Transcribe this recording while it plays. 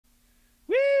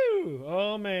Woo!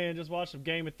 Oh man, just watched some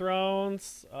Game of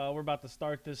Thrones. We're about to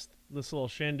start this little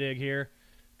shindig here.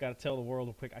 Got to tell the world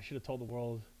real quick. I should have told the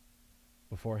world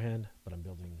beforehand, but I'm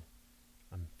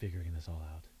figuring this all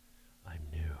out. I'm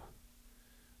new.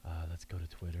 Let's go to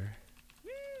Twitter.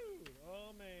 Woo!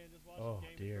 Oh man, just watched some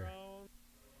Game of Thrones.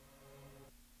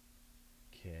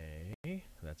 Okay,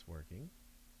 that's working.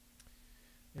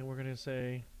 And we're gonna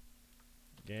say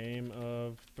Game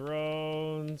of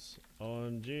Thrones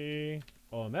OMG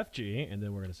OMFG, and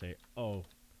then we're gonna say, oh,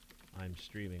 I'm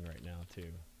streaming right now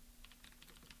too.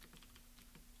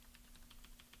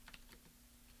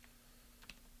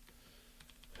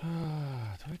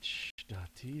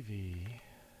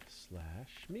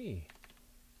 Twitch.tv/me.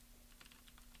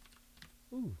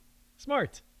 Ooh,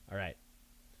 smart. All right,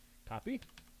 copy,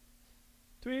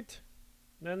 tweet.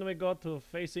 Then we go to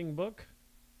facingbook,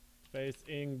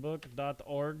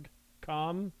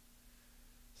 facingbook.org.com/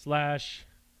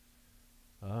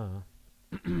 all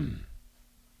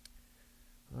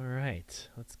right,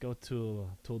 let's go to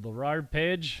the Rawrbs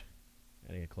page.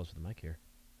 Gotta get closer to the mic here.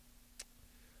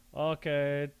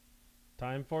 Okay,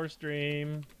 time for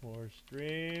stream.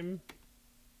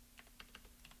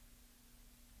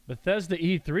 Bethesda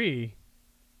E3.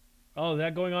 Oh, is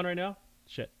that going on right now?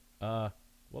 Shit.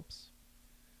 Whoops.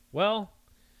 Well,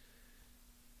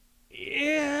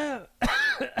 yeah.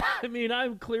 I mean,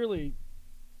 I'm clearly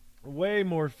way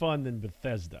more fun than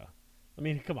Bethesda. I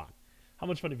mean, come on. How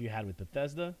much fun have you had with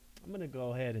Bethesda? I'm going to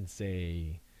go ahead and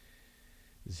say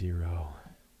 0.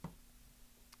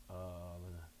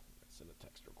 Let's send a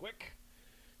text real quick.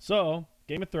 So,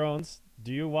 Game of Thrones.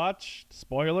 Do you watch?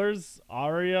 Spoilers.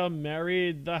 Arya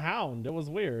married the Hound. It was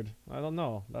weird. I don't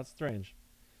know. That's strange.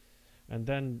 And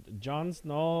then Jon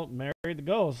Snow married the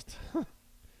Ghost.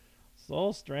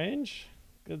 So strange.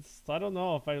 Cause I don't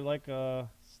know if I like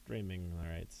streaming. All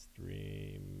right,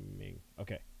 streaming.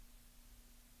 Okay.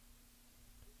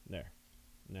 There.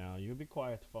 Now you be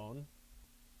quiet, phone.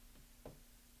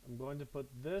 I'm going to put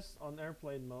this on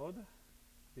airplane mode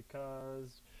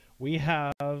because we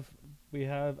have our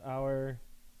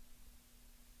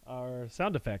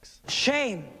sound effects.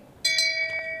 Shame.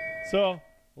 So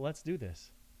let's do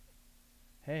this.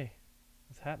 Hey,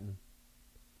 what's happening?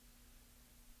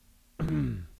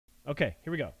 Okay,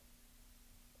 here we go.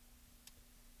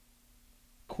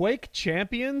 Quake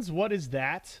Champions? What is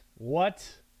that?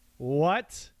 What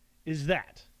is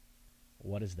that?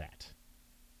 What is that?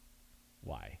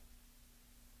 Why?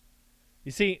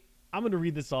 You see, I'm going to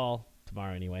read this all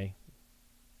tomorrow anyway.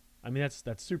 I mean,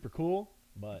 that's super cool,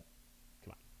 but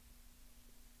come on.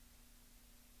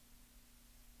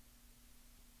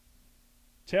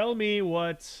 Tell me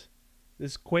what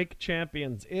this Quake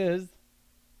Champions is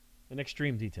in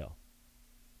extreme detail.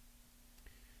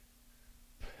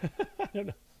 I don't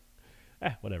know.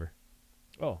 Whatever.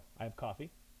 Oh, I have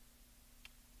coffee.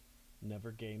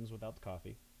 Never games without the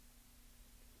coffee.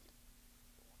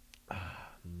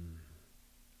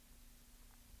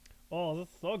 Oh, this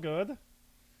is so good.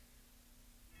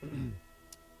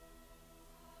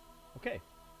 Okay.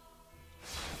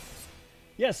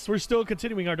 Yes, we're still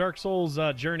continuing our Dark Souls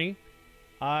journey.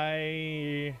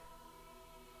 Let's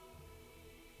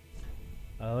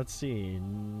see.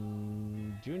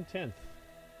 June 10th.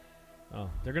 Oh,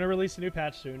 they're going to release a new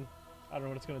patch soon. I don't know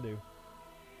what it's going to do.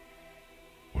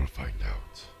 We'll find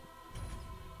out.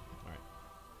 All right.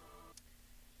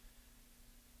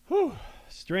 Whew.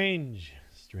 Strange.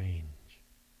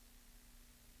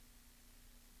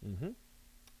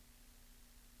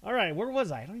 All right, where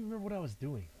was I? I don't even remember what I was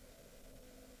doing.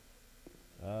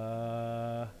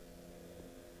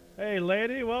 Hey,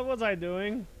 lady, what was I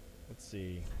doing? Let's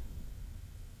see.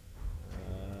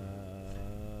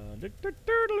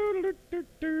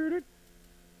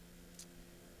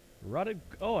 Rotted.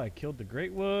 Oh, I killed the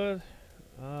Greatwood.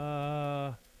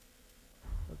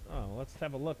 Let's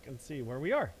have a look and see where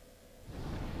we are.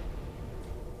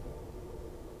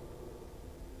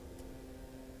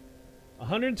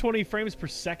 $120 frames per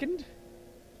second.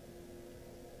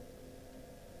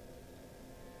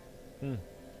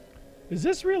 Is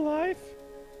this real life?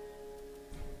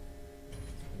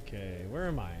 Okay, where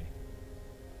am I?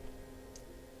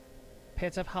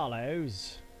 Pits of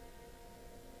Hollows.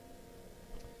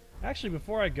 Actually,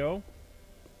 before I go,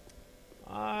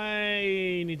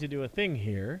 I need to do a thing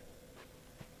here.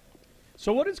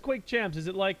 So what is Quake Champs? Is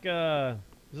it like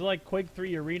Quake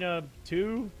 3 Arena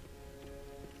 2?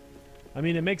 I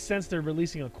mean, it makes sense they're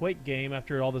releasing a Quake game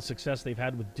after all the success they've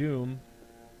had with Doom.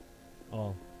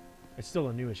 Oh, it's still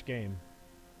a newish game.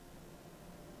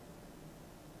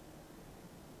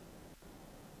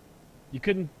 You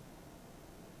couldn't...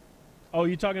 Oh,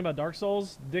 you talking about Dark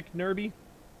Souls, Dick Nerby?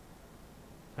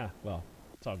 Huh, well,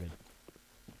 it's all good.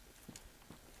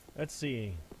 Let's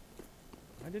see.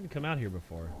 I didn't come out here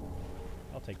before.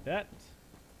 I'll take that.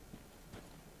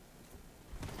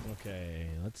 Okay,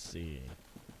 let's see.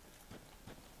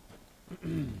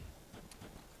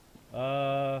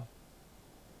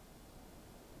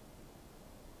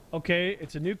 Okay,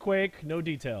 it's a new Quake, no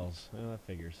details. That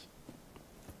figures.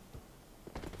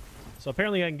 So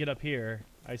apparently I can get up here.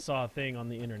 I saw a thing on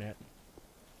the internet.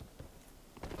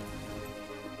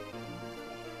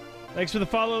 Thanks for the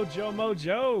follow, Joe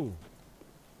Mojo.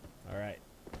 All right.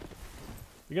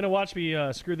 You're going to watch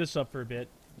me screw this up for a bit.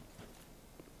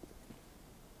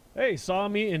 Hey, saw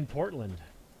me in Portland.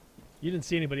 You didn't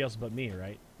see anybody else but me,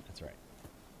 right? That's right.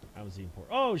 I was in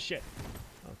Portland. Oh, shit.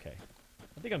 Okay.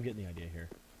 I think I'm getting the idea here.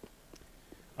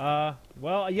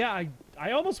 Well, yeah,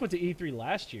 I almost went to E3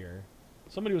 last year.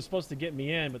 Somebody was supposed to get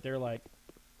me in, but they're like,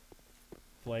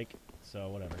 flake, so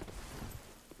whatever.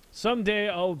 Someday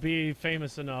I'll be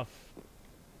famous enough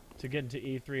to get into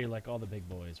E3 like all the big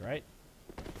boys, right?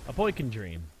 A boy can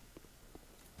dream.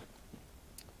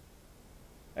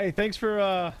 Hey, thanks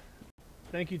for,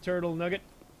 thank you, Turtle Nugget.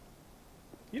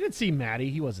 You didn't see Matty.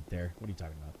 He wasn't there. What are you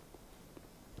talking about?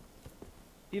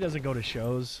 He doesn't go to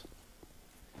shows.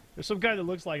 There's some guy that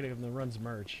looks like him that runs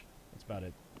merch. That's about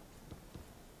it.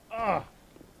 Ugh!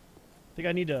 I think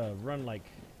I need to run, like...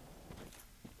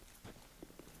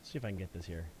 Let's see if I can get this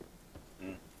here.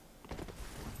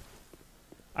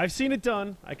 I've seen it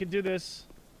done. I can do this.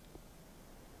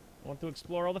 I want to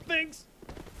explore all the things.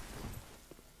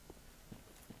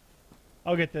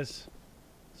 I'll get this.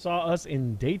 Saw us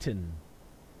in Dayton.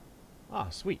 Ah,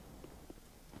 sweet.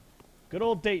 Good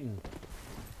old Dayton.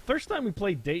 First time we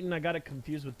played Dayton, I got it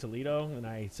confused with Toledo, and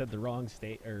I said the wrong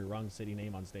state or wrong city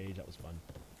name on stage. That was fun.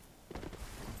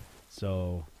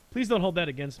 So please don't hold that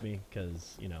against me,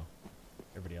 because you know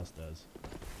everybody else does.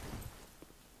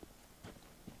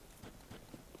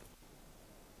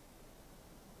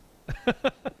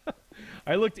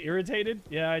 I looked irritated.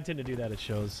 Yeah, I tend to do that at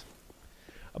shows.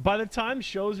 By the time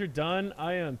shows are done,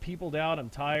 I am peopled out. I'm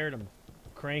tired. I'm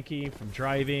cranky from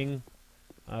driving.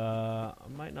 I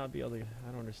might not be able to...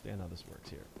 I don't understand how this works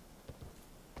here.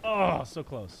 Oh, so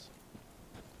close.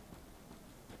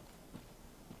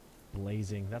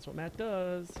 Blazing. That's what Matt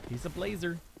does. He's a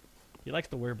blazer. He likes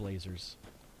to wear blazers.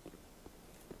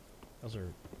 Those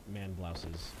are man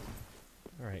blouses.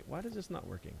 Alright, why is this not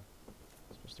working?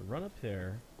 I'm supposed to run up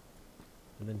here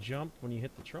and then jump when you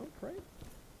hit the trunk, right?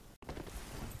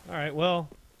 Alright, well,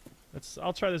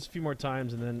 I'll try this a few more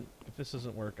times, and then if this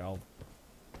doesn't work, I'll...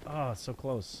 Oh, so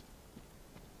close.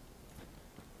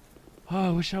 Oh,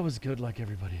 I wish I was good like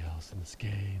everybody else in this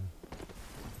game.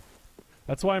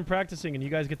 That's why I'm practicing, and you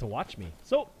guys get to watch me.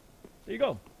 So, there you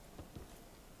go.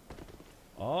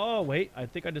 Oh, wait. I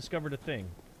think I discovered a thing.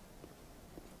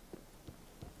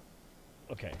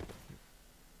 Okay.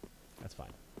 That's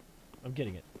fine. I'm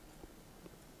getting it.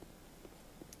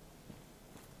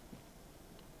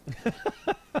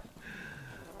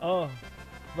 Oh,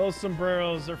 those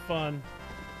sombreros are fun.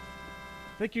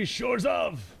 Thank you, Shores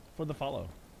of, for the follow.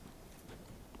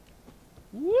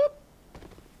 Whoop!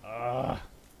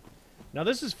 Now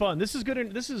this is fun. This is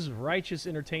good. This is righteous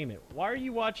entertainment. Why are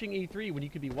you watching E3 when you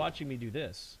could be watching me do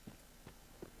this?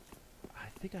 I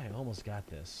think I almost got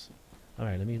this. All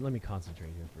right, let me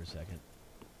concentrate here for a second.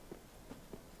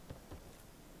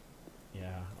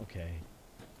 Yeah, okay.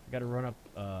 I got to run up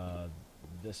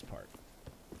this part.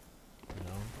 You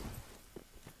know.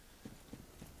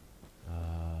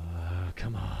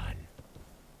 Come on.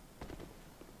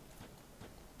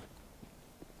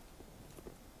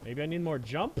 Maybe I need more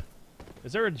jump?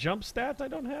 Is there a jump stat I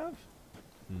don't have?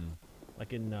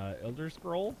 Like in Elder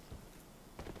Scroll?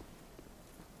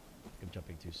 I'm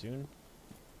jumping too soon.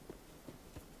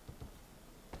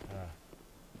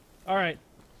 Alright.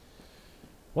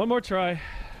 One more try.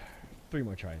 3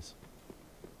 more tries.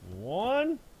 1.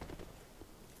 And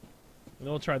then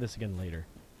we'll try this again later.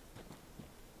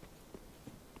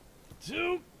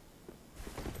 2.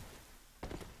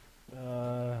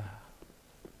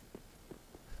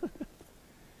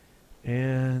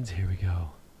 And here we go.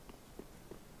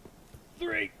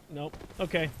 3. Nope.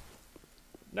 Okay.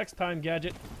 Next time,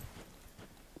 Gadget.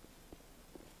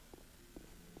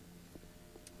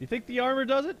 You think the armor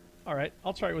does it? Alright,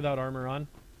 I'll try it without armor on.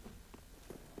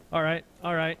 Alright,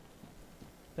 alright.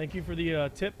 Thank you for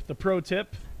the tip, the pro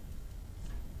tip.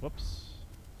 Whoops.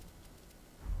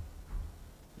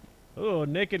 Oh,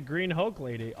 naked green Hulk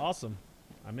lady. Awesome.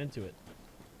 I'm into it.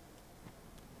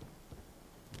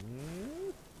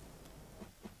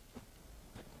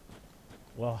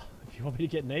 Well, if you want me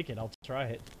to get naked, I'll try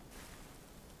it.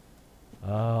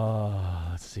 Oh,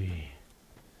 let's see.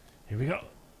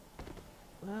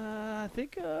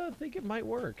 think it might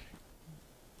work.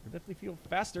 I definitely feel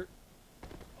faster.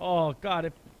 Oh God,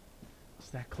 it's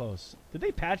that close. Did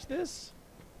they patch this?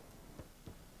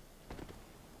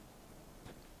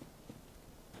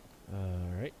 All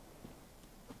right.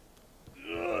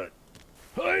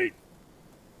 Hey.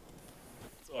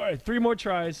 All right, 3 more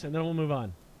tries, and then we'll move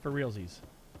on for realsies.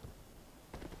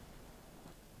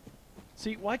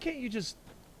 See, why can't you just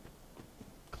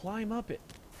climb up it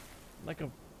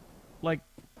like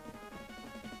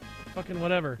fucking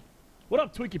whatever? What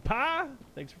up, Twinkie Pie?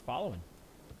 Thanks for following.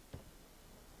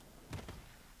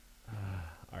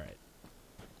 All right.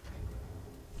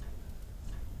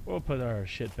 We'll put our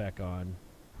shit back on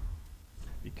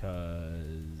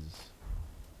because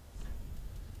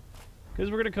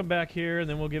we're gonna come back here and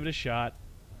then we'll give it a shot.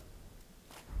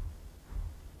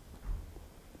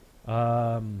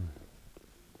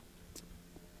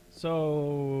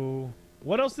 So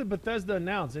what else did Bethesda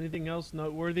announce? Anything else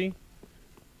noteworthy?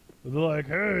 They're like,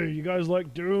 hey, you guys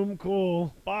like Doom?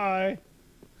 Cool. Bye.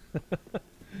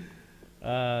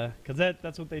 Because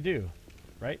that's what they do,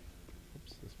 right?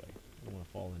 Oops, this way. I don't want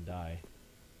to fall and die.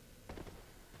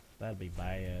 That'd be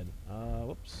bad.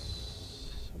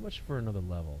 Whoops. How much for another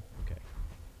level? Okay.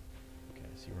 Okay,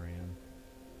 I see where I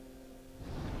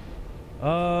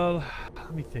am.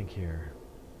 Let me think here.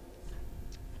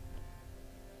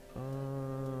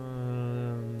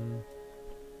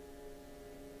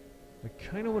 I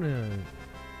kind of want to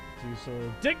do so.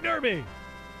 Dick Derby!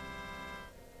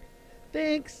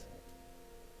 Thanks!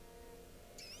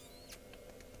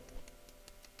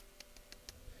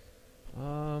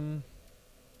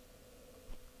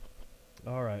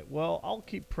 Alright, well, I'll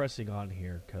keep pressing on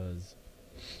here, cause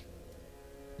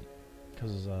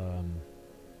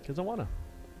I wanna.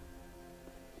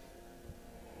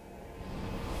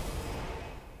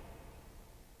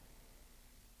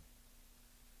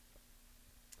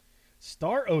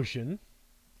 Star Ocean.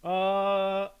 You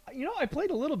know, I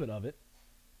played a little bit of it.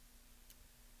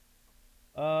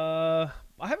 I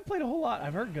haven't played a whole lot.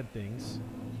 I've heard good things.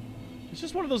 It's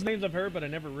just one of those names I've heard, but I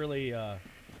never really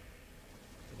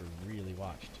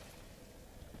watched.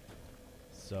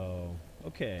 So,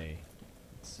 okay.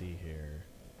 Let's see here.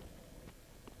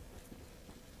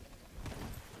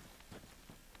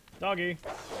 Doggy.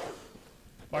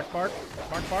 Bark, bark.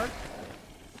 Bark, bark.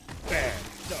 Bad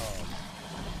dog.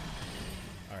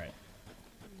 Alright.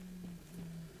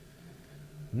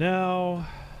 Now,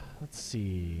 let's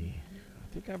see.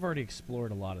 I think I've already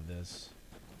explored a lot of this.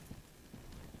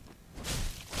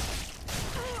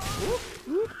 Whoop,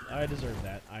 whoop. I deserve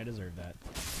that. I deserve that.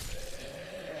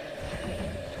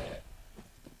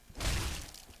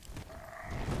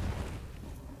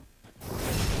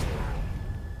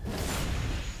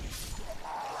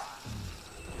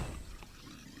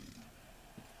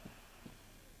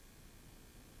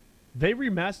 They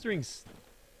remastering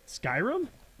Skyrim? Is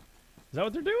that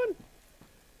what they're doing?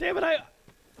 Damn it,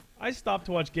 I stopped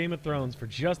to watch Game of Thrones for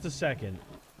just a second.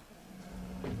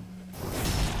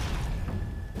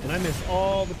 And I missed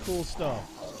all the cool stuff.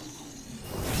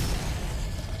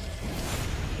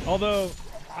 Although,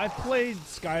 I played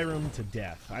Skyrim to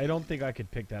death. I don't think I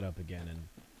could pick that up again and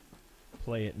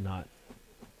play it not.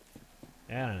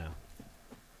 I don't know.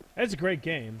 It's a great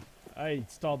game. I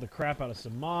installed the crap out of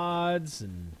some mods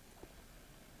and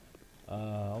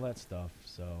all that stuff.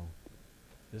 So,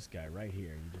 this guy right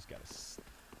here, you just gotta...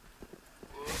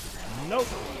 Nope!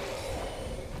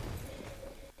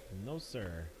 No,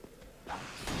 sir.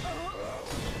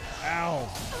 Ow!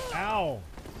 Ow!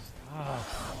 Stop.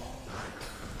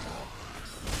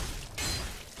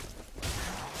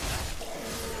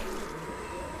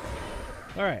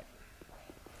 Alright.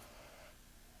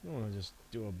 I want to just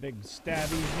do a big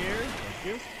stabby here. Thank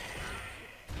you.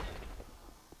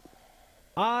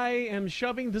 I am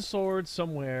shoving the sword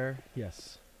somewhere.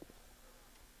 Yes.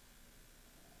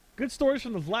 Good stories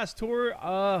from the last tour.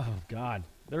 Oh, God.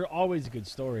 They're always good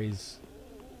stories.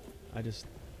 I just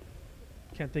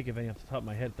can't think of any off the top of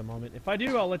my head at the moment. If I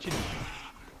do, I'll let you know.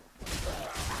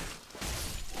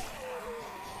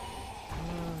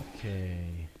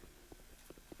 Okay.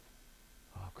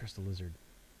 Oh, crystal lizard.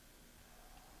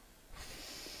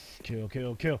 Kill,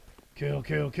 kill, kill. Kill,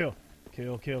 kill, kill.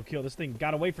 Kill, kill, kill. This thing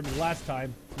got away from me last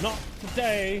time. Not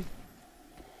today.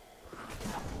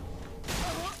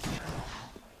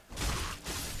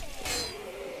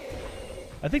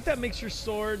 I think that makes your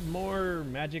sword more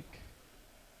magic.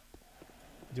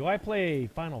 Do I play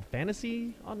Final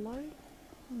Fantasy online?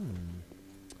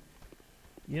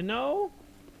 You know?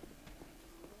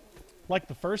 Like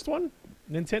the first one?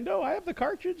 Nintendo? I have the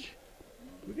cartridge.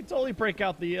 We could totally break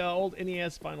out the old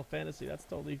NES Final Fantasy. That's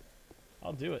totally...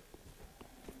 I'll do it.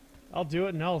 I'll do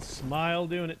it and I'll smile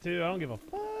doing it too. I don't give a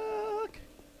fuck.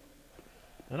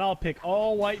 And I'll pick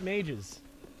all white mages.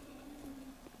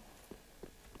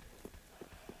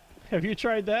 Have you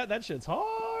tried that? That shit's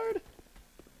hard.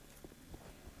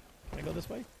 Can I go this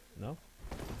way? No?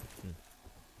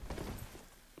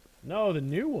 No, the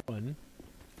new one.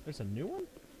 There's a new one?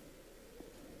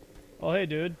 Oh, hey,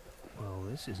 dude. Well,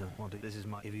 this isn't what it... This is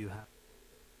my... If you have...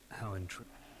 How intru...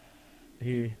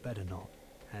 He... Better not.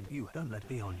 And you don't let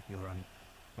me on your own.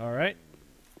 Alright.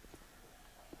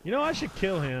 You know, I should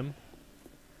kill him.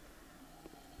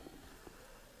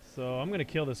 So, I'm gonna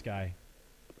kill this guy.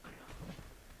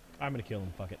 I'm gonna kill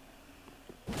him, fuck it.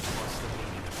 What's the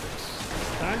meaning of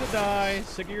this? Time to die.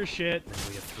 Sick of your shit.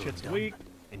 Then we are through Shit's and done. weak.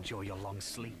 Enjoy your long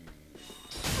sleep.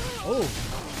 Oh.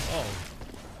 Oh.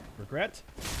 Regret?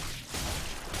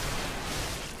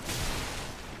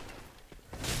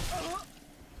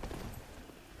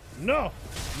 No!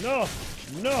 No!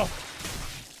 No!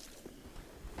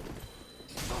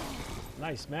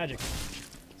 Nice magic.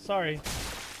 Sorry.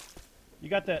 You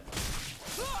got that.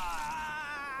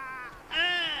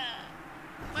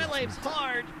 My life's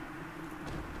hard.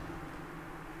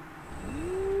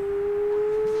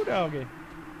 Ooh, doggy.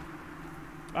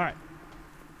 All right.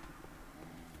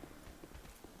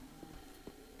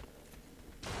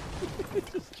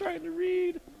 Just trying to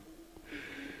read.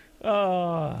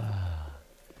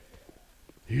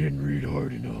 He didn't read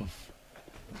hard enough.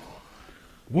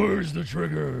 Where's the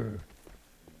trigger?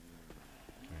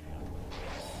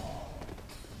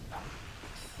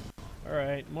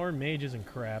 Alright, more mages and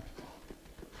crap.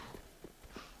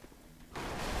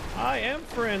 I am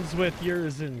friends with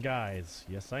yours and guys.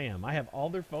 Yes, I am. I have all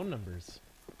their phone numbers.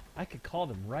 I could call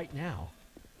them right now.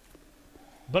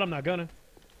 But I'm not gonna.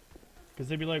 Because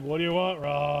they'd be like, what do you want,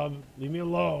 Rob? Leave me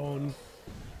alone.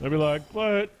 I'd be like,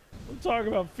 but I'm talking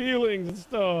about feelings and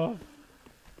stuff.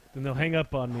 Then they'll hang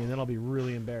up on me and then I'll be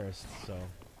really embarrassed. So,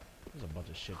 there's a bunch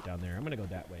of shit down there. I'm gonna go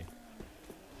that way.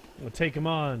 I'm gonna take him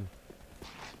on.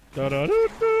 Da da doo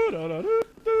doo da da doo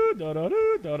doo da da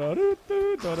doo da da doo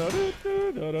doo da da doo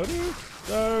doo da da doo.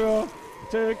 I'll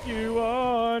take you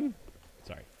on.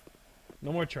 Sorry.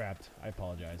 No more trapped. I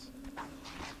apologize.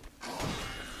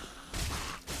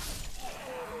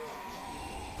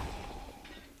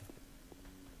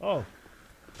 Oh.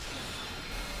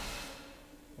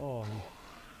 Oh.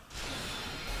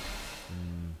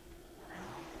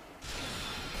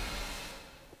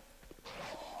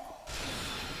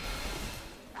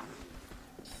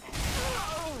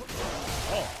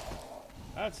 Oh.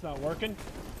 That's not working.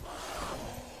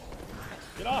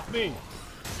 Get off me.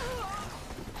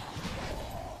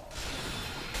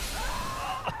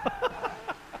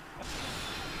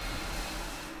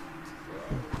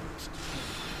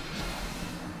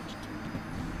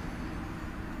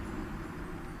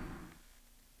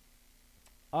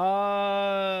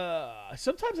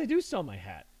 Sometimes I do sell my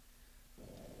hat,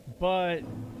 but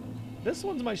this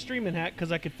one's my streaming hat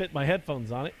because I could fit my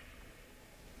headphones on it.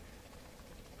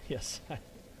 Yes,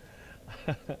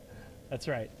 that's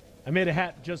right. I made a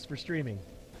hat just for streaming.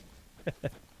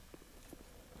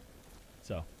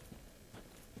 So,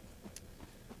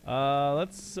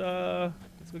 let's go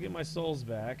get my souls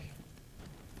back.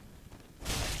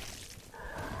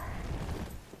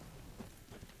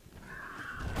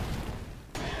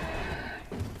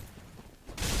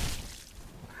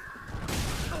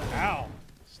 Ow!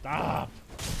 Stop!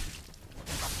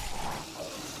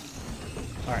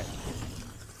 Alright.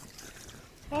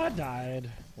 I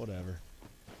died. Whatever.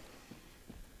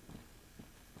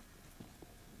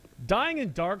 Dying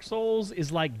in Dark Souls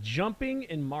is like jumping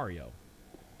in Mario.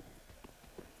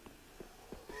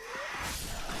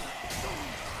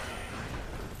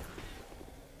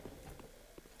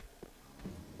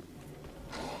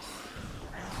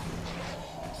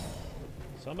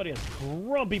 Somebody has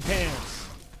grumpy pants.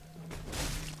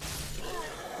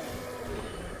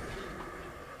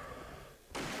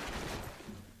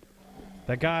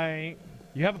 That guy,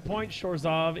 you have a point,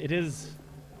 Shorzov. It is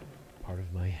part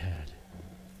of my head.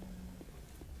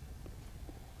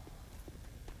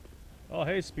 Oh,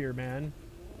 hey, Spearman.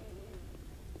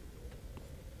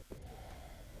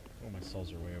 Oh, my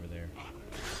souls are way over there.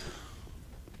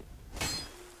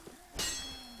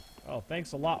 Oh,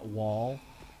 thanks a lot, Wall.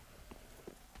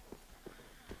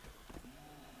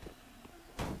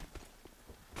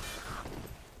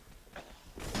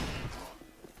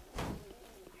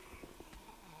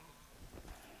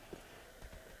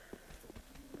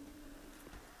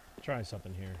 Try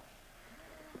something here.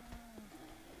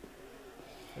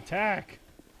 Attack!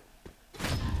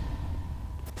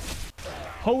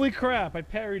 Holy crap, I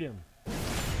parried him.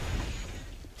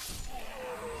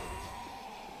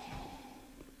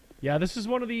 Yeah, this is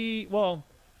one of the... Well,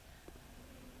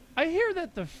 I hear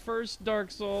that the first Dark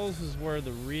Souls is where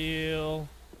the real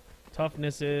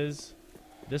toughness is.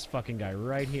 This fucking guy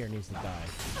right here needs to die.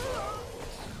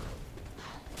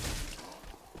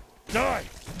 Die!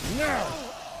 Now!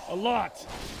 A lot!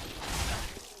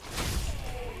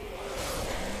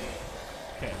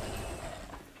 Okay.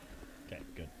 Okay,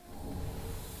 good.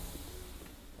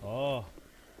 Oh.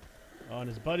 Oh, and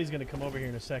his buddy's gonna come over here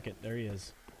in a second. There he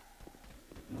is.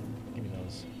 Give me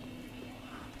those.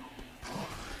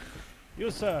 You,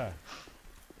 sir.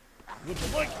 Would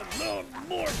you like to know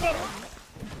more about him?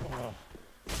 Oh.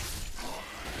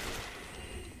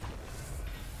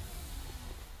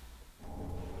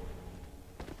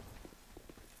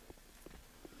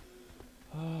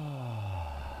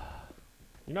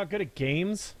 You're not good at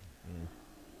games?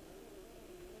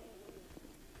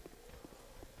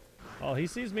 Oh, he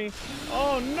sees me.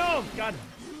 Oh, no! God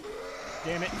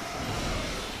damn it.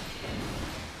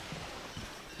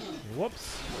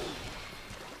 Whoops.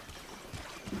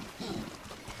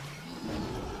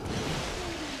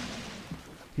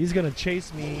 He's gonna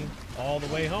chase me all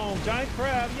the way home. Giant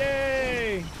crab,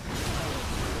 yay!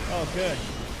 Oh, good.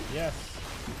 Yes.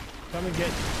 Come and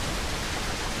get...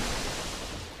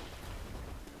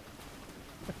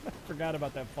 Forgot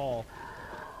about that fall.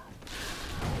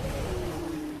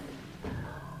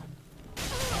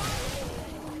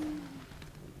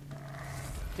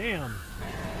 Damn.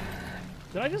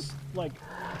 Did I just, like...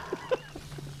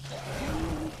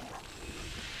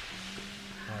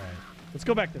 Alright. Let's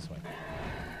go back this way.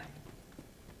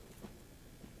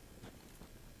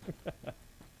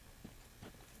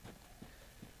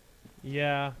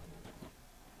 Yeah.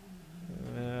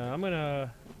 I'm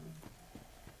gonna...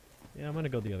 Yeah, I'm gonna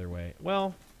go the other way.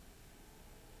 Well...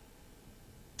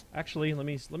 Actually, let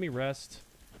me rest.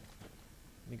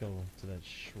 Let me go to that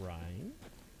shrine.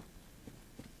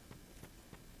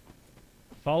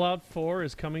 Fallout 4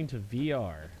 is coming to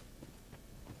VR.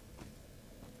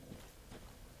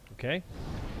 Okay.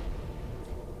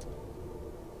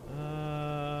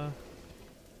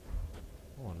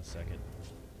 Hold on a second.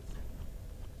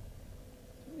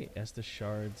 How many Estus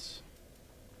shards?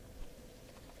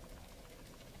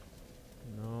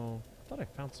 No. I thought I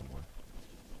found some more.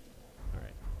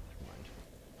 Alright, never mind.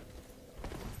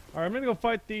 Alright, I'm gonna go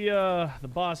fight the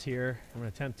boss here. I'm gonna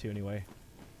attempt to anyway.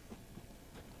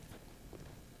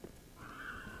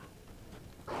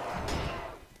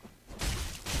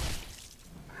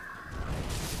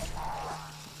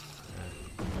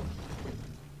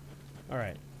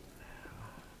 Alright.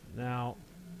 Now...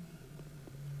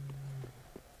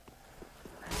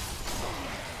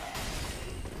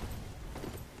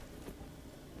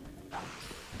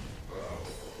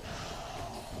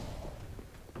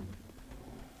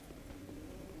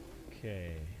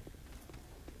 Okay.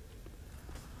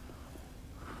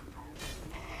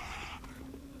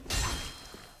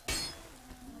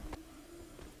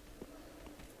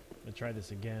 I'm gonna try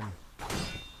this again. Nope,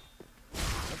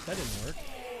 that didn't work.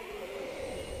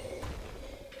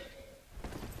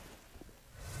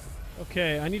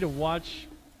 Okay, I need to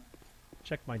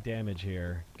check my damage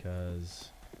here,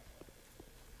 because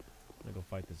I'm gonna go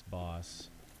fight this boss.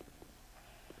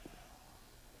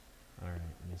 Alright,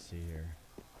 let me see here.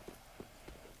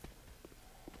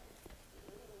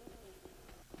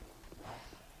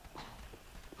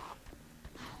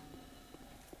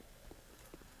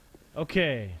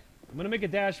 Okay, I'm gonna make a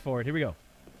dash for it. Here we go.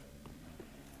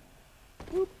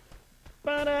 Whoop.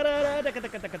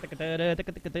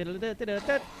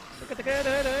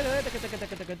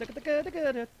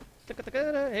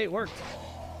 Hey, it worked.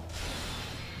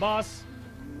 Boss.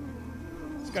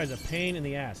 This guy's a pain in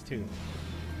the ass, too.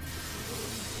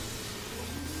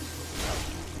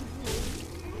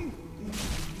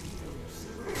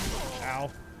 Ow.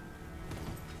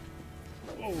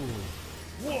 Whoa.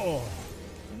 Whoa.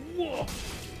 Whoa.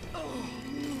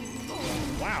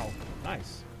 Wow.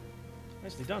 Nice.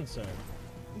 Nicely done, sir.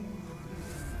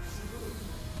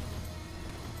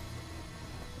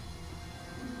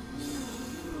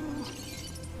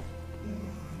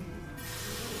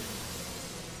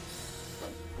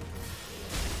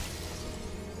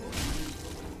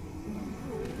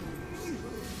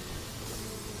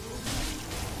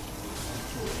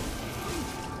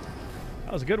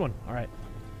 That was a good one. All right.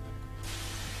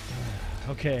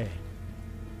 Okay.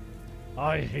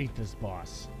 I hate this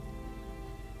boss.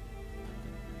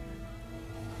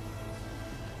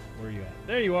 Where are you at?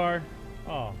 There you are.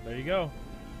 Oh, there you go.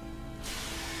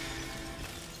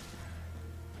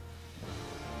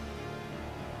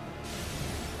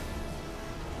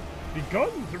 Begun,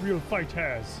 the real fight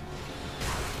has.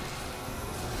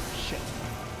 Shit.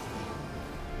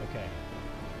 Okay.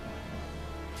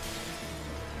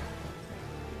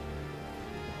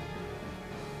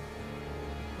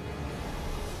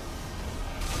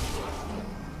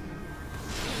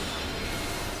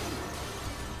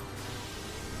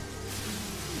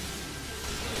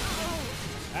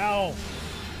 Ow!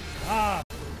 Ah!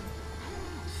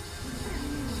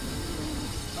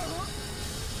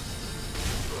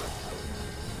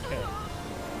 Okay.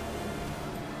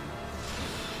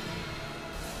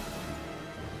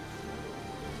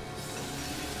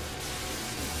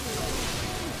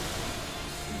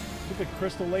 Stupid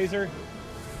crystal laser.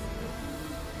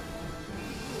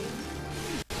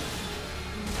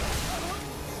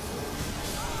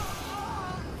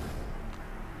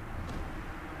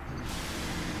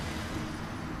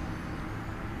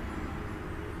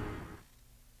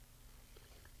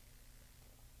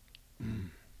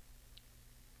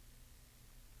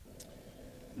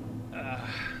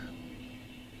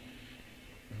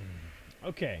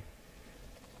 Okay.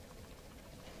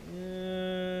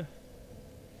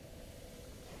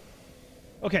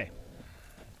 Okay.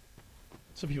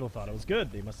 Some people thought it was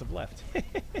good. They must have left.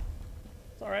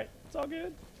 It's alright. It's all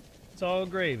good. It's all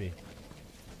gravy.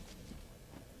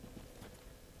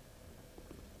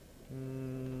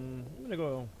 I'm gonna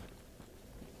go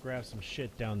grab some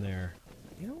shit down there.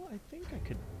 You know, I think I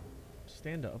could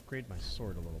stand to upgrade my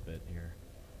sword a little bit here.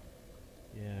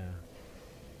 Yeah.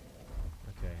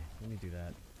 Okay, let me do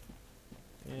that.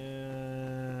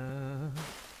 Yeah.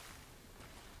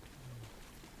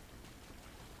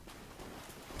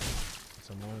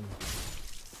 Someone.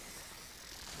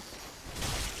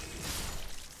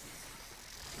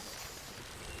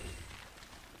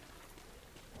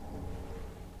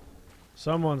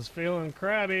 Someone's feeling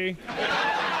crabby.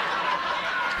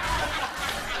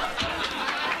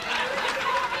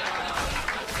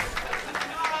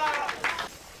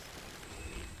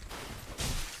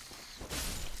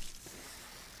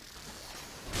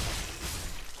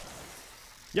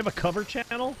 You have a cover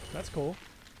channel? That's cool.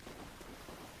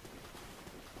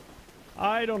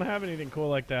 I don't have anything cool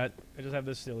like that. I just have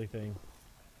this silly thing.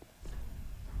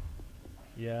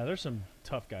 Yeah, there's some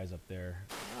tough guys up there.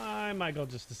 I might go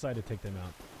just decide to take them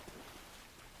out.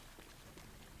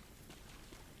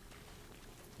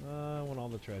 I want all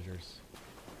the treasures.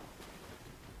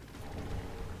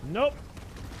 Nope.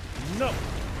 Nope.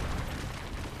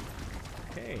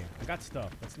 Okay, I got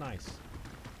stuff. That's nice.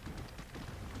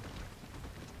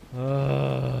 Okay.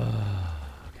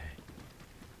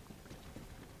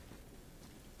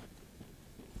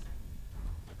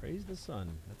 Praise the sun.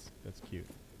 That's cute.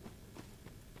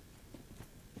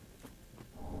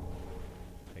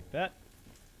 Take that.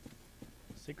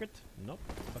 Secret? Nope.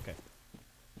 Okay.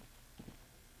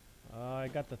 I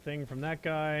got the thing from that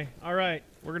guy. Alright,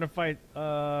 we're gonna fight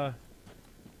some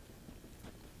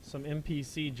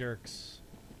NPC jerks.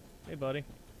 Hey buddy.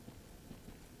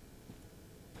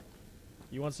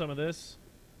 You want some of this?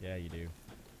 Yeah, you do.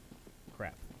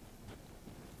 Crap.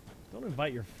 Don't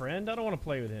invite your friend. I don't want to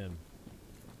play with him.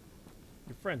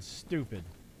 Your friend's stupid.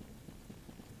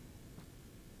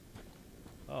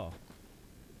 Oh.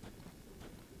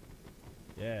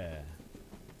 Yeah.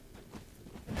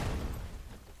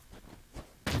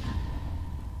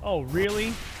 Oh,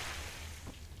 really?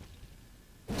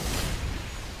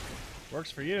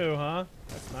 Works for you, huh?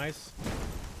 That's nice.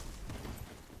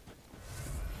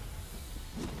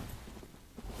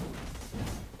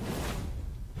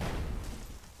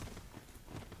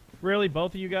 Really,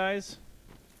 both of you guys?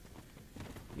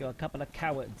 You're a couple of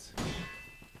cowards.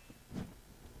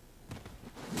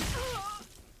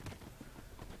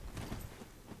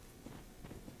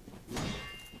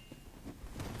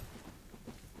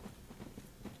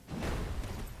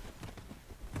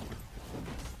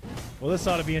 Well, this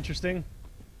ought to be interesting.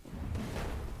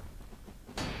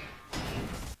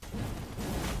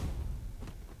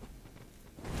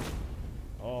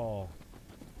 Oh.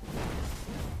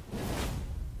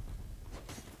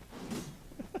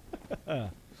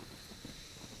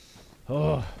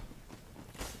 Oh.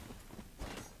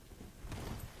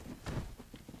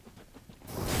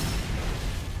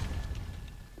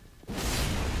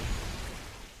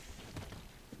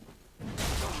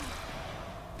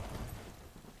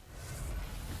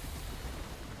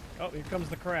 Oh, here comes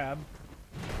the crab.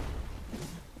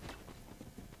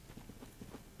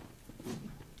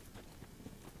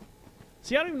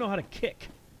 See, I don't even know how to kick.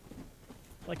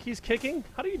 Like, he's kicking?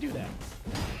 How do you do that?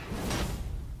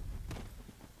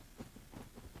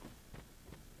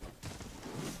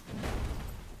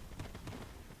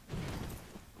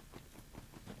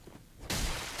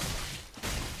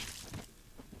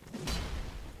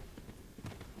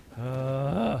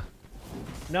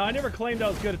 No, I never claimed I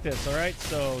was good at this, alright?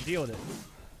 So, deal with it.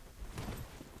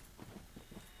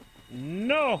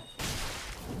 No!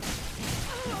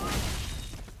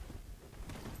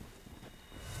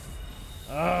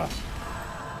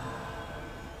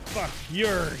 Fuck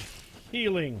your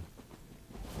healing.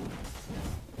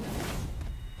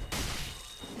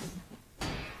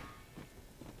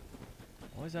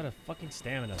 Always out of fucking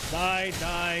stamina. Die,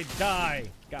 die, die.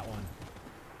 Got one.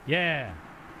 Yeah.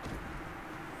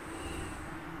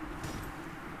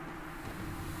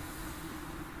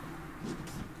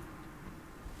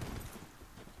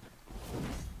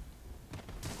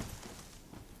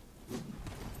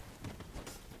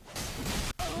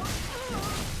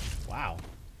 Wow.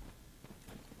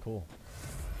 Cool.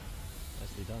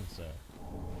 Nicely done, sir.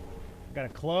 Got a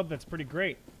club that's pretty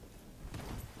great.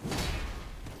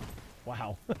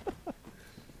 Wow.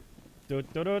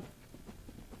 Doot, doot, doot.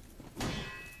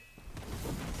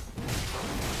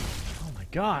 Oh my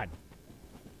god.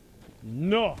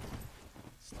 No.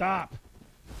 Stop.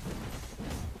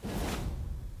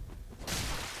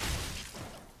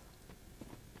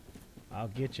 I'll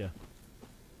get you.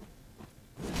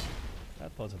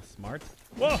 That wasn't smart.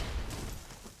 Whoa!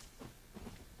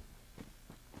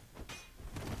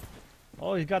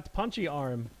 Oh, he's got the punchy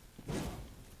arm.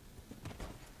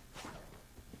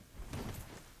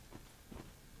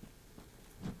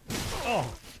 Oh!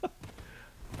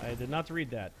 I did not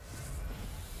read that.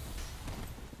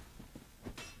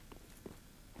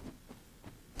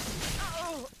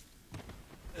 Oh.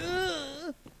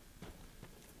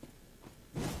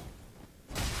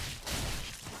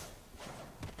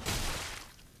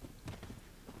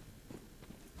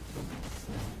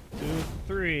 2,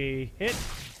 3, hit,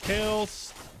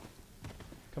 kills.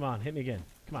 Come on, hit me again.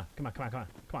 Come on, come on, come on, come on,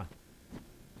 come on.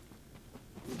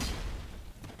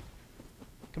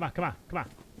 Come on, come on, come on,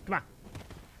 come on.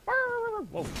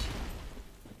 Whoa.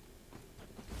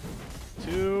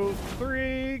 2,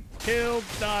 3, kill,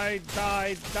 die,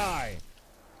 die, die.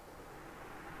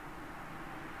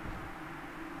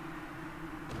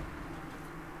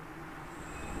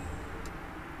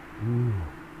 Ooh.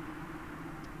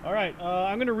 All right,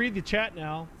 I'm gonna read the chat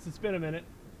now. Since it's been a minute.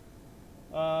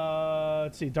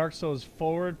 Let's see. Dark Souls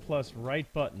forward plus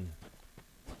right button.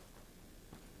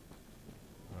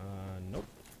 Nope.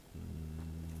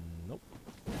 Nope.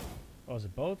 Oh, is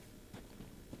it both?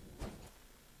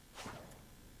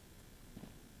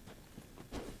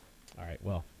 All right.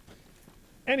 Well.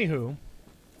 Anywho,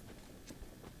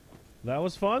 that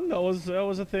was fun. That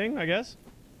was a thing, I guess.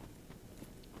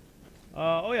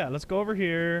 Oh yeah. Let's go over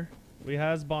here. We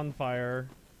has bonfire.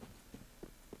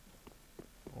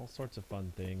 All sorts of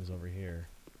fun things over here.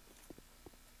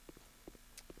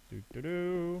 Doo doo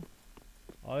doo.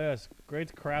 Oh yes,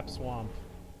 great crap swamp.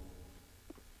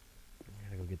 I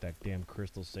gotta go get that damn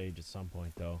crystal sage at some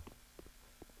point though.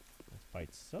 This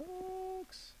fight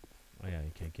sucks. Oh yeah,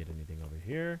 you can't get anything over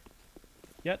here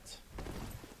yet.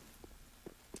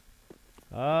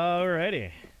 Alrighty.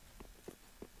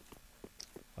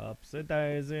 Upsy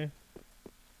daisy.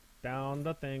 Down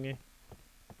the thingy.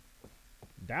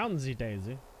 Down the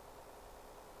daisy.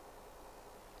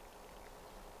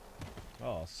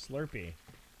 Oh, Slurpee.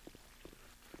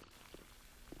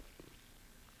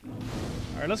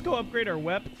 Alright, let's go upgrade our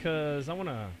wep, because I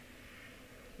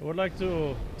would like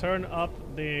to turn up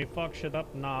the fuck shit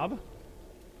up knob.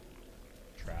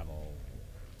 Travel.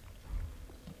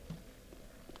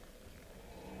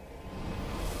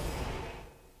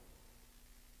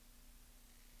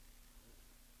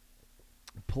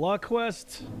 Plug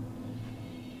Quest.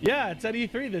 Yeah, it's at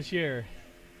E3 this year.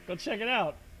 Go check it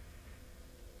out.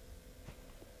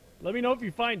 Let me know if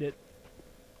you find it.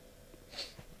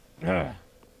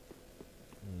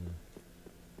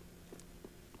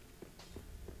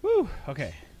 Whew.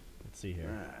 Okay. Let's see here.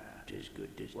 Tis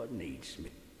good, tis what needs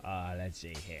me. Let's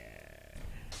see here.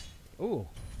 Ooh.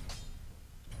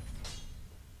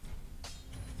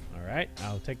 Alright,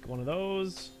 I'll take one of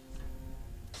those.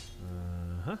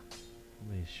 Uh-huh. How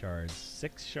many shards?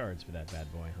 6 shards for that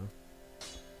bad boy, huh?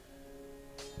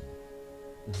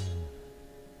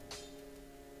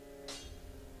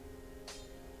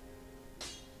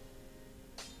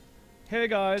 Hey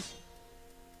guys.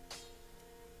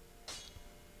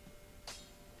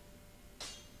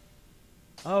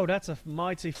 Oh, that's a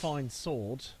mighty fine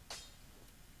sword.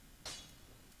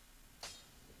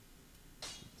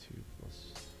 2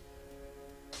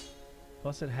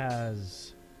 plus it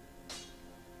has.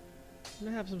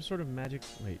 Doesn't it have some sort of magic?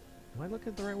 Wait, am I looking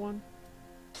at the right one?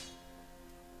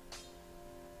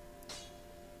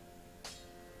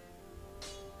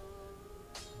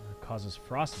 It causes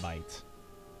frostbite.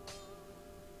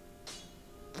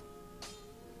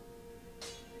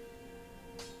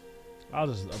 I'll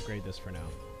just upgrade this for now.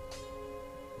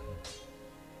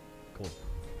 Cool.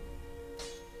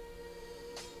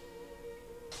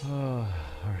 All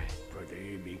right.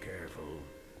 Pretty be careful.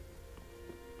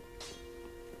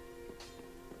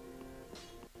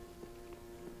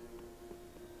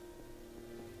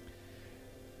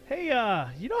 Hey,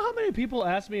 you know how many people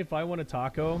ask me if I want a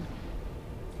taco?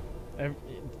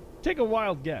 Take a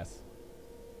wild guess.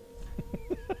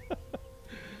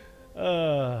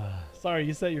 Sorry,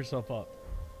 you set yourself up.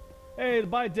 Hey,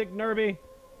 bye, Dick Nerby.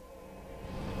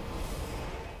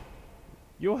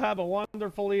 You have a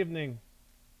wonderful evening.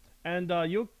 And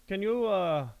can you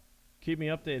keep me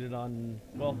updated on,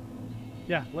 well,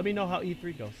 yeah, let me know how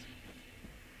E3 goes.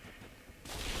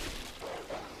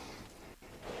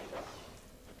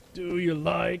 Do you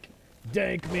like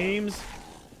dank memes?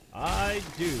 I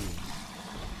do.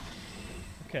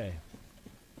 Okay.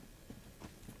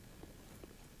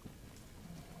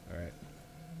 Alright.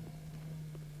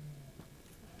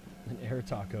 An Air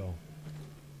Taco.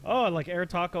 Oh, like Air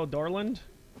Taco Dorland?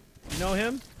 You know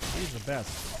him? He's the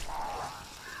best.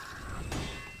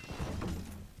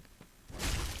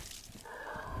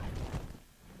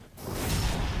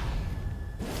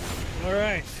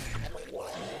 Alright.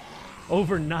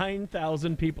 Over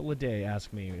 9,000 people a day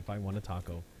ask me if I want a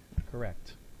taco.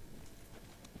 Correct.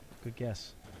 Good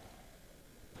guess.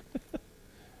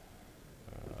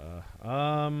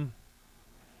 Oh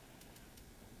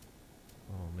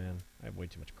man, I have way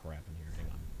too much crap in here. Hang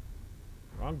on.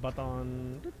 Wrong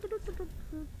button.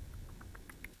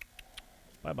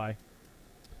 Bye bye.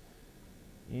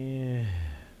 Yeah.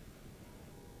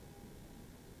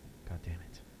 God damn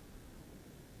it.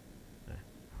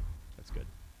 That's good.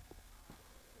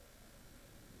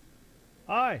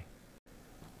 Hi!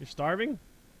 You're starving?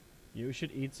 You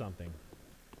should eat something.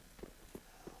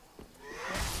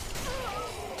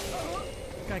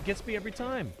 This guy gets me every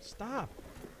time. Stop.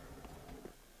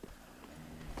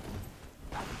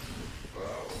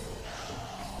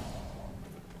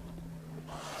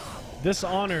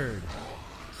 Dishonored.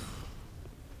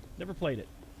 Never played it.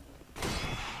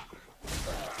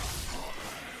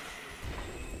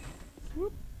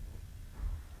 Whoop.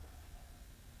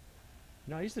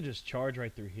 No, I used to just charge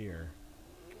right through here.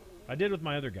 I did with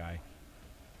my other guy.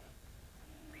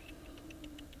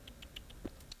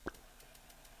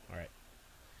 Alright.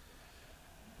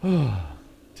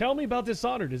 Tell me about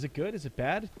Dishonored. Is it good? Is it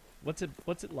bad? What's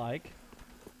it like?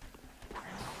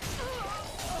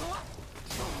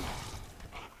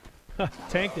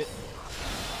 Tanked it.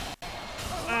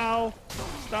 Ow!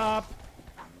 Stop!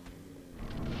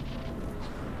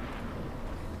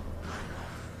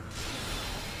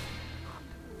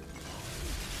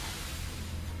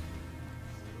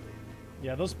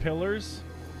 Yeah, those pillars.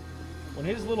 When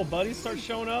his little buddies start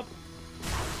showing up.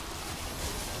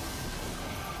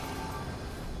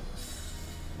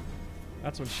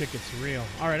 That's when shit gets real.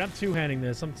 Alright, I'm two-handing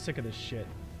this. I'm sick of this shit.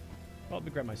 Well, let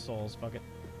me grab my souls. Fuck it.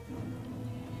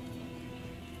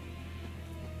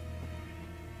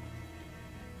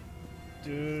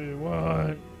 Do you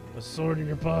want a sword in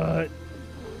your butt?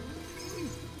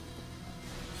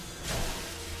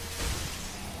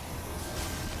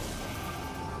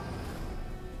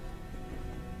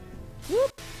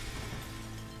 Whoop!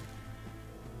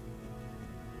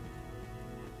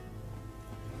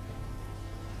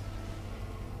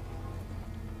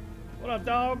 What up,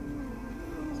 dog?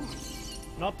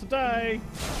 Not today.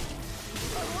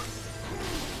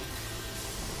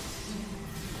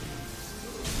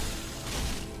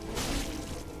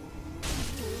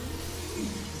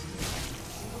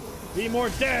 Be more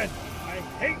dead. I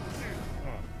hate this. Oh.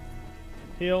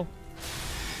 Heal.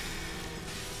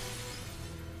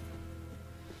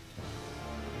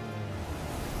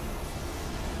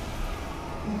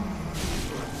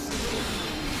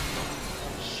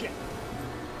 Shit.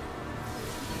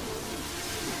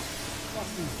 Fuck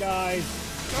these guys.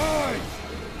 Die!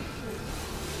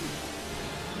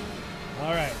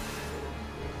 All right.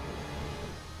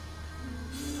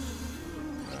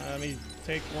 Let me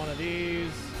take one of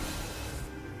these.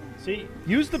 See,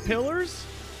 use the pillars.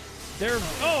 They're,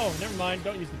 oh, never mind.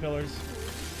 Don't use the pillars.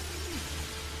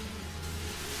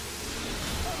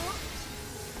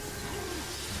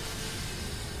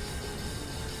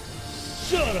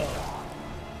 Shut up.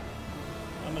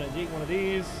 I'm gonna eat one of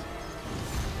these.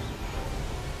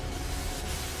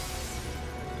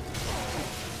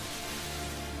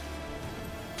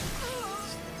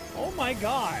 Oh my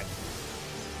god.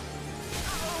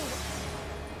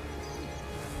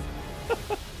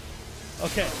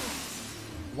 Okay.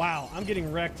 Wow, I'm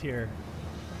getting wrecked here.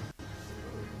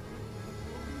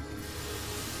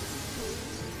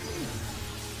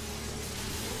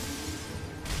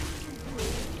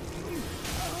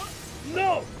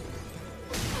 No!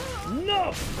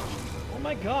 No! Oh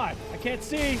my god, I can't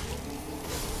see.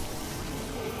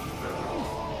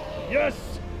 Yes!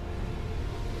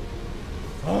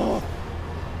 Oh!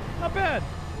 Not bad.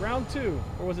 Round 2.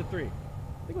 Or was it 3? I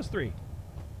think it was 3.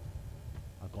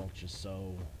 gulch is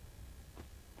so...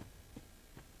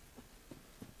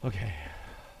 Okay.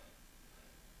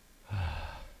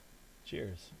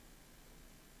 Cheers.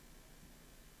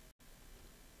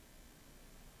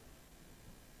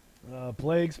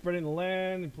 Plague spreading the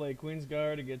land. You play Queen's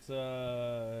Guard. It gets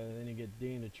then you get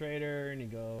Dean the Traitor, and you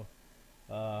go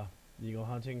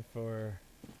hunting for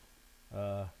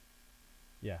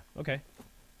yeah, okay.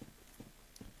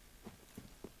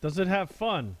 Does it have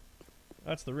fun?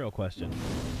 That's the real question.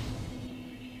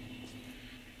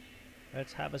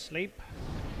 Let's have a sleep.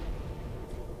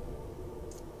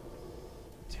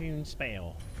 Tune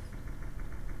spell.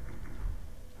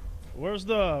 Where's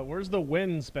the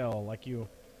win spell? Like you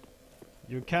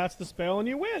cast the spell and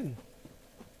you win.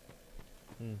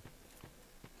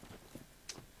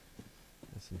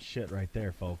 That's some shit right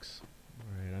there, folks.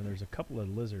 Alright, and there's a couple of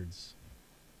lizards.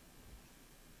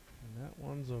 And that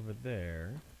one's over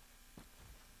there.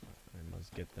 I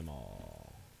must get them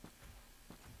all.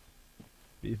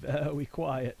 Be very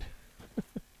quiet.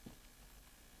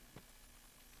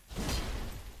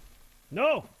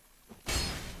 No!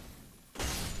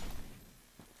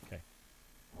 Okay.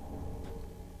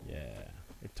 Yeah.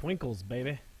 It twinkles,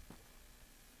 baby.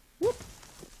 Whoop!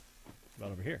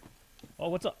 About over here. Oh,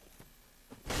 what's up?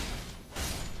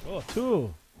 Oh,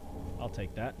 2. I'll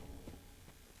take that.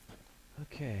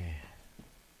 Okay.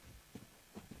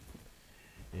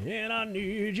 And I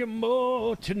need you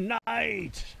more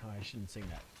tonight. Oh, I shouldn't sing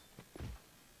that.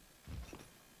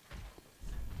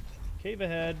 Cave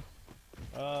ahead.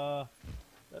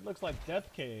 That looks like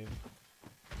Death Cave.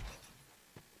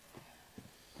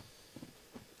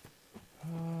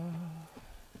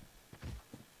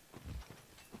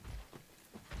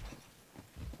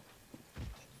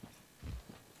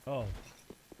 Oh.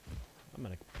 I'm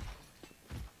gonna...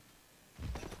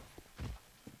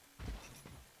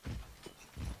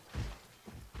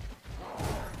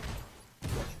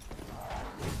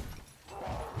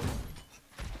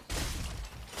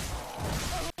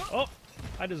 Oh!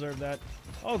 I deserve that.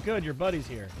 Oh good, your buddy's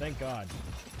here. Thank God.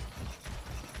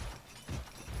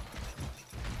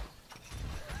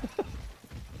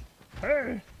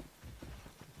 Hey!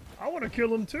 I want to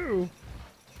kill him too!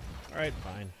 Alright,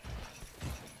 fine.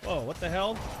 Whoa, what the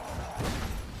hell?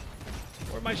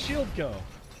 Where'd my shield go?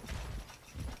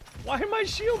 Why is my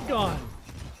shield gone?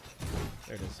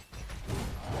 There it is.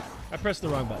 I pressed the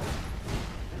wrong button.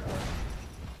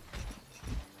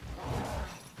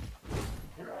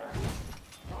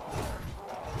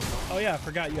 Oh yeah, I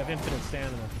forgot you have infinite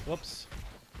stamina. Whoops.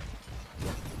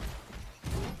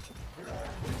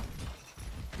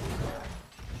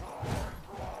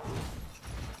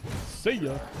 See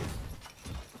ya.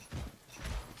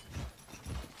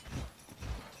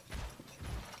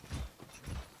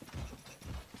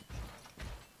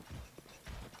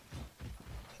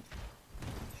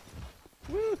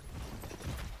 Woo.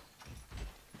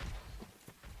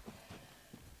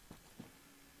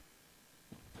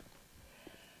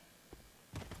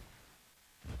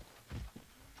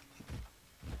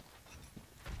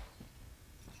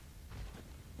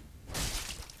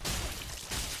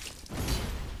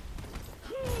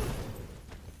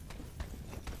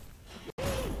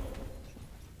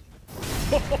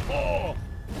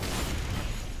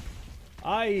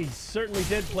 I certainly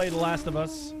did play The Last of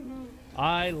Us.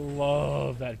 I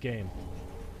love that game.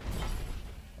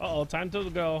 Uh-oh, time to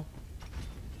go.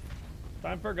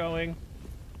 Time for going.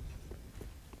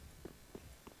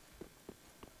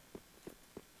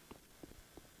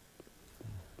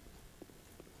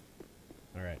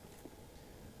 Alright.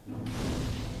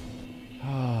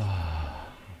 Alright,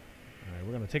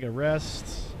 we're gonna take a rest.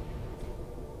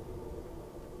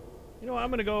 You know what, I'm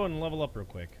gonna go and level up real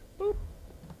quick. Boop.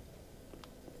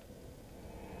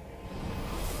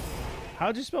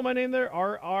 How'd you spell my name there?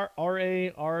 R-A-R-W-B?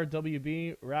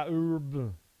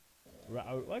 Rawrb.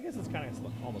 Well, I guess it's kind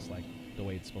of almost like the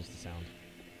way it's supposed to sound.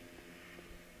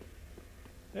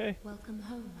 Hey. Welcome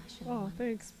home, Ashen. Oh,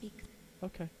 thanks. Speak.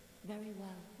 Okay. Very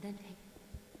well. Then take.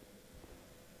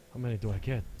 How many do I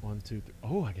get? 1, 2, 3.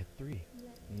 Oh, I get 3.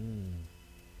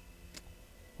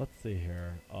 Let's see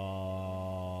here.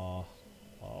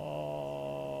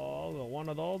 One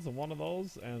of those, and one of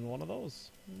those, and one of those.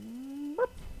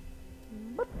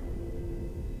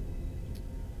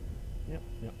 Yep.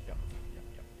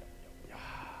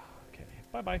 Okay.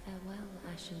 Bye-bye. Farewell,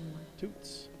 Ashen One.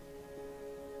 Toots.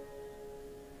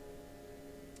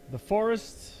 The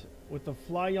forest with the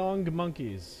flyong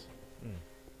monkeys.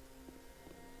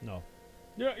 No.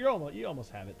 You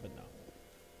almost have it, but no.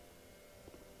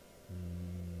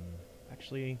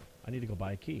 Actually, I need to go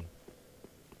buy a key.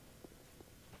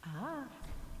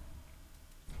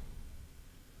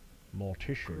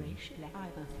 Mortician.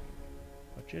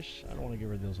 But just, I don't want to get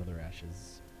rid of those other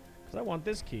ashes. Because I want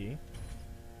this key.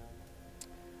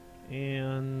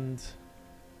 And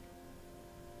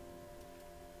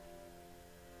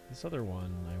this other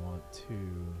one I want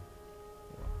to...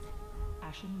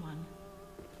 Ashen one.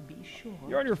 Be sure.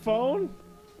 You're on your phone?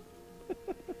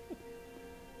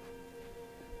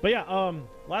 But yeah,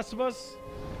 Last of Us.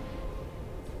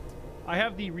 I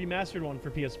have the remastered one for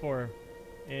PS4.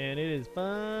 And it is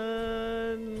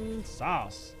fun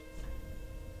sauce.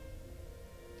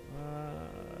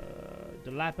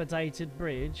 Dilapidated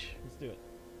bridge. Let's do it.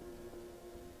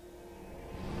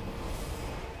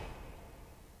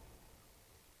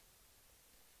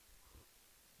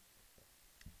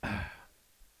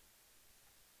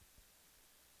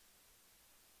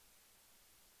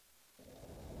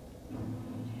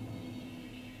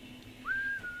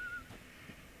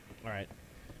 Alright.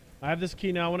 I have this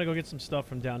key now. I want to go get some stuff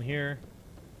from down here.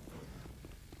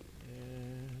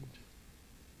 And...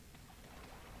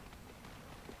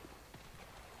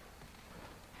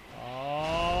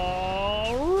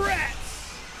 oh,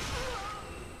 rats!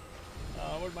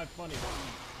 Where's my funny one?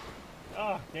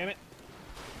 Oh, damn it.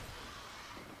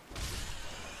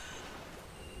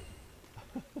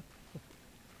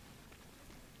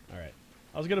 Alright.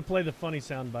 I was going to play the funny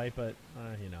sound bite, but,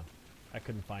 you know, I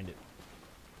couldn't find it.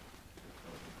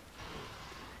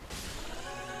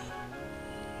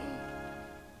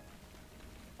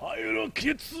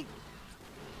 Kids.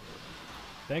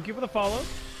 Thank you for the follow.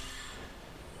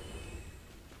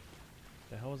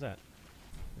 The hell was that?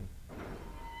 All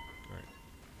right.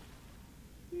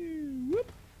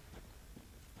 Whoop.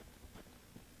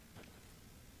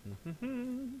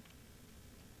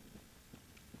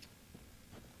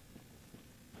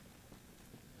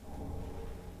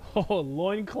 Oh,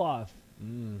 loincloth.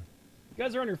 You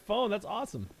guys are on your phone. That's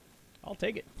awesome. I'll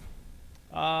take it.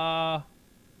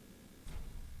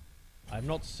 I've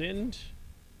not sinned.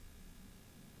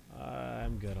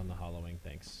 I'm good on the hollowing,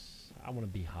 thanks. I want to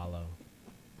be hollow.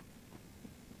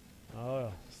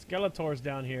 Oh, Skeletor's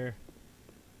down here.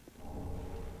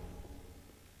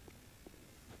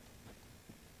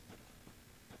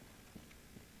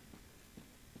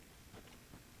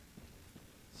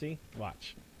 See?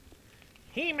 Watch.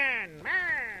 He-Man!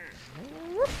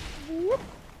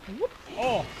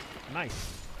 Oh,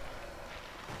 nice.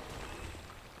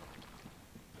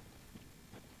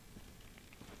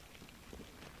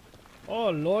 Oh,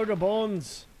 Lord of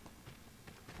Bones.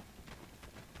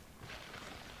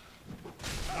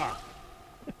 Ah.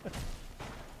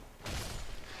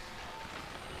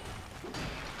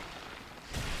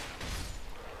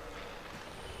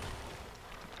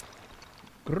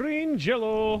 Green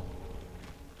Jello.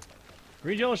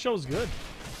 Green Jello show's good.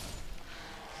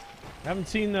 I haven't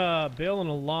seen Bill in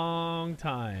a long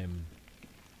time.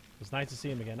 It was nice to see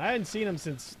him again. I hadn't seen him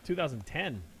since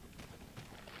 2010.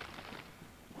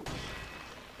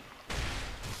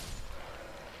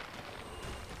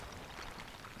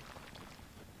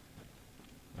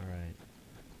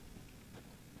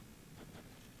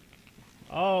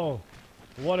 Oh,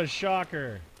 what a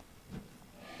shocker.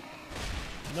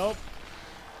 Nope.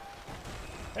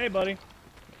 Hey, buddy.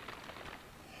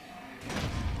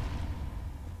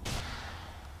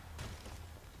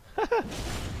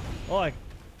 Well, I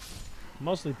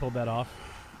mostly pulled that off.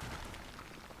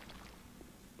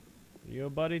 You a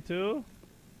buddy too?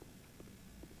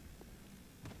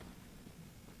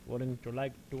 Wouldn't you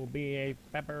like to be a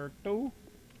pepper too?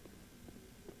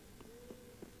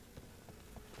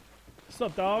 What's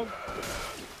up, dog?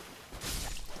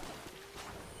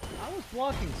 I was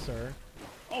blocking, sir.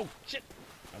 Oh, shit.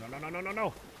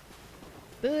 No.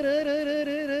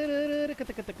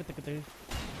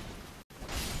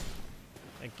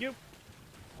 Thank you.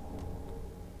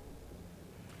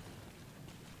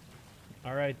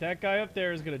 All right, that guy up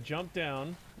there is going to jump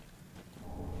down.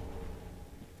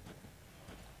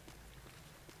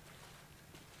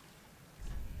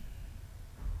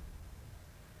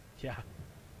 Yeah.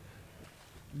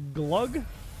 Glug?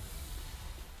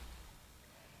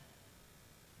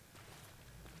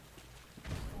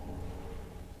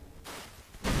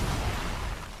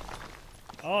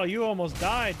 Oh, you almost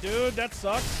died, dude. That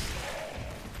sucks.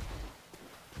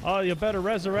 Oh, you better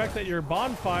resurrect at your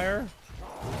bonfire.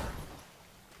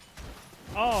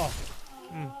 Oh.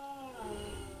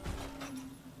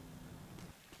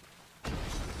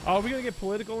 Oh, are we gonna get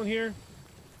political in here?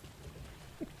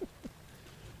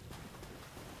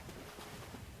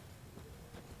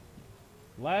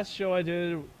 Last show I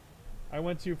did, I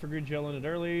went to for Green Jello it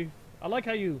early. I like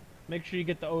how you make sure you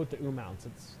get the O with the U mounts.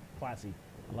 It's classy.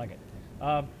 I like it.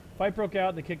 Fight broke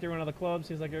out. They kicked everyone out of the club.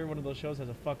 Seems like every one of those shows has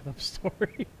a fucked up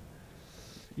story.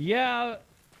 Yeah,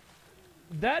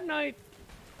 that night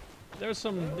there's a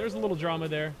little drama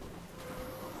there.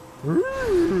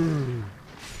 Come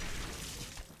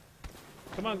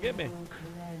on, get me.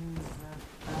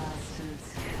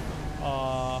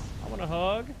 I want a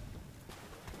hug.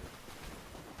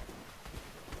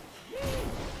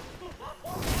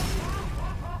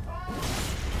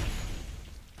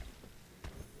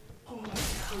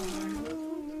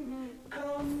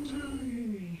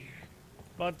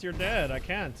 But you're dead. I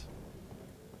can't.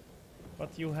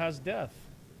 But you has death.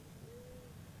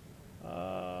 Came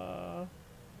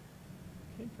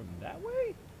from that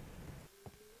way?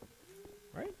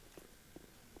 Right?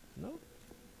 No?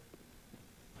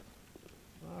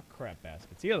 Oh, crap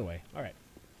baskets. The other way. Alright.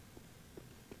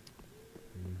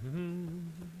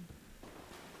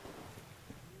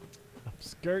 Up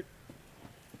skirt.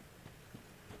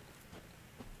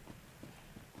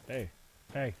 Hey.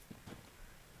 Hey.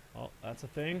 Oh, that's a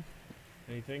thing.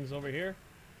 Any things over here?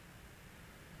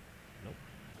 Nope.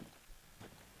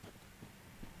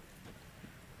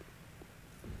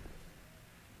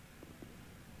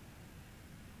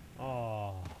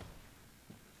 Oh.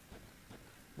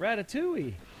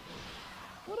 Ratatouille.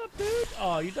 What up, dude?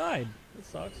 Oh, you died. That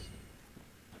sucks.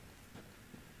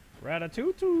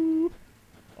 Ratatouille.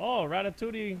 Oh,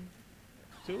 Ratatouille.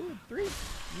 2, 3.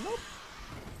 Nope.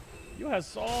 You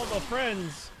has all the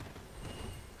friends.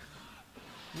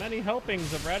 Many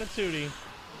helpings of Ratatouille.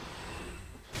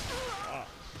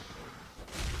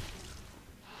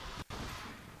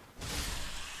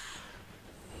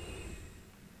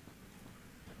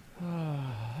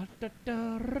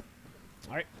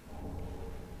 Alright.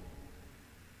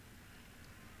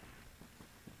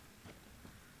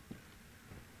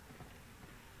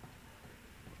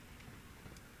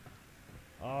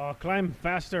 Oh, climb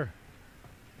faster.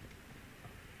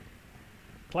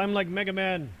 Climb like Mega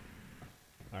Man.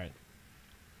 Alright.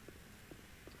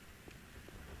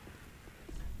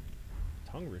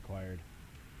 Tongue required.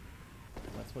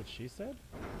 That's what she said?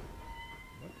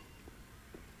 What?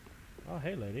 Oh,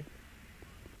 hey, lady.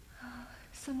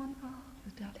 Someone,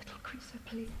 the dark little creature,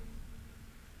 please.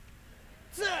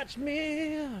 Touch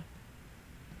me!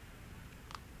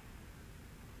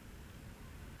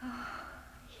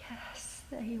 Yes,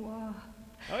 there you are.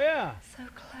 Oh, yeah. So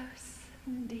close,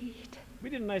 indeed. We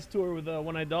did a nice tour with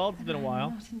One-Eyed Doll. It's been a while.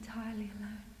 I'm not entirely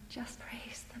alone. Just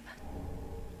praise them.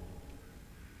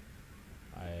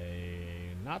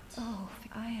 Not. Oh,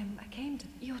 I came to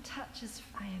your touch is.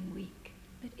 I am weak,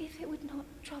 but if it would not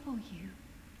trouble you.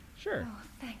 Sure. Oh,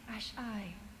 thank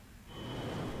I.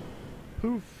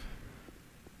 Poof.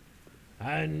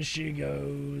 And she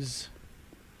goes.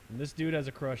 And this dude has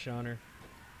a crush on her.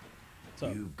 What's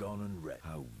up? You've gone and read.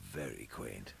 How very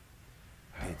quaint.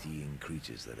 Pitying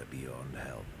creatures that are beyond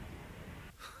help.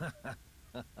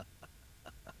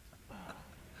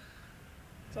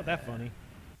 It's not that funny.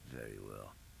 Very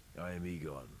well. I am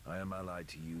Egon. I am allied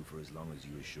to you for as long as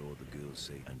you assure the girl's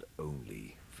sake, and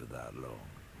only for that long.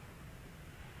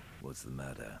 What's the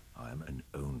matter? I am an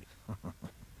only.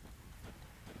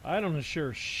 I don't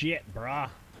assure shit, brah.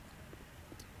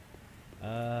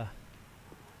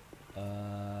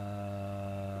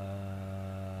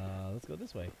 Let's go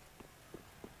this way.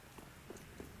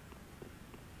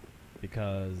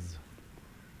 Because,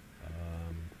 I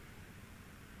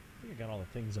think I got all the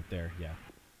things up there, yeah.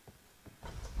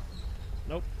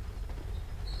 Nope.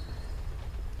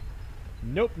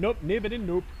 Nope, nope, nibbity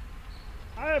nope.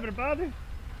 Hi everybody,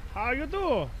 how you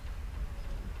doing?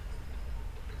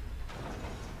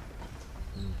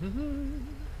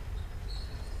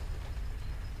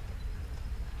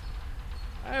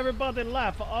 Everybody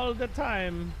laugh all the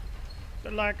time.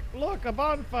 They're like, look, a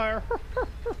bonfire.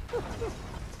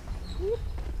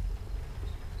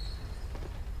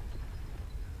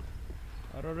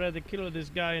 I already killed this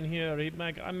guy in here.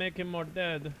 I make him more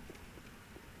dead.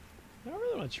 I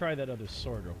really want to try that other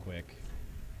sword real quick.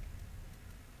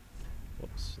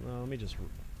 Whoops. No, let me just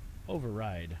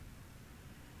override.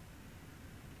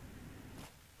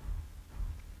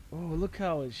 Oh, look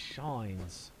how it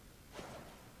shines.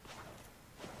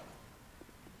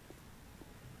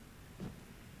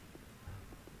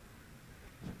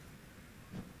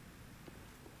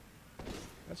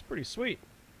 That's pretty sweet.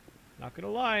 Not gonna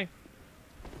lie.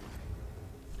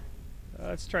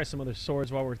 Let's try some other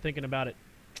swords while we're thinking about it.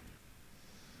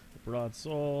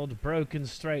 Broadsword, broken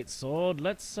straight sword.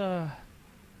 Let's I'm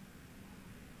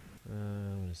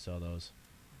gonna sell those.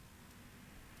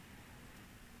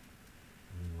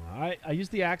 I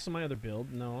used the axe on my other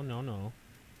build. No.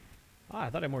 Ah, I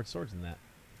thought I had more swords than that.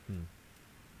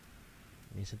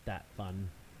 Isn't that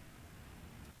fun?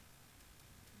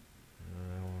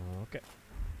 Okay.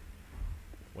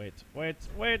 Wait, wait,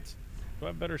 wait. Do I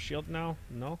have better shield now?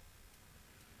 No?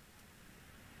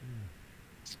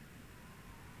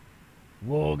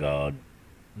 Whoa, God.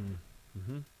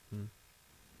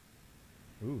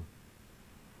 Ooh.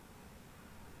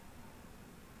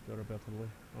 Go to Bethel.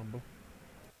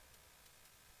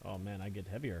 Oh man, I get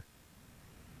heavier.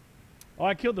 Oh,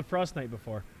 I killed the Frost Knight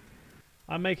before.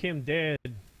 I make him dead.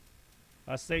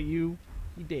 I say you,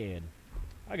 he dead.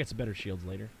 I get some better shields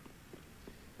later.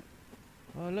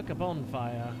 Oh, look, a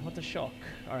bonfire. What a shock.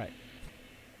 Alright.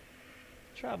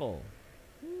 Travel.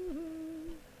 I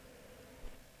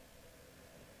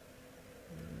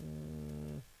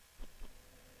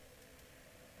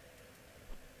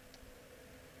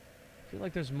feel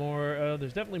like there's more.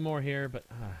 There's definitely more here, but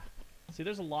see,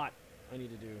 there's a lot I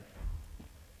need to do.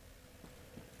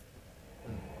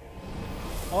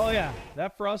 Oh yeah,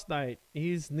 that Frost Knight.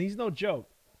 He's no joke.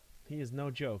 He is no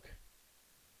joke.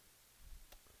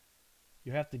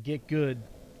 You have to get good.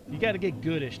 You got to get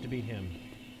goodish to beat him.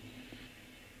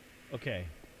 Okay.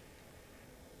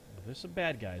 There's some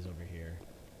bad guys over here.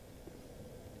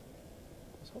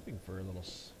 I was hoping for a little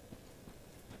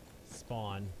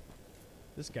spawn.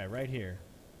 This guy right here.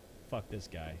 Fuck this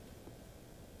guy.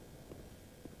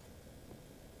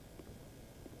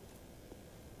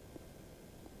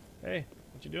 Hey,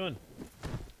 what you doing?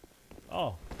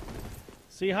 Oh.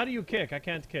 See, how do you kick? I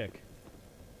can't kick.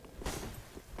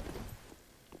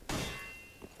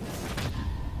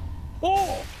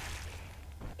 Oh!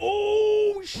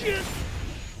 Oh, shit!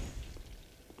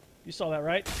 You saw that,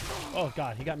 right? Oh,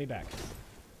 God, he got me back.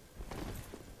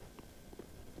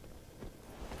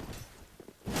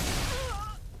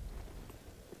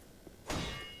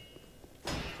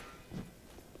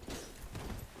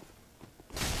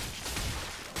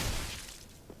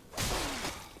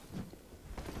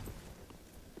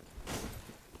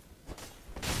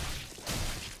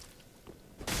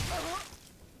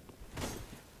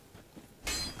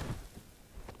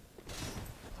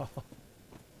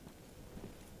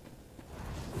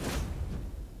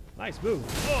 Nice move.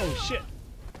 Oh, shit.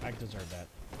 I deserve that.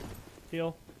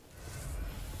 Heal.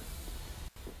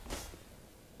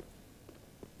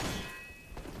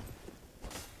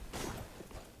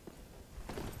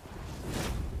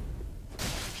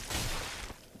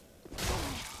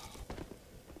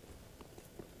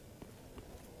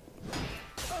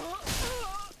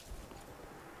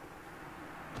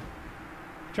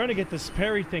 Trying to get this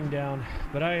parry thing down,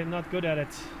 but I am not good at it.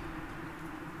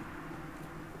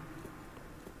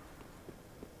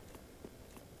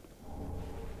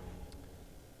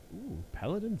 Ooh,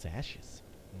 Paladin's Ashes.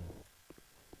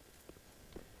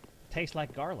 Tastes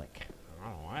like garlic. I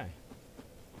don't know why.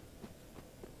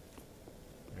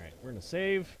 Alright, we're gonna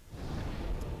save.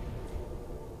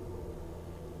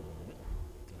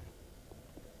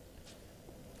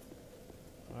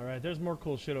 Alright, there's more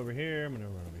cool shit over here. I'm gonna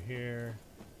run over here.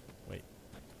 Wait.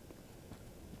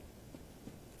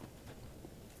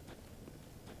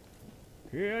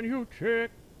 Can you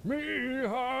take me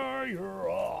higher?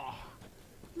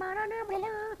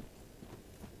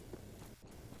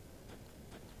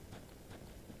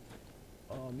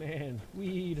 Oh man,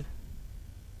 weed.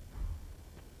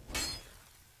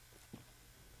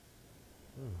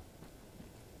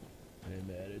 Hey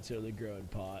man, it's only growing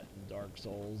pot in Dark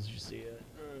Souls, you see it?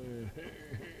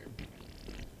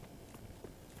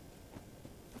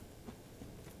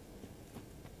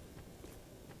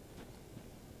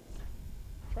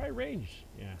 Try range,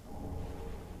 yeah.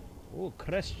 Oh,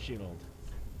 crest shield.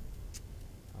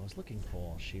 I was looking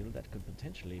for a shield that could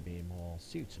potentially be more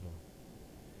suitable.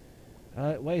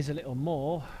 It weighs a little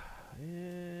more.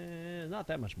 Not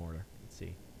that much more. Let's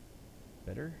see.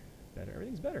 Better? Better.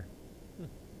 Everything's better.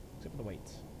 Except for the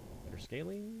weights. Better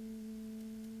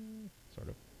scaling? Sort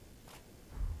of.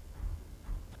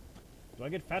 Do I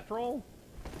get fat roll?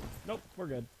 Nope, we're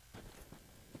good.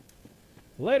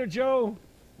 Later, Joe!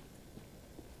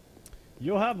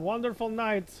 You have wonderful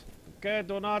night. Okay,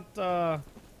 do not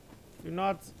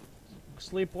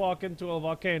sleepwalk into a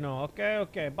volcano. Okay,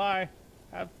 okay, bye.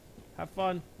 Have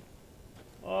fun.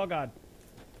 Oh god.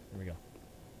 Here we go.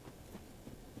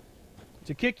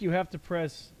 To kick, you have to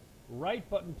press right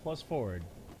button plus forward.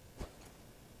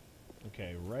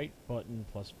 Okay, right button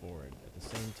plus forward at the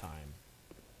same time.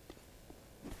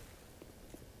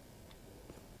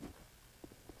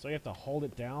 So you have to hold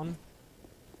it down?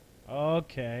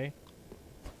 Okay.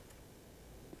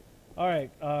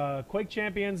 Alright, Quake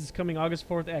Champions is coming August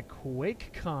 4th at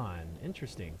QuakeCon.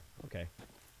 Interesting. Okay.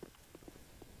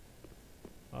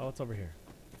 Oh, what's over here?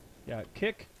 Yeah,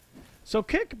 kick. So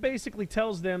kick basically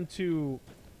tells them to...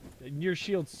 Your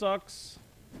shield sucks.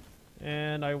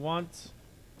 And I want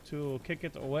to kick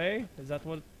it away? Is that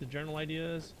what the general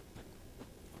idea is?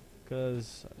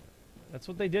 Because that's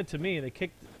what they did to me. They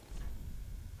kicked...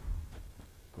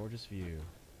 Gorgeous view.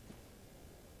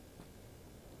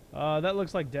 That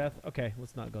looks like death. Okay,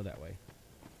 let's not go that way.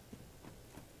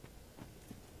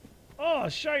 Oh,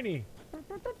 shiny!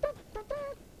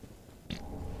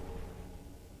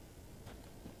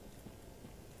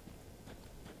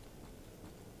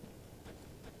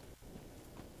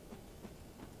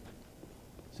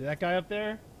 See that guy up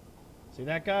there? See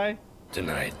that guy?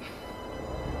 Tonight,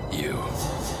 you.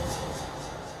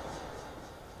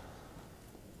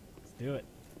 Let's do it.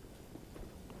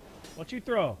 What you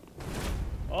throw?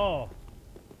 Oh.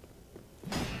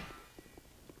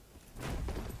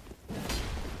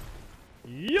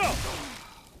 Yo!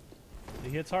 He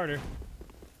hits harder.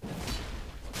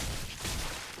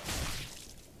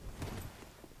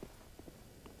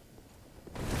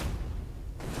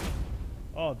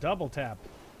 Oh, double tap.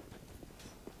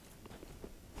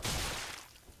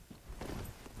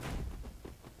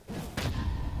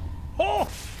 Oh!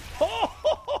 Oh!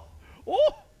 Oh!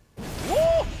 Oh!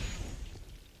 Oh!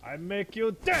 I make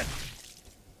you dead!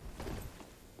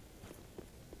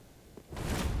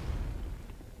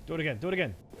 Do it again, do it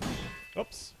again.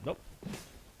 Oops, nope.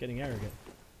 Getting arrogant.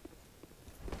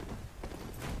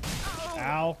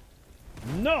 Ow.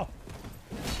 No!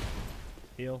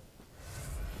 Heal.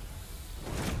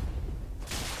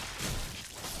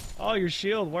 Oh, your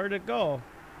shield, where'd it go?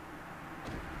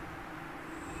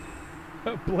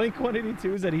 Blink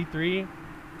 182's at E3?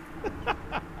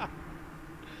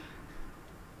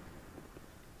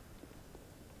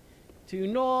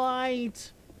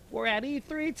 Tonight! We're at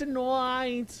E3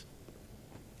 tonight!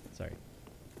 Sorry.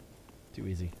 Too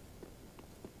easy.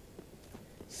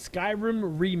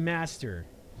 Skyrim Remaster.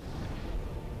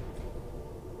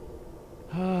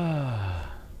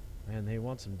 Man, they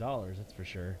want some dollars, that's for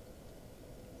sure.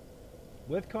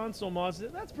 With console mods,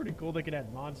 that's pretty cool. They could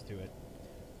add mods to it.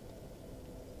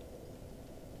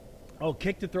 Oh,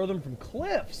 kick to throw them from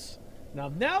cliffs.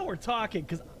 Now we're talking,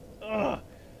 because... I'm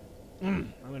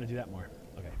going to do that more.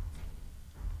 Okay.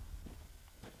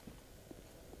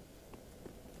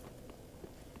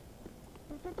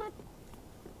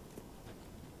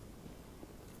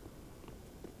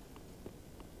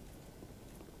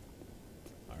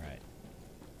 All right.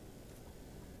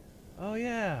 Oh,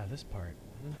 yeah, this part.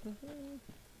 The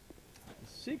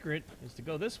secret is to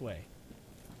go this way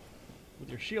with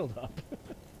your shield up.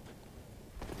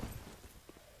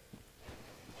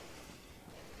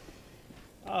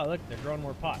 Oh, look, they're growing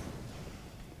more pot.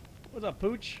 What's up,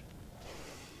 Pooch?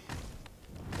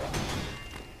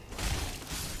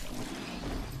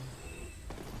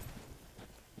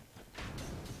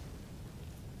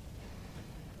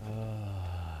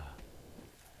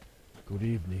 Good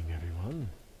evening, everyone.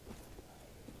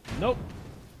 Nope.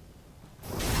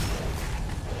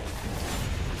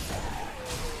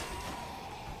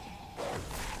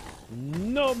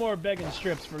 No more begging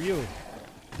strips for you.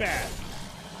 Bad.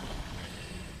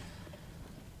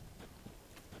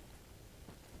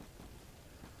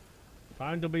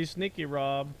 Time to be sneaky,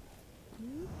 Rob.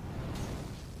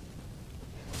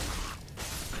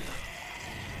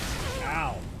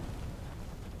 Ow.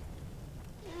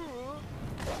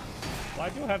 Why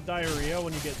do you have diarrhea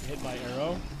when you get hit by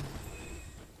arrow?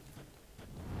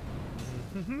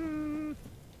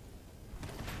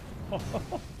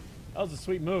 That was a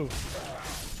sweet move.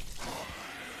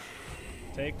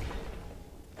 Take.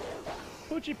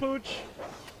 Poochie pooch.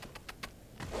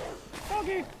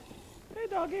 Doggy. Hey,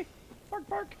 doggy. Bark,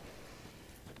 bark.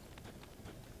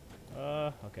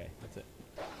 Okay, that's it.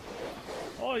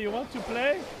 Oh, you want to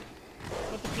play?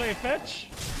 Want to play fetch?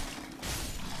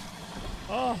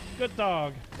 Oh, good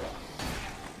dog.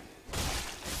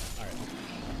 Alright.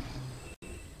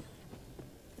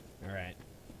 Alright.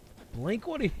 Blink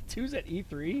 182's at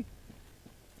E3?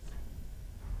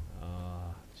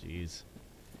 Oh, jeez.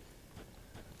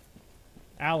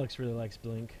 Alex really likes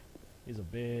Blink. He's a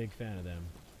big fan of them.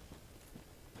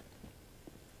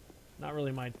 Not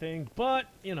really my thing, but,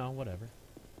 you know, whatever.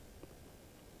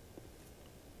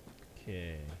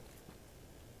 Okay.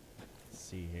 Let's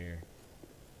see here.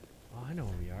 Oh, I know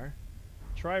where we are.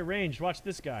 Try ranged. Watch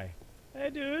this guy. Hey,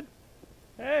 dude.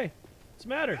 Hey. What's the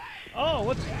matter? Oh,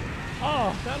 what's...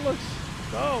 Oh, that looks...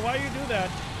 Oh, why you do that?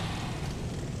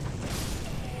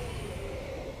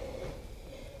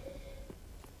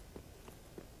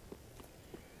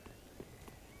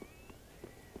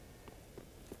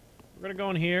 We're going to go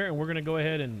in here, and we're going to go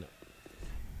ahead and...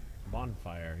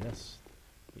 Bonfire. Yes.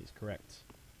 He's correct.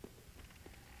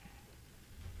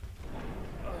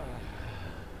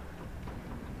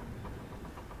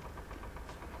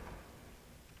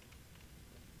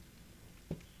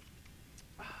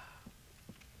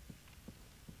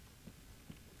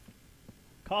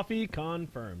 Coffee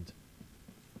confirmed.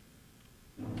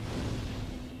 I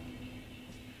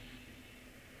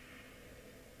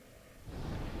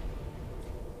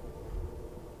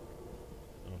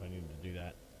don't know if I needed to do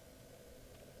that.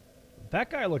 That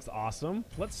guy looks awesome.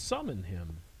 Let's summon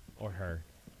him. Or her.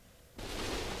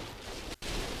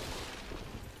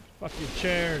 Fuck your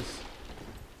chairs.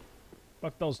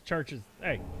 Fuck those churches.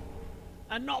 Hey.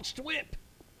 A notched whip.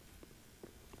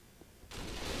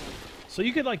 So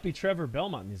you could like be Trevor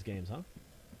Belmont in these games, huh?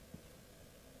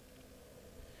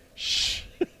 Shh.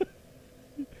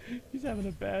 He's having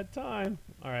a bad time.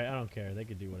 Alright, I don't care. They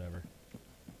could do whatever.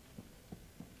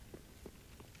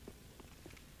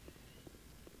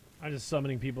 I'm just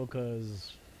summoning people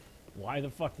because why the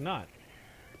fuck not?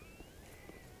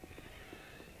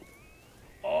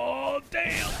 Oh,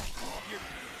 damn!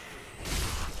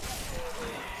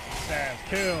 Stab,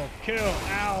 kill, kill,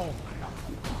 ow!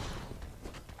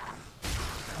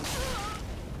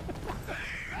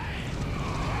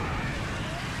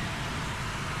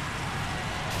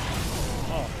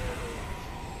 Oh.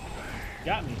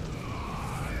 Got me.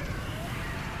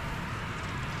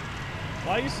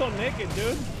 Why are you so naked,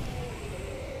 dude?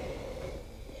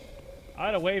 I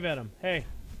had to wave at him. Hey.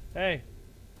 Hey.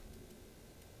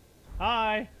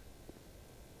 Hi.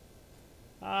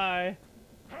 Hi.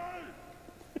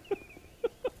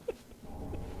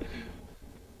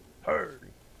 Hurry.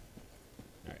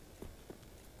 Alright.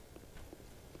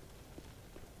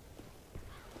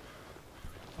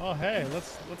 Oh hey,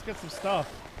 let's get some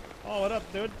stuff. Oh, what up,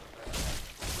 dude?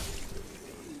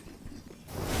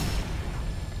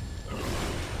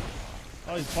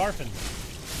 Oh, he's barfing.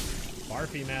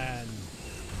 Barfy man.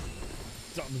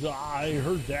 I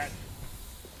heard that.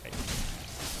 Hey.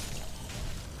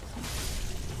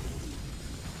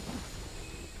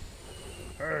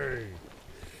 Hey.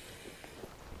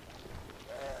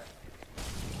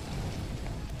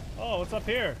 Oh, what's up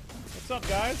here? What's up,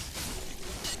 guys?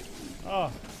 Oh.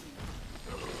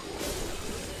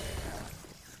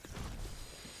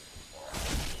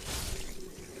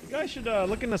 You guys should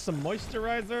look into some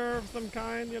moisturizer of some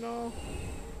kind, you know?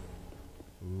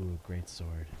 Ooh, great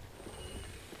sword.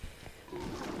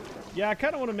 Yeah, I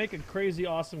kind of want to make a crazy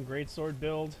awesome greatsword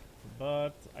build,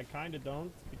 but I kind of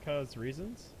don't because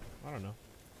reasons. I don't know.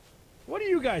 What do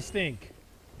you guys think?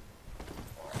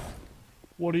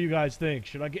 What do you guys think?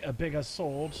 Should I get a bigger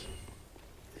sword?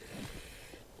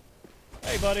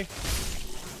 Hey, buddy.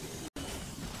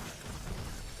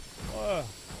 Whoa,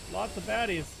 lots of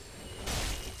baddies.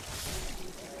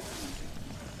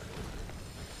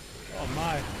 Oh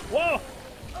my. Whoa!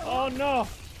 Oh no!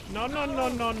 No, no, no,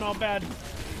 no, no, bad.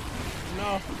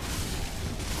 No.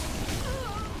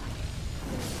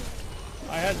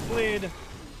 I had bleed.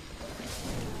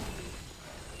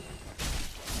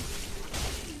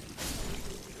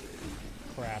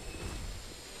 Crap.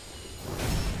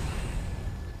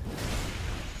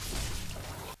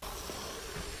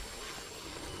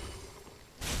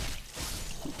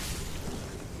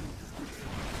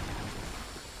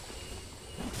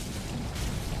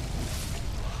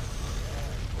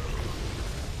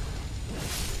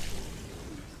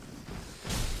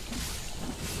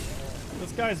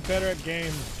 This guy's better at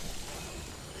games.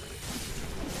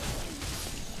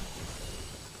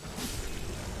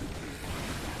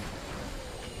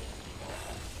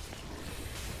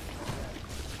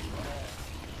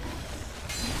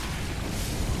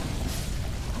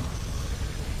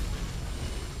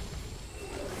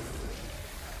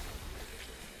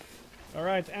 All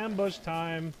right, ambush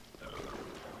time.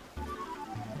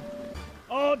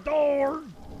 Oh, door!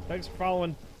 Thanks for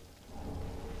following.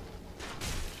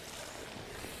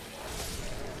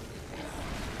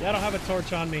 Yeah, I don't have a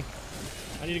torch on me.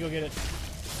 I need to go get it.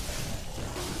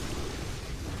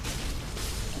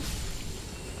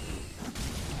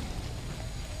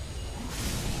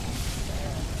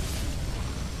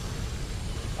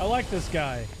 I like this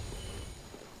guy.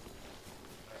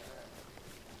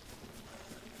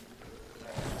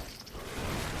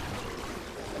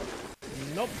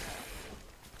 Nope.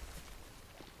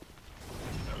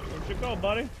 Where'd you go,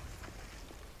 buddy?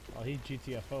 Oh, he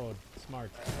GTFO'd.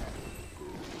 Smart.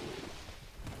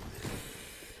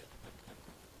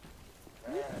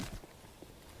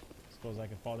 Suppose I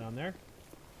can fall down there.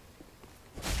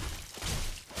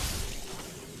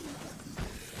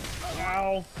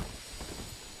 Ow!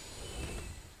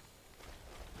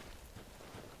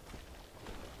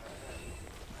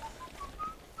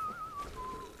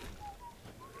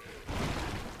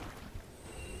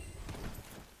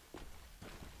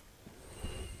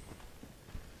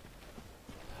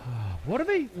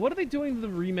 What are they doing to the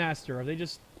remaster? Are they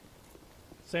just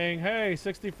saying, hey,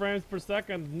 60 frames per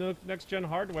second, next gen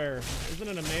hardware. Isn't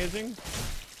it amazing?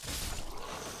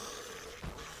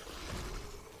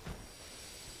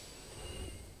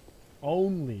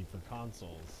 Only for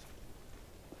consoles.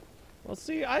 Well,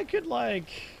 see, I could, like,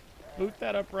 boot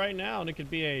that up right now and it could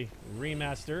be a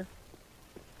remaster.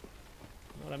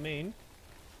 Know what I mean?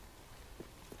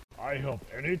 I help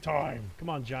anytime. Come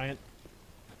on, Giant.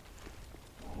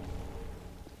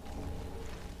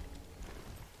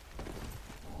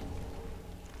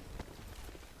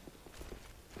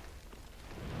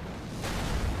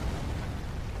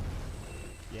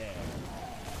 Yeah.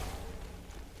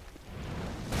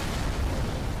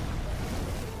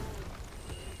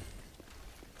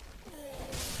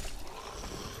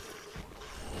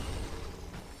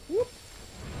 Whoop.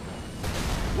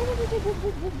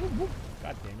 Whoop.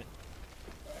 God damn it.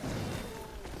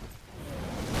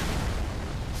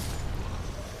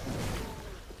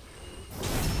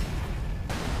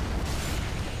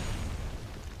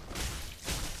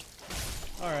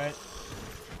 Alright.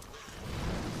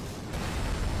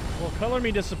 Well, color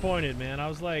me disappointed, man. I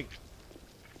was like,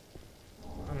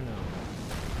 I don't know.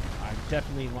 I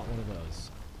definitely want one of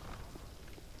those.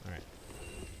 Alright.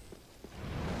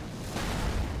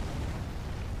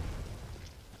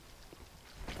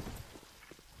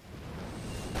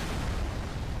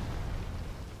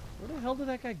 Where the hell did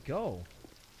that guy go? Alright,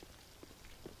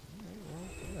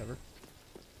 well, whatever.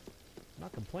 I'm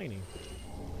not complaining.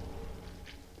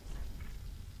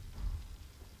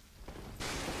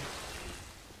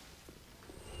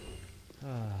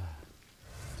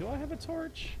 Do I have a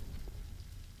torch?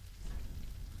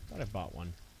 Thought I bought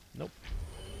one. Nope.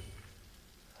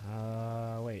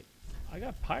 Wait. I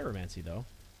got pyromancy though.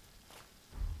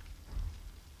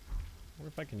 Wonder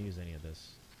if I can use any of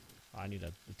this. Oh, I need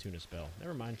the tuna spell.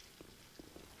 Never mind.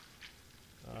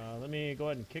 Let me go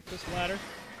ahead and kick this ladder.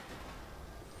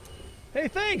 Hey,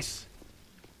 thanks!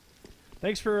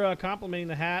 Thanks for complimenting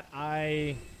the hat.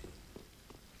 I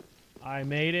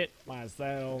made it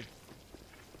myself.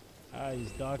 I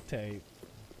use duct tape.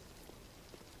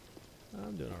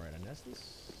 I'm doing alright on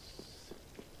Nestus.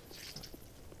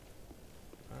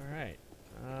 Alright.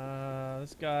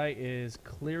 This guy is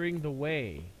clearing the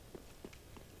way.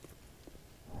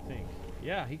 I think.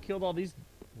 Yeah, he killed all these.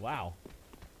 Wow.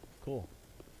 Cool.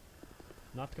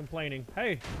 Not complaining.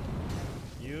 Hey!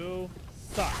 You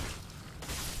suck.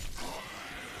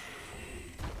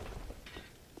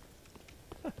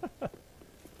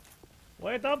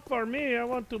 Wait up for me, I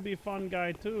want to be fun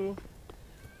guy too.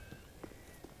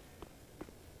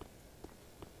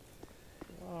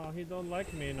 Oh, he don't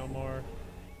like me no more.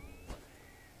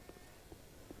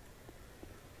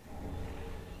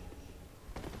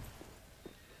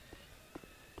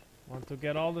 Want to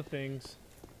get all the things.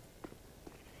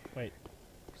 Wait,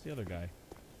 where's the other guy?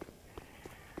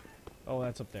 Oh,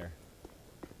 that's up there.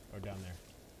 Or down there.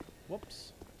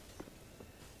 Whoops.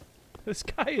 This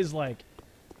guy is like...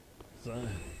 Son,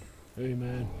 hey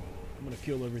man, I'm gonna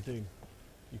kill everything.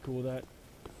 You cool with that?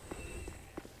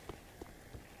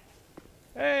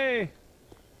 Hey!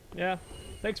 Yeah,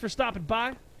 thanks for stopping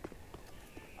by.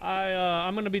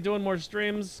 I'm gonna be doing more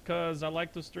streams because I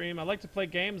like to stream. I like to play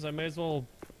games. I may as well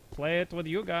play it with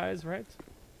you guys, right?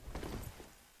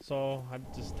 So I'm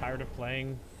just tired of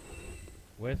playing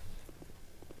with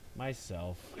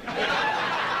myself.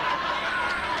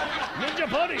 Ninja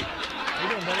Buddy! How you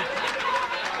doing, buddy?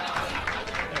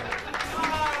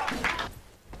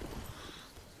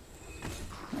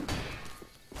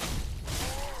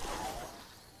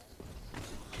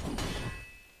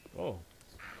 Oh.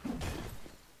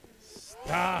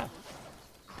 Stop!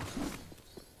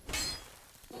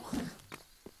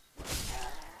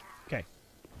 Okay.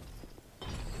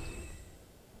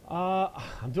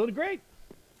 I'm doing great.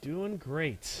 Doing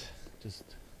great.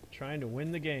 Just trying to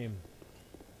win the game.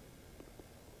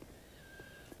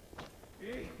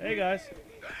 Hey guys.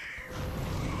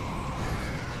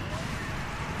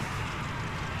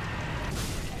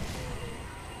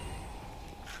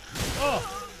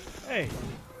 Oh, hey.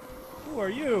 Who are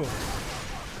you?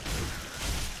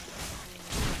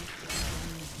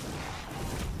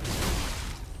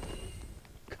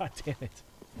 God damn it.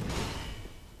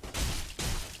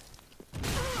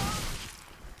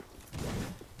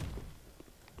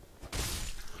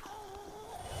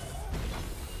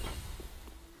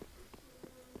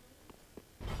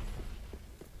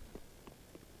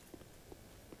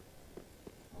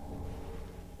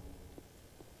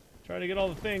 Try to get all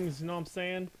the things, you know what I'm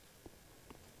saying?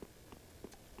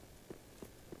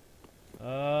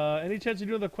 Any chance you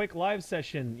do the Quake Live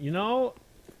session? You know?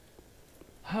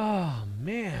 Oh,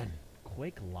 man.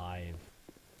 Quake Live.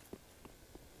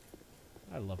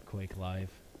 I love Quake Live.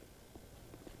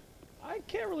 I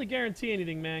can't really guarantee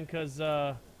anything, man, because,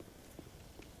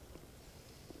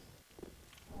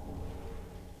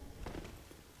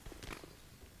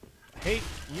 hate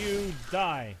you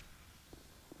die.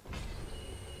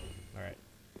 Alright.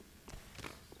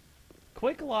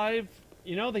 Quake Live,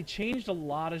 you know, they changed a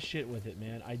lot of shit with it,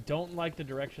 man. I don't like the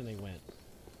direction they went.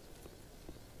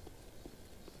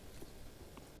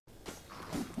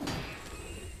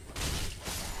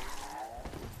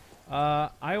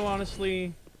 I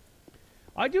honestly...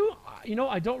 I do, you know,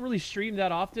 I don't really stream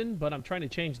that often, but I'm trying to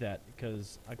change that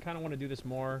because I kind of want to do this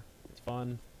more. It's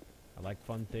fun. I like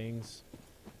fun things.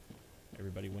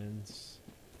 Everybody wins.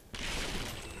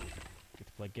 Get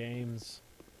to play games,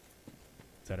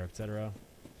 etc., etc.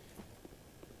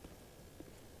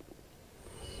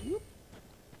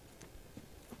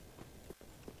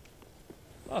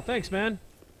 Oh, thanks, man.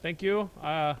 Thank you.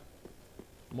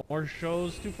 More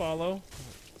shows to follow.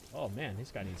 Oh man,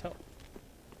 this guy needs help.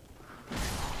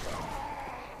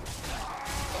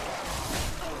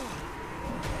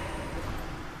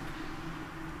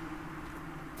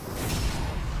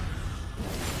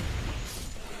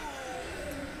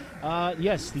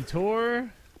 Yes, the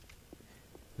tour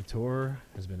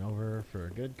has been over for a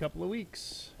good couple of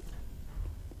weeks.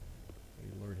 We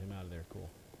lured him out of there. Cool.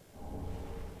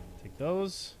 Take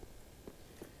those.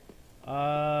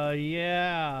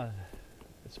 Yeah.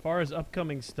 As far as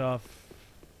upcoming stuff,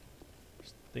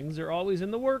 things are always in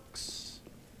the works.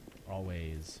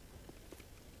 Always.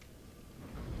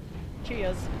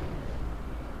 Cheers.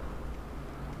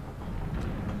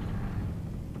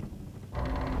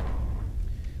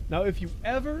 Now, if you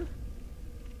ever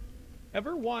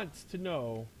want to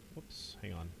know, whoops,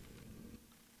 hang on,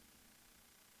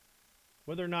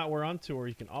 whether or not we're on tour,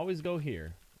 you can always go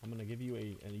here. I'm going to give you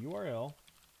a URL.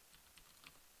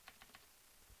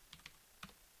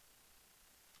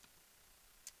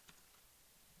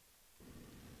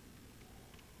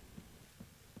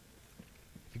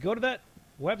 If you go to that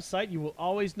website, you will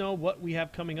always know what we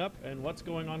have coming up and what's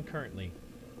going on currently.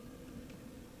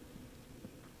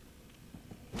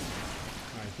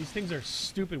 Alright, these things are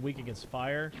stupid weak against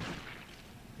fire.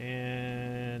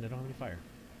 And I don't have any fire.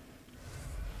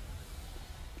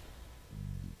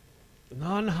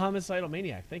 Non-homicidal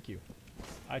maniac, thank you.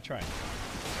 I tried.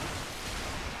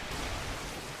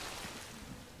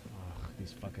 Ugh,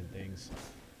 these fucking things.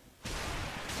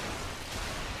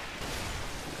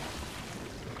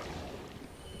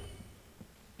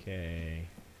 Okay.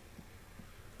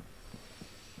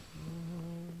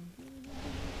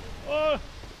 Oh!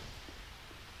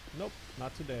 Nope,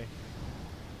 not today.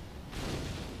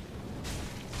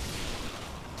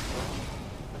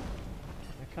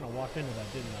 I kind of walked into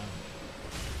that, didn't I?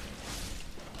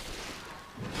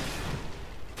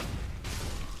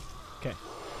 Okay.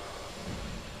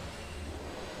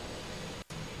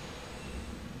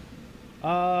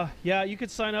 Yeah, you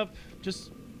could sign up.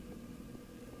 Just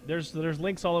there's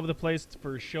links all over the place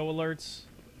for show alerts.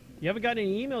 You haven't gotten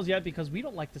any emails yet because we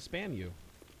don't like to spam you.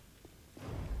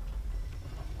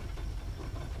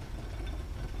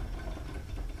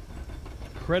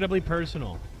 Incredibly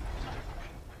personal.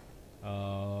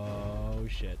 Oh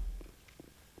shit.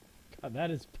 God,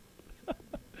 that is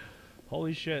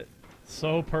holy shit.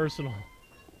 So personal.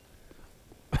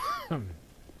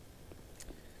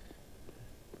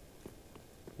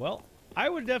 Well, I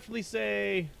would definitely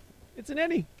say it's an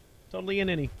any. Totally an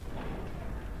any.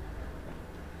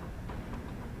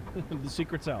 The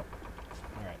secret's out.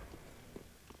 Alright.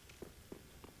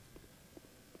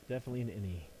 Definitely an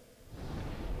any.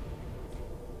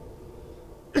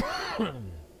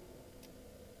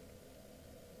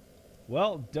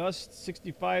 Well, Dust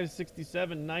 65,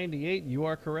 67, 98, you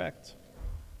are correct.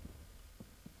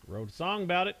 Wrote a song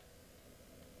about it.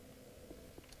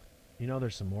 You know,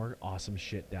 there's some more awesome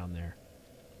shit down there.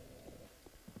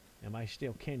 Am I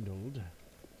still kindled?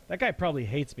 That guy probably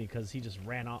hates me because he just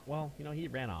ran off. Well, you know, he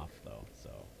ran off, though, so.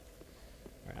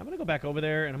 Alright, I'm going to go back over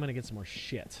there, and I'm going to get some more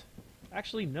shit.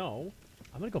 Actually, no.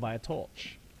 I'm going to go buy a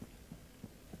torch.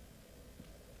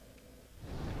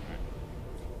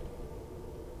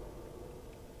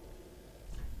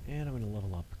 And I'm going to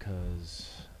level up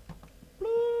because...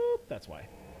 Bloop! That's why.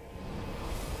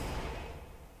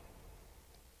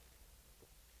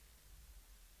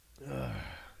 Ugh.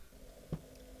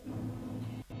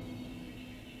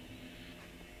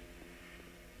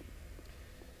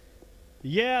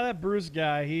 Yeah, that Bruce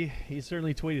guy, he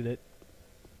certainly tweeted it.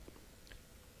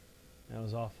 That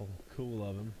was awful cool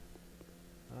of him.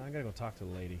 I gotta go talk to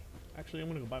the lady. Actually, I'm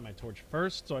gonna go buy my torch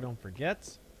first so I don't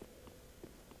forget.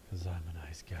 Because I'm a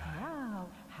nice guy. Wow.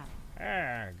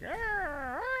 Ah,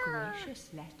 girl. Gracious,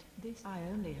 let this. I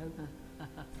only hope.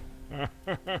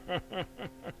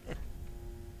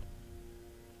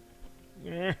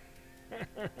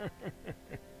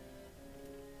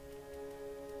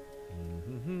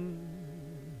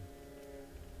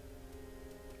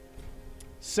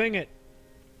 Sing it.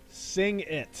 Sing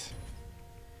it.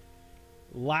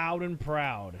 Loud and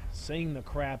proud. Sing the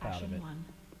crap out of it. One.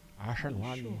 Ashen Be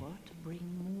one. sure to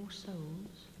bring more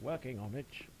souls. Working on it.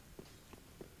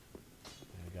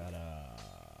 I got a.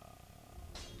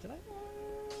 Did I?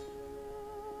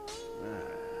 Well,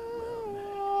 Matt,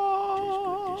 it is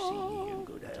good to see you in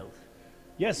good health.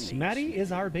 Yes, Maddie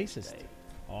is our bassist.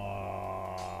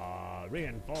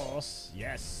 Reinforce.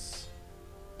 Yes.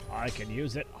 I can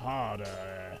use it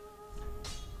harder.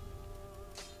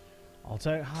 I'll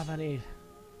don't have any.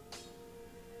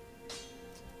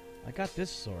 I got this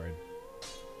sword.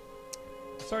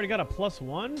 It's already got a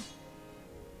 +1?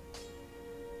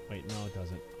 Wait, no, it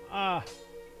doesn't. Ah!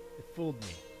 It fooled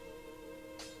me.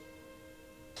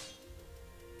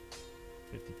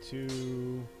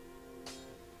 52.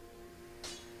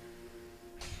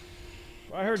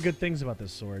 I heard good things about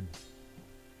this sword.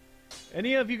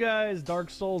 Any of you guys Dark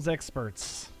Souls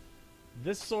experts?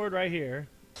 This sword right here.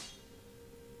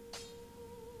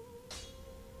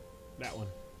 That one.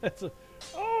 That's a.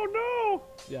 Oh no!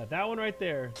 Yeah, that one right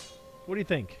there. What do you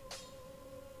think?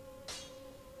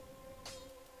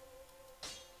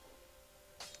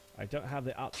 I don't have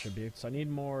the attributes. I need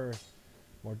more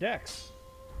decks.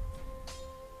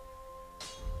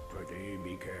 Pretty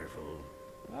be careful.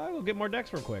 I will get more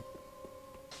decks real quick.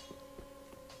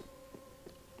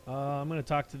 I'm gonna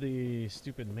talk to the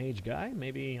stupid mage guy.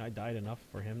 Maybe I died enough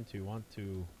for him to want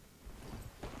to.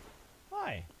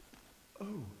 Hi.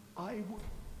 Oh, I would.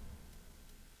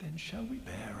 Then shall we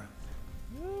bear?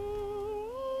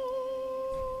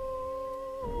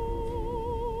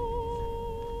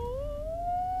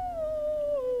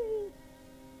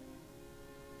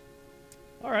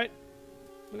 All right.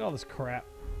 Look at all this crap.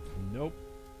 Nope.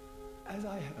 As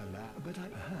I have a lad, but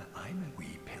I'm a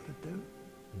wee pellet though.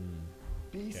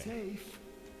 Be Okay. safe.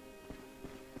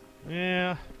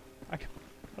 Yeah. I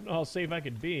don't know how safe I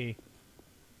could be.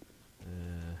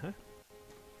 Uh-huh.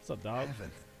 What's up, dog?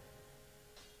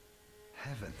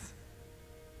 Heavens.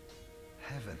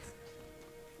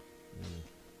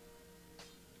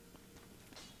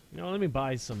 You know, let me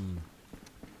buy some.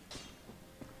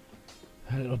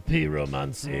 A little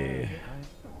pyromancy.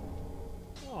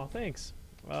 Oh, thanks.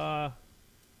 I'm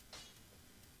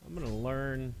gonna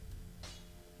learn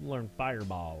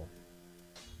fireball.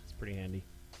 It's pretty handy.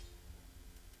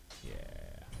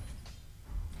 Yeah.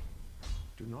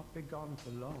 Do not be gone for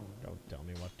long. Don't tell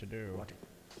me what to do.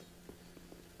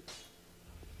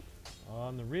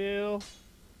 On the real.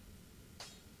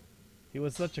 He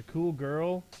was such a cool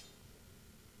girl.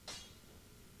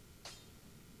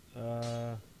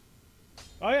 Oh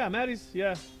yeah, Maddie's,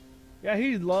 yeah. Yeah,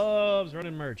 he loves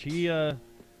running merch.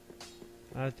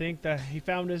 I think that he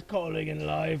found his calling in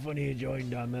life when he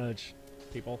joined our merch.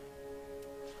 People.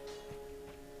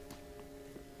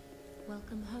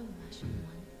 Welcome home, Ashen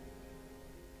One.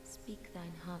 Speak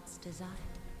thine heart's desire.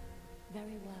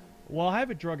 Very well. Well, I have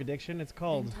a drug addiction. It's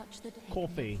called Then touch the taken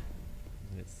coffee.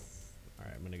 knife. It's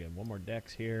alright, I'm gonna get one more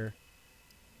dex here.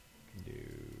 Can do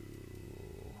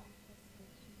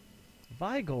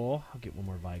Vigor. I'll get one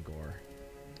more Vigor.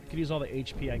 I could use all the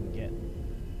HP I can get.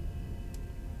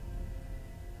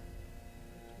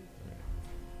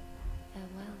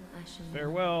 Farewell, Ashen One.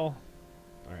 Farewell.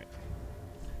 Alright.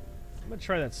 I'm gonna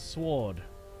try that sword.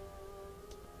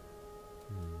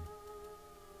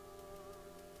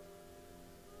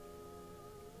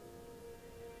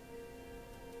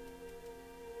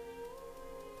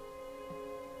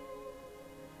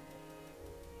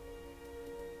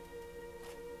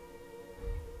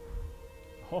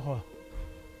 Oh.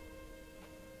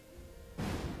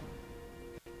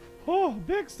 Oh,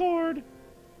 big sword.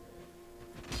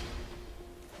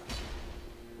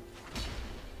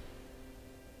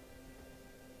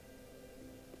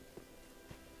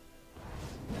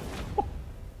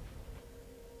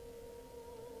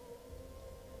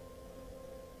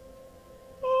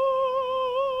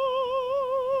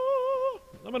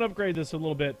 I'm gonna upgrade this a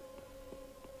little bit.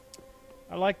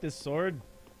 I like this sword.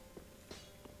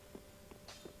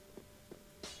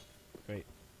 Wait.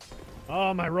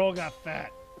 Oh, my roll got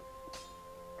fat.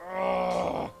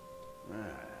 Oh,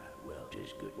 Well,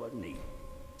 just good, wasn't he?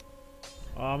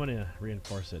 I'm gonna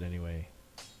reinforce it anyway.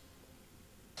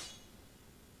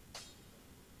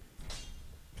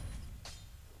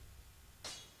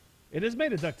 It is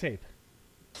made of duct tape.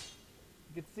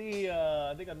 You can see,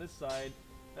 I think on this side,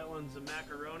 that one's a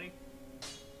macaroni.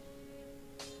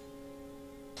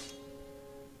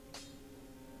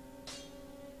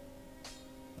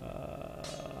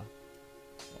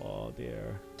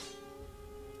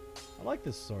 I like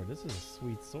this sword. This is a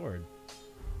sweet sword.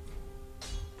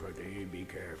 Pretty be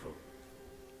careful.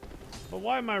 But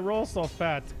why am I roll so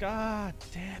fat? God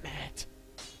damn it.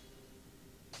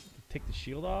 Take the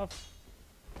shield off?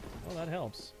 Oh, that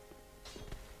helps.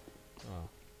 Oh.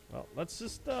 Well, let's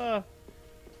just, let's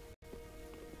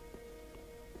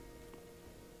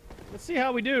see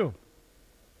how we do.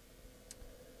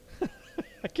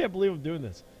 I can't believe I'm doing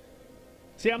this.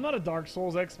 See, I'm not a Dark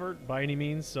Souls expert by any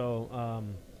means, so,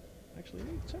 actually,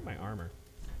 let me check my armor.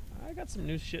 I got some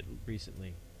new shit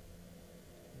recently.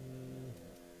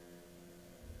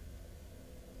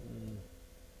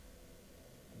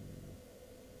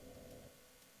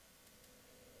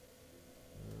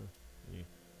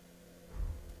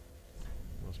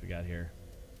 What else we got here?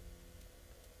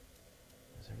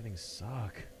 Does everything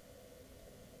suck?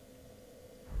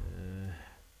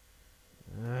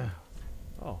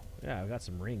 Oh, yeah, I've got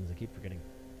some rings. I keep forgetting.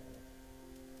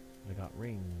 I got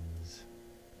rings.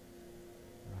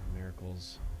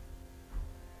 Miracles.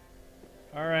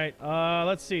 Alright,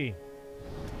 let's see.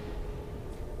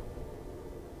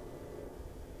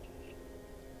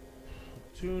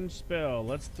 Tune spell.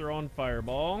 Let's throw on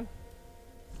fireball.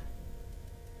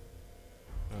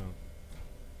 Oh.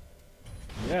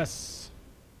 Yes.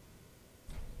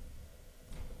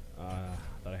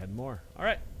 Thought I had more.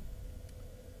 Alright.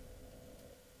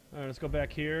 Alright, let's go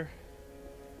back here.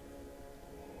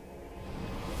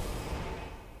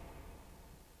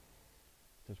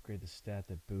 To upgrade the stat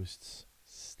that boosts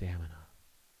stamina.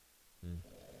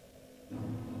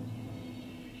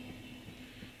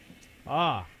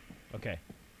 Ah, okay.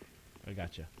 I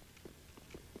gotcha.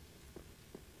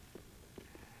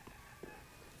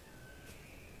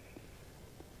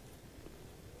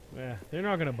 Yeah, they're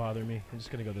not gonna bother me. I'm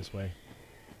just gonna go this way.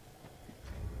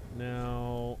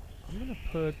 Now, I'm gonna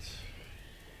put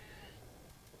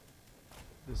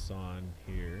this on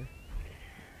here.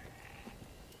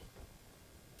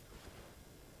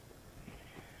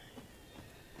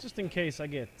 Just in case I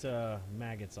get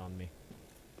maggots on me.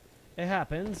 It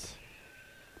happens.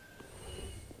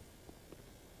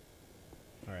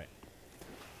 Alright.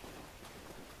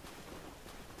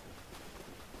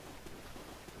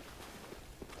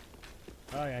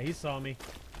 Oh yeah, he saw me.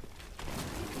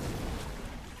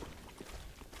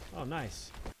 Oh,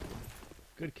 nice.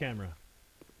 Good camera.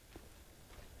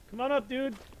 Come on up,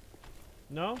 dude.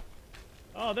 No?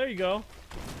 Oh, there you go.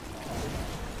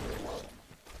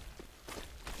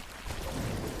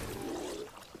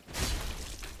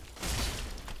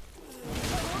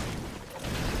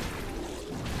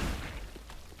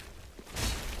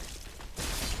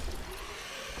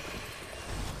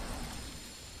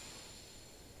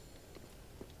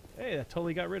 Hey, that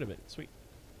totally got rid of it. Sweet.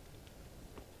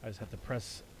 I just have to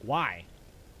press Y.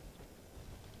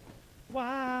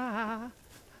 Y.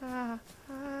 Let's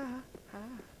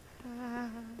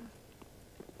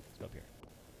go up here.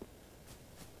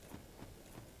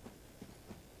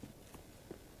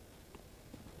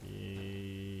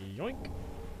 Yoink.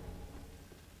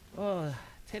 Oh,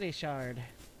 titty shard.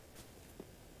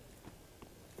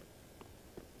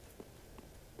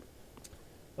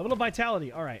 Level of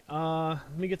vitality. All right.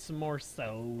 Let me get some more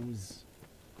souls.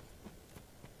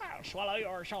 I'll swallow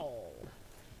your soul.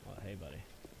 Oh, hey, buddy.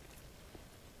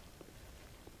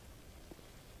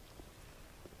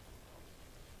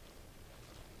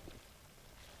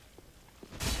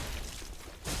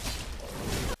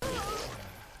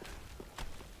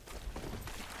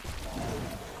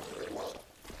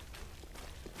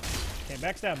 Okay,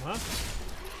 backstab him, huh?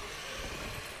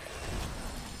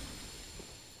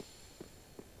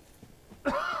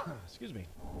 Excuse me.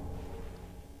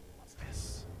 What's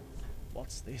this?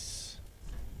 What's this?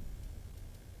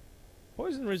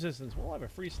 Poison resistance. We'll have a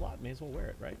free slot. May as well wear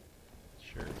it, right?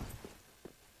 Sure.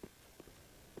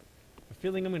 I'm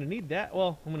feeling I'm going to need that.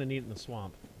 Well, I'm going to need it in the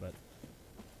swamp, but...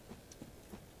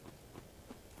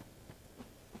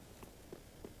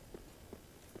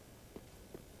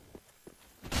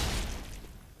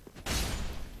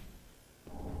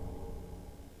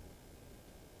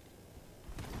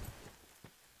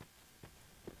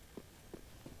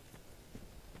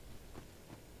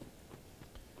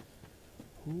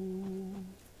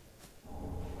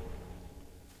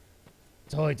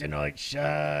 Titanite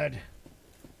shard.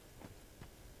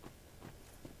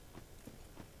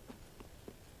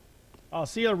 Oh,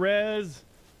 see a res.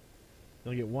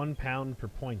 You'll get 1 pound per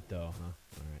point, though, huh?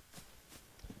 Alright.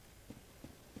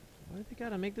 Why do they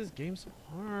gotta make this game so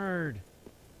hard?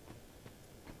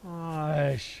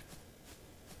 Gosh.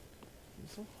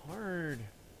 It's so hard.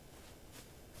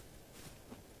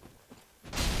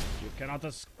 You cannot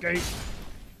escape.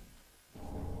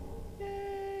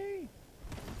 Yay!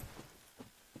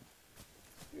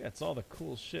 That's all the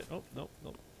cool shit. Oh, nope,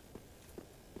 nope.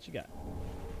 What you got?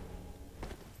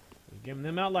 We're giving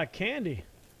them out like candy.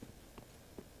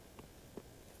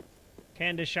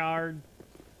 Candy shard.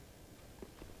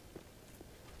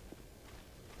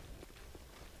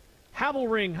 Havel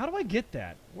ring. How do I get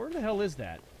that? Where the hell is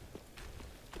that?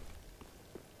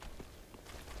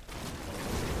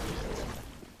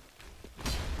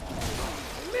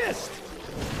 I missed.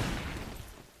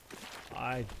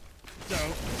 I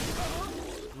don't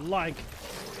like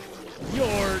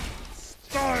your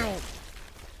style.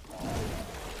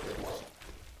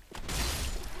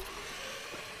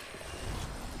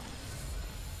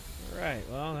 Alright,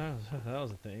 well, that was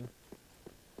a thing.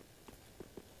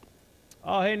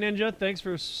 Oh, hey, Ninja. Thanks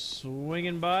for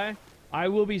swinging by. I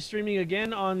will be streaming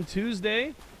again on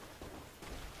Tuesday.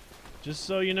 Just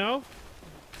so you know.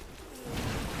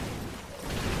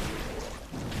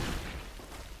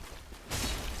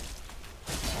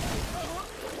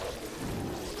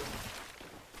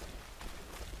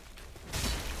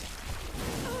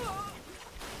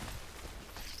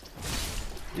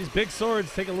 These big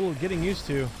swords take a little getting used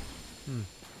to.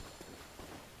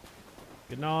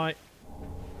 Good night.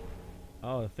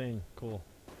 Oh, the thing. Cool.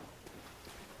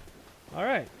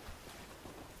 Alright.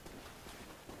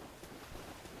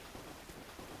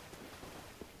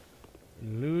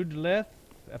 Ludleth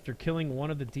after killing one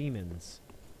of the demons.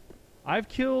 I've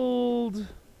killed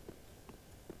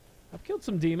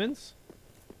some demons.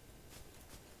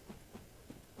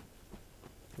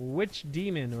 Which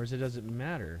demon, or does it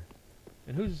matter?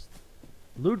 And who's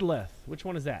Ludleth? Which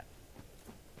one is that?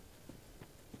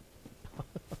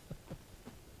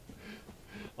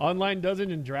 Online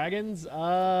Dungeons and Dragons? You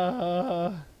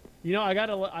know,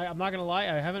 I'm not gonna lie,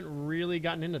 I haven't really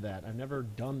gotten into that. I've never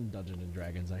done Dungeons and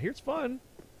Dragons. I hear it's fun.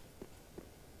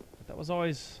 But that was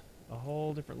always a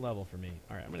whole different level for me.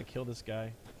 Alright, I'm gonna kill this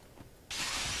guy.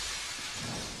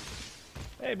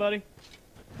 Hey, buddy.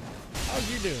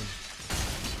 How's you doing?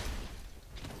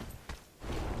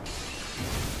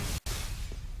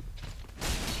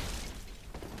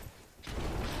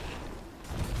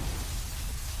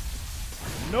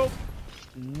 Nope.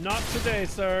 Not today,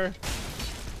 sir.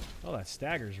 Oh, that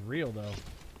stagger's real, though.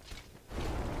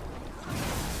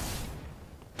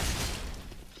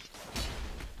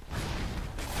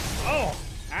 Oh!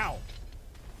 Ow!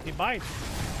 He bites.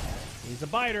 He's a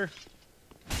biter.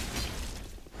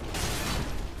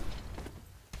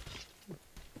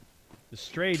 The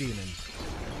stray demon.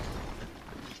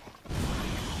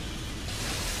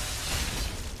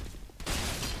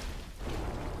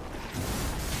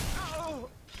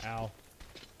 Ow.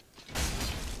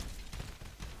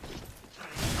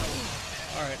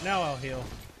 Alright, now I'll heal.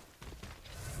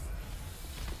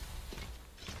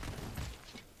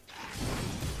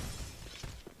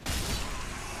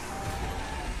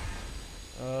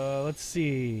 Let's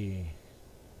see.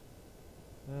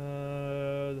 I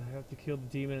have to kill the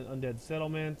demon in Undead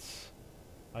Settlement.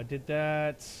 I did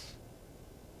that.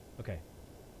 Okay.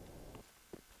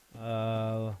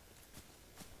 Alright.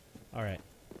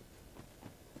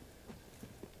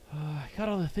 I got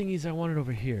all the thingies I wanted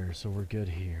over here, so we're good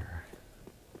here.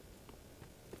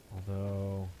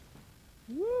 Although...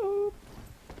 Woo!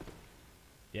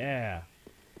 Yeah!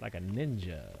 Like a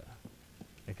ninja.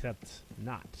 Except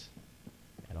not.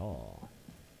 At all.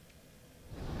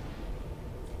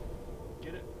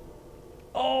 Get it?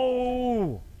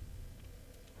 Oh!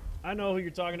 I know who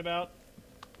you're talking about.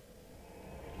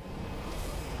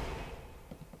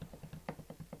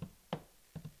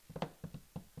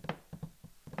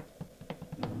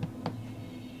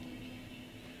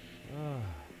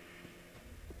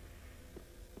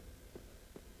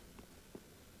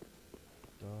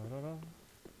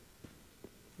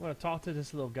 I want to talk to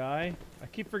this little guy. I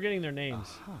keep forgetting their names.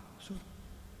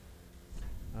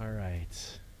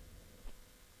 Alright.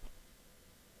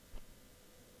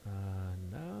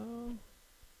 No.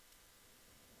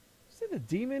 Say the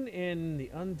demon in the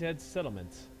Undead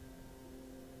Settlement.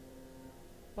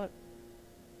 But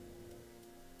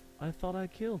I thought I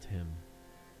killed him.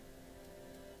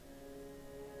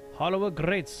 Hollow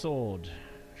Greatsword.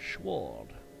 Schword.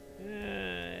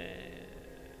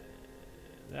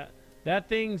 That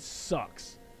thing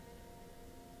sucks.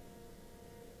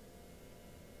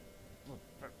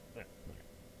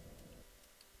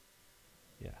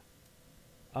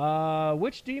 Yeah.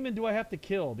 Which demon do I have to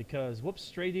kill? Because whoops,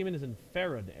 stray demon is in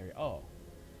Farad area. Oh.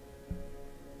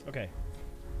 Okay.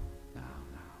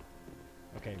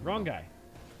 Okay, wrong guy.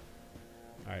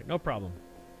 Alright, no problem.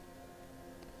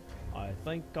 I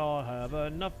think I have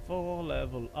enough for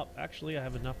level up. Actually, I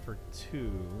have enough for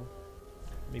 2.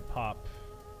 Let me pop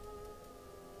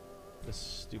this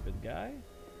stupid guy.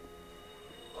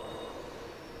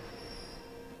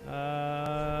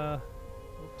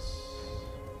 Oops.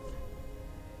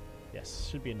 Yes,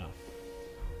 should be enough.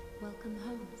 Welcome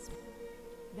home.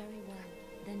 Very well.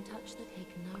 Then touch the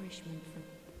take nourishment from.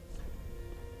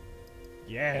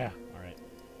 Yeah. All right.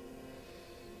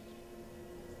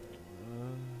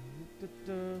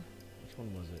 Which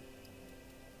one was it?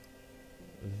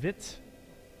 Vit.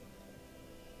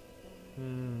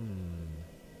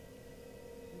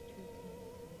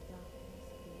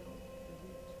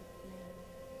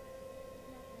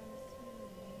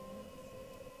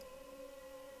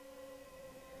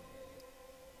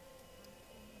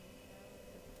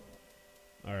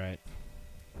 All right.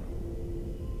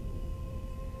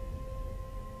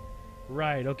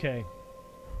 Right, okay.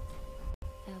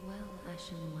 Farewell,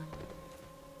 Ashen One.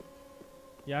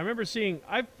 Yeah, I remember seeing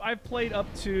I've played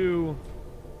up to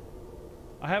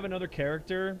I have another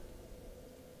character.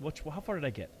 How far did I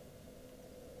get?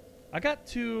 I got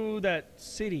to that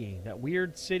city, that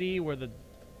weird city where the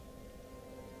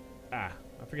I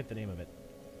forget the name of it.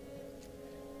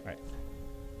 All right.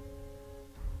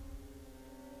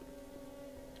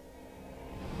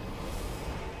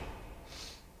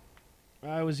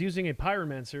 I was using a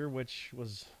pyromancer, which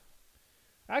was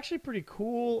actually pretty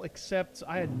cool, except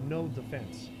I had no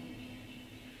defense.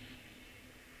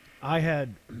 I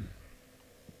had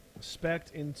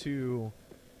spec'd into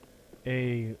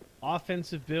a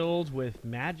offensive build with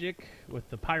magic, with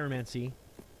the pyromancy,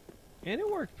 and it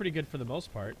worked pretty good for the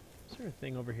most part. Is there a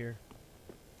thing over here?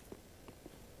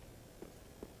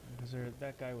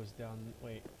 That guy was down.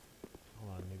 Wait,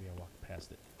 hold on. Maybe I walked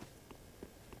past it.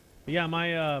 But yeah,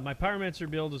 my pyromancer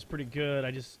build was pretty good.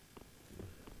 It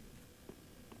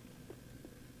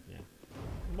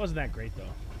wasn't that great though.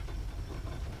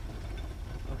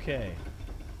 Okay.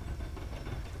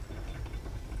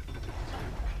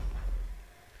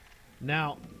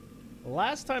 Now,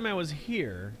 last time I was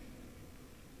here,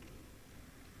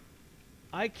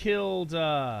 I killed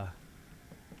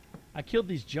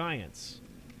these giants.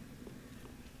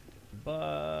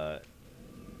 But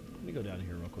let me go down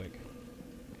here real quick.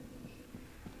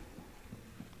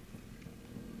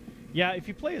 Yeah, if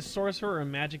you play a sorcerer or a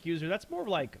magic user, that's more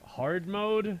like hard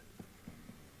mode,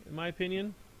 in my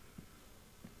opinion.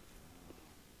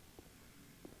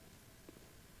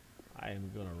 I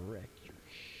am gonna wreck your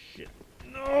shit.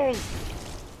 No!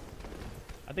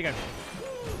 I think I...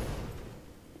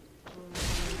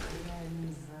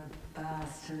 Cleanse the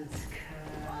bastard's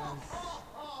curse.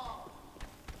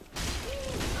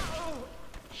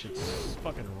 Shit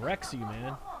fucking wrecks you,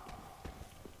 man.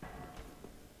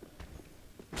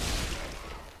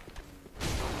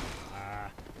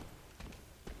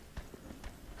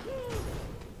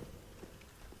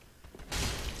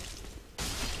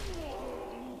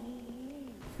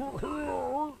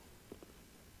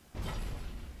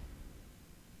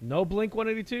 No Blink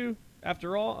 182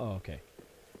 after all? Oh, okay.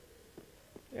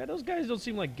 Yeah, those guys don't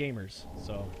seem like gamers,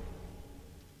 so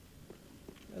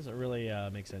doesn't really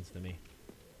make sense to me.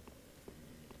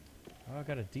 Oh, I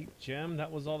got a deep gem. That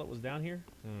was all that was down here?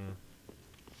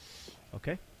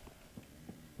 Okay.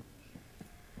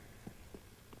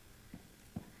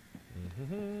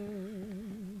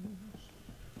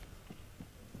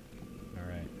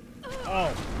 Alright.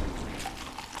 Oh!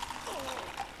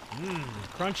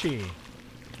 Crunchy.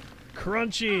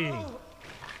 Crunchy!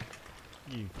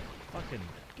 You fucking...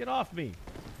 Get off me!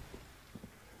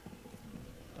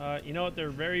 You know what? They're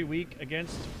very weak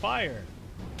against fire.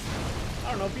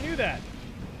 I don't know if you knew that.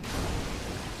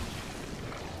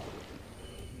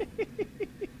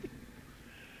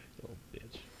 Little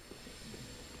bitch.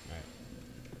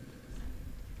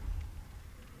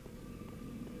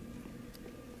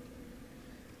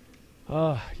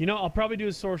 Alright. You know, I'll probably do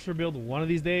a sorcerer build one of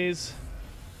these days.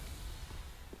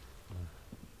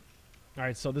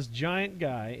 Alright, so this giant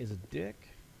guy is a dick.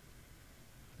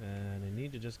 And I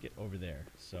need to just get over there,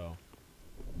 so...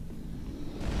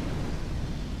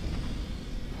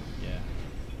 Yeah.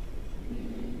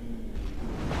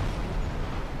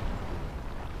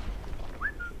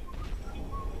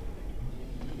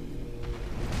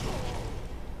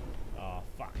 Oh,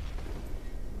 fuck.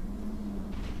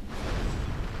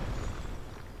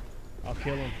 I'll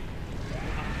kill him.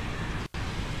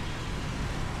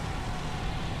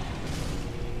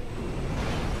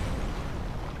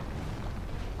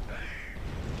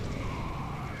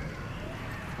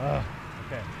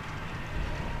 Okay.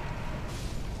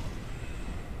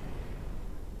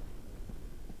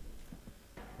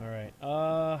 Alright,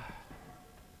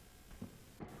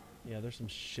 yeah, there's some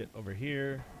shit over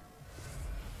here.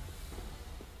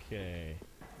 Okay.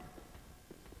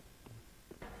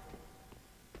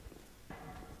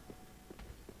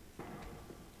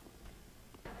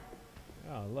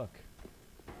 look.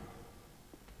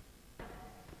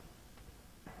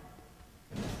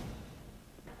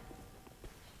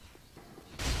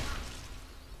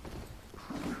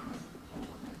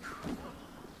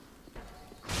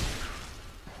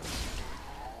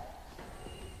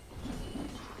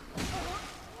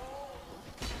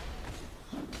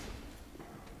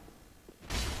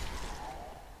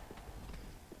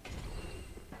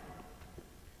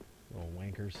 Little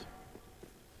wankers.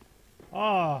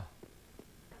 Ah!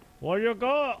 Where you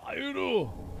go?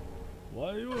 Ayuru!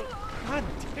 Why you? God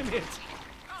damn it!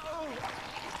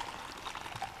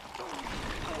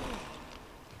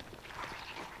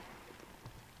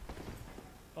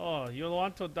 Oh, you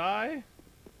want to die?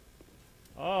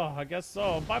 Oh, I guess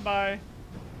so. Bye bye.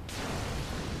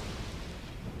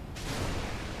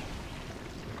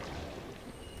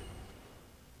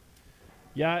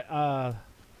 Yeah,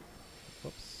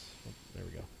 whoops. Oh, there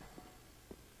we go.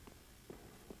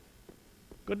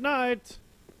 Good night.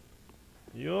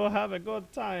 You have a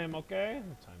good time, okay?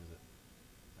 What time is it?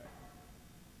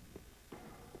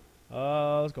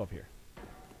 Alright. Let's go up here.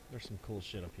 There's some cool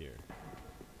shit up here.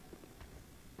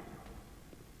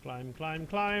 Climb, climb,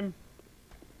 climb.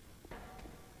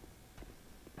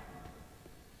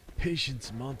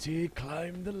 Patience, Monty.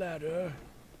 Climb the ladder.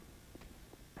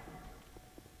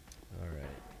 Alright.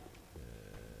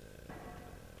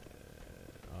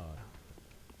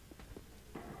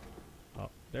 Oh,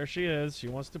 there she is. She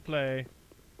wants to play.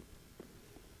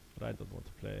 But I don't want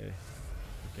to play.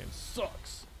 The game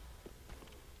sucks.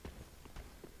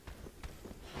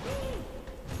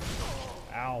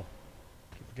 Ow.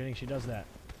 Keep forgetting she does that.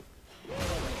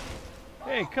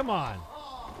 Hey, come on.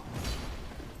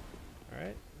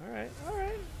 Alright, alright,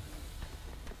 alright.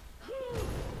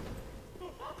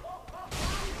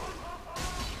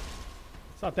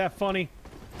 It's not that funny.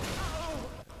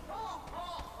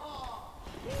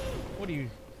 What do you,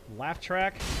 laugh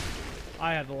track?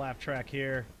 I had the laugh track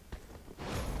here.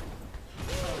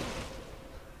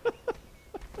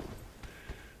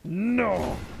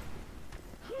 No!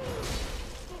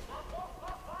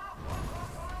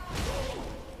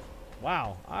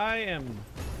 Wow, I am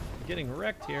getting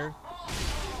wrecked here.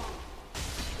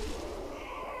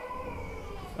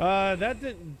 That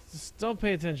didn't... Just don't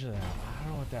pay attention to that. I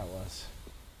don't know what that was.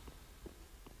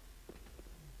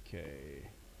 Okay.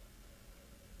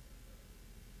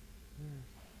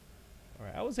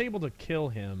 Alright, I was able to kill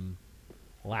him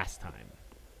last time.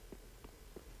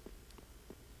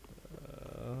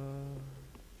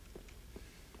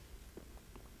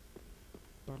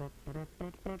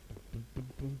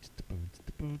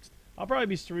 I'll probably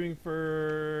be streaming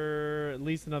for at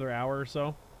least another hour or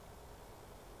so.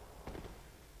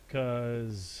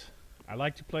 Because I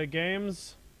like to play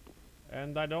games.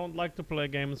 And I don't like to play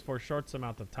games for a short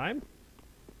amount of time.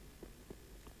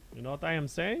 You know what I am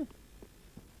saying?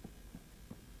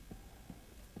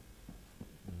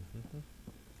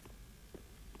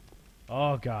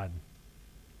 Oh, God.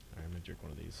 Alright, I'm gonna drink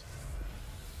one of these.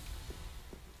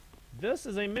 This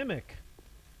is a mimic.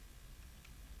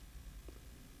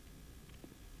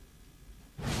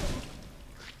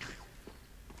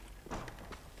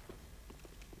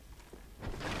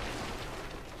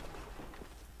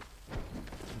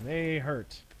 They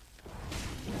hurt.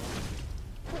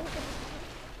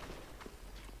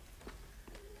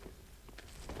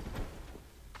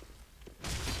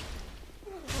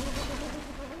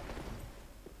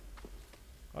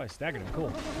 Oh, I staggered him.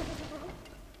 Cool.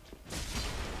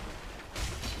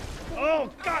 Oh,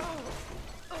 God!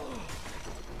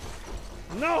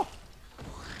 No!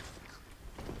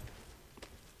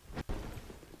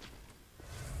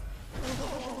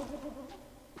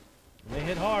 They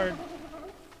hit hard.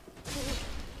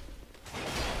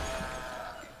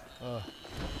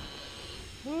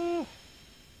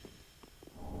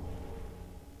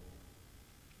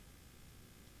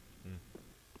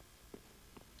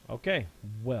 Okay,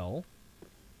 well,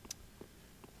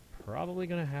 probably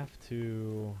gonna have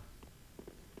to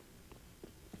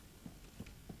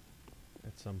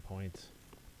at some point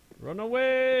run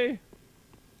away.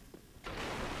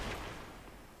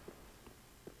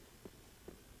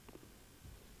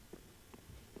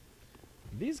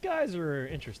 These guys are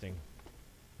interesting.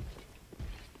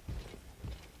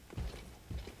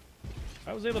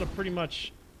 I was able to pretty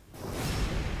much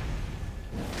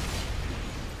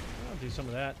do some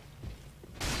of that.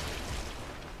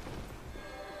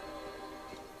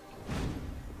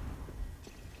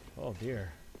 Oh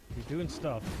dear, he's doing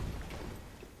stuff.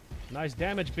 Nice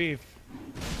damage, beef.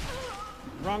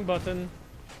 Wrong button.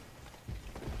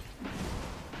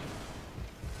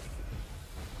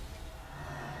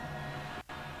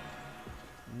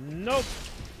 Nope,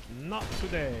 not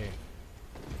today.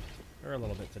 Or a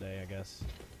little bit today, I guess.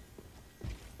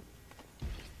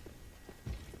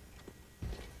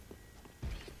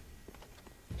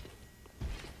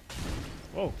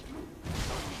 Whoa.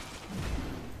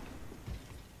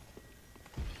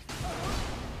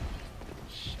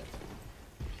 Shit.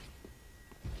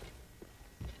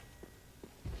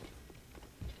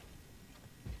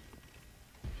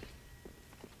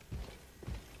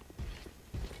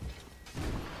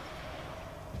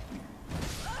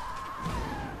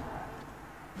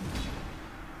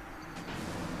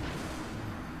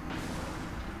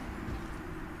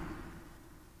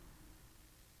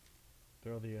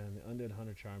 Throw the undead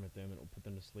hunter charm at them, and it will put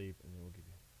them to sleep, and it will give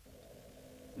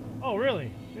you... Oh,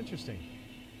 really? Interesting.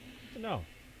 Good to know.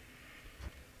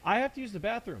 I have to use the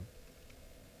bathroom.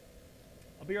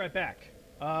 I'll be right back.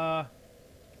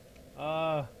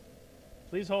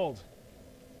 Please hold.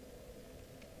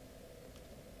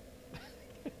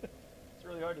 It's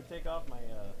really hard to take off my,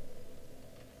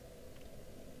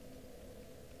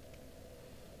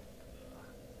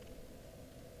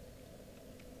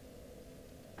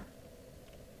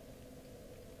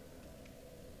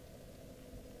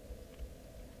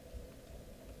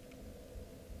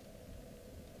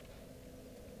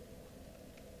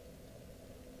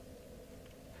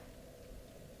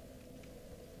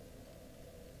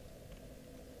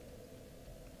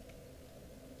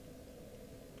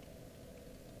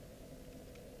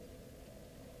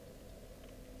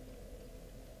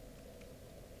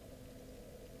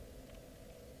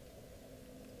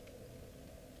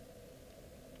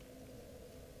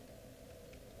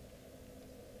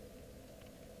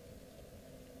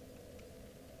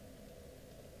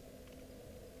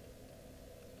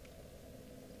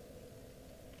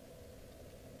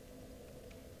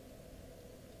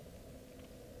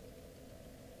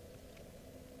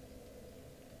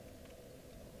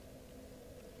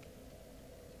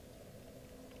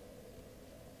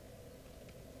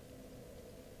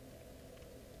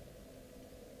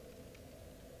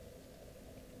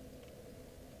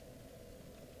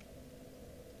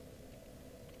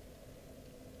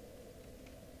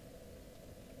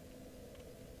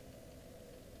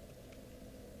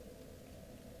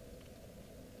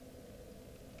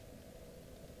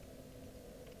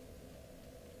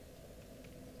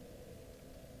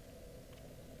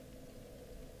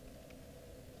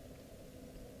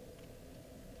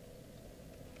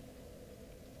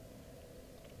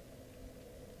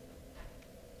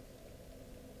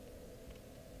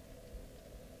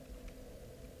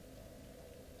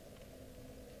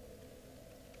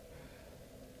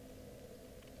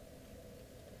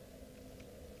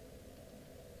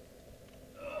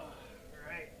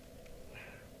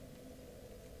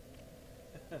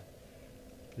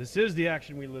 This is the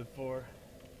action we live for.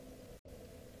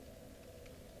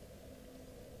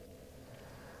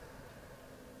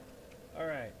 All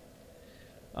right.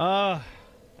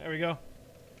 There we go.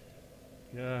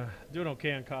 Doing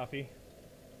okay on coffee.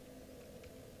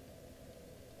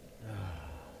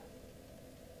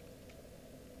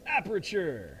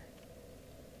 Aperture.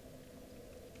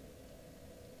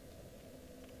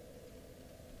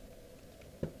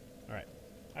 All right.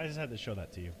 I just had to show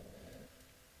that to you.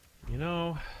 You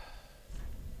know,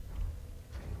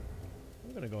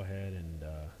 I'm going to go ahead and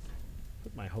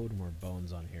put my Hodemore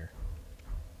bones on here.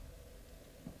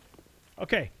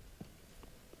 Okay.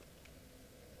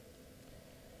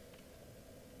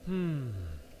 Could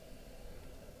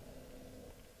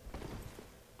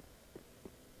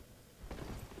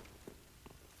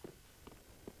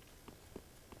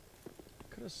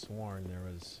have sworn there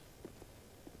was...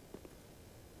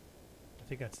 I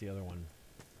think that's the other one.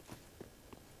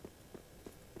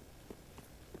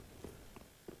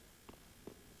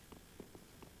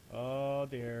 Oh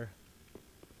dear.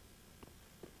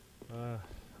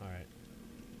 Alright.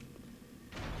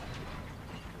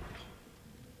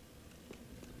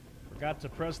 Forgot to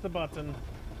press the button.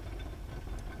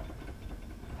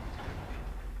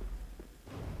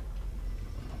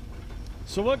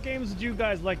 So what games would you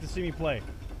guys like to see me play?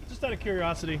 Just out of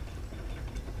curiosity.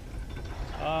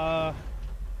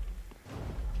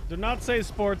 Do not say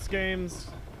sports games.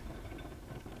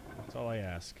 That's all I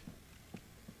ask.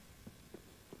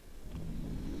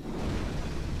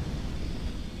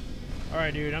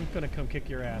 Alright, dude, I'm gonna come kick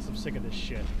your ass. I'm sick of this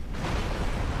shit.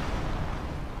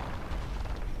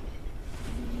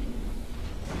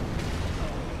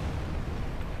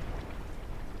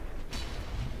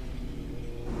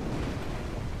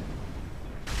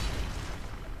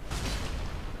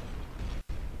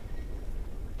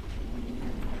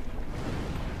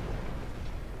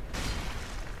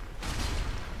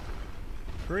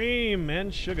 Cream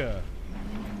and sugar.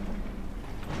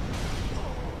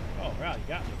 Oh, wow, you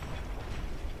got me.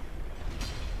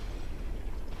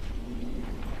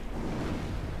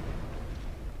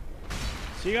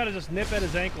 So you gotta just nip at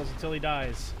his ankles until he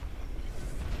dies.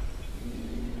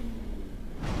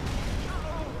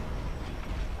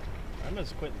 I'm gonna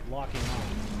just quit locking on.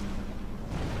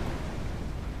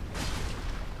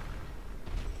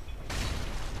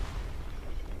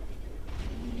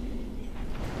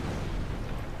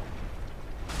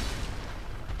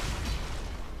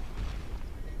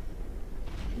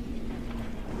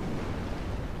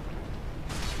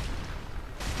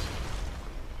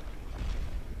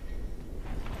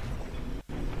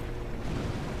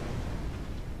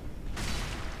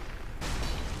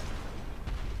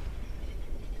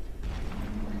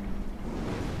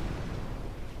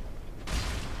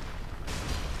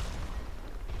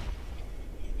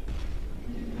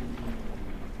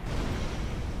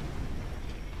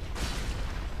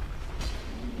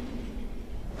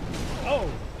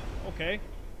 Okay.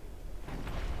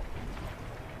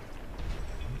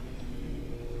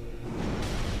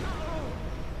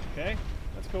 Okay,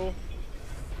 that's cool.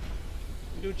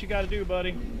 You do what you gotta do,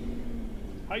 buddy.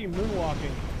 How you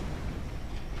moonwalking?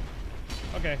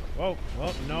 Okay. Whoa.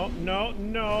 Whoa. No. No.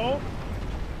 No.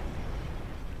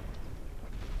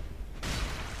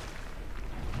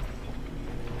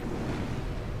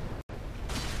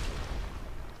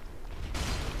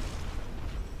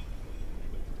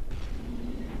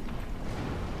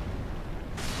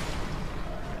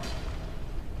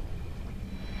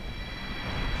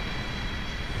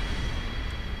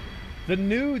 The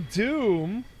new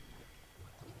Doom.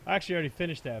 I actually already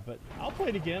finished that, but I'll play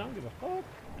it again. I don't give a fuck.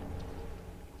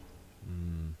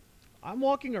 I'm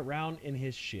walking around in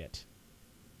his shit.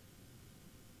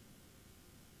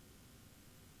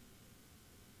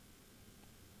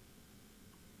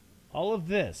 All of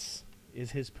this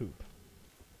is his poop.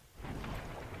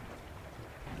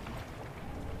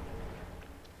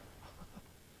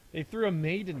 They threw a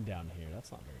maiden down here.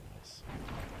 That's not very nice.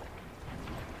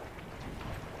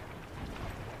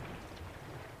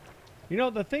 You know,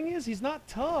 the thing is, he's not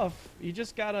tough. You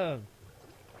just gotta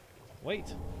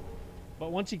wait.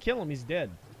 But once you kill him, he's dead.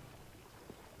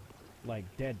 Like,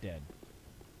 dead.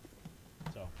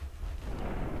 So.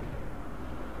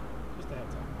 Just a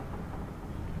heads up.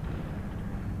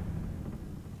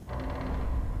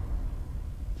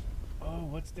 Oh,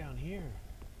 what's down here?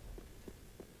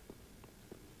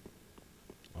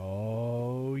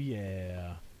 Oh,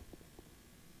 yeah.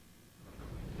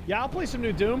 Yeah, I'll play some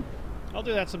new Doom. I'll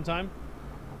do that sometime.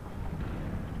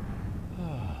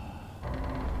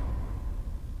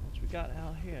 What we got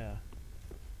out here?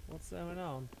 What's going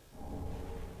on?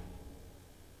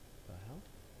 The hell?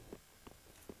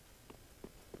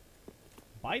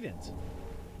 Bident,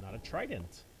 not a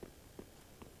trident.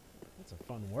 That's a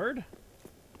fun word.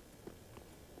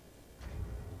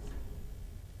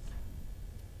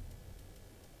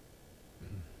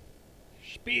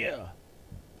 Spear,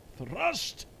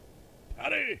 thrust,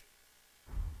 parry.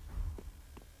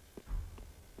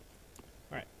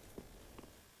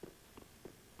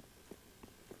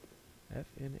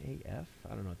 FNAF? I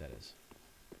don't know what that is.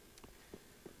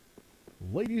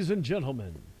 Ladies and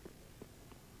gentlemen.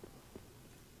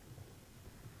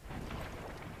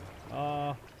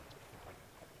 Time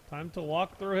to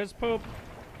walk through his poop.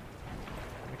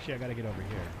 Actually, I gotta get over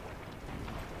here.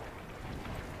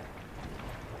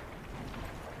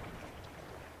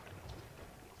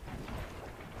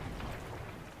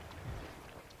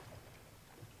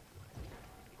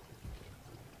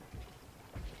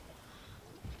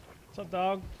 What's up,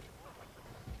 dog?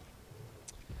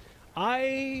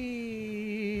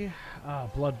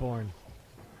 Bloodborne.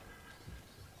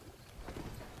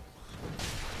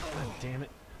 God damn it.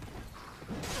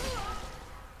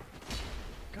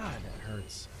 God, that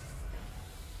hurts.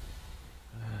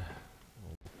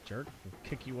 Jerk. I'll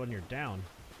kick you when you're down.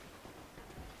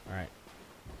 Alright.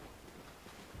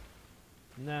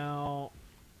 Now,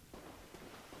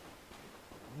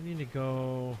 we need to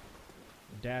go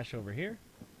dash over here.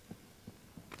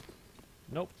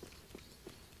 Nope.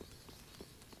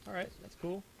 Alright, that's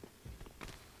cool.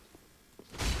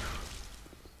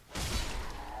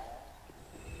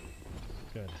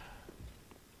 Good.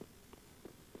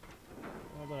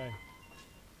 How did I?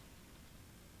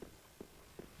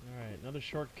 Alright, another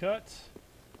shortcut.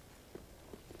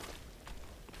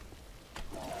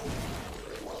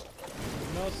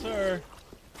 No, sir.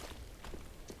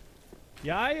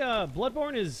 Yeah,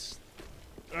 Bloodborne is...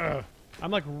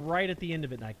 I'm like right at the end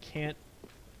of it and I can't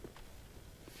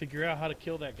figure out how to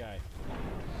kill that guy.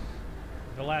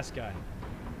 The last guy.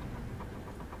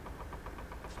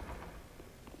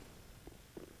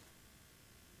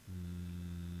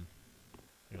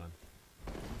 Hang on.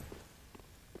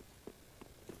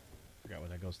 Forgot what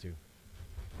that goes to.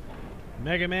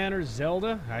 Mega Man or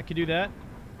Zelda? I could do that.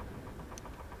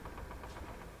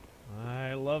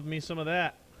 love me some of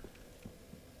that.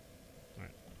 All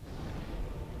right.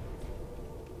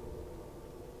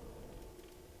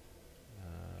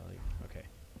 Okay.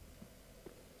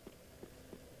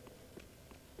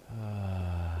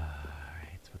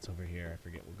 Alright, what's over here? I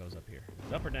forget what goes up here.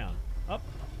 Is it up or down? Up.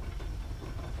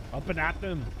 Up and at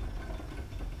them.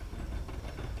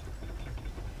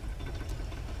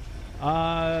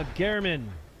 Gehrman.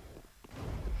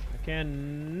 I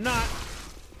cannot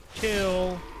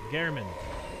kill Gehrman.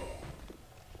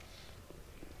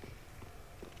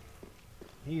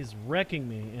 He's wrecking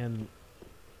me, and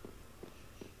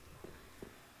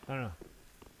I don't know.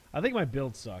 I think my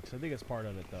build sucks. I think it's part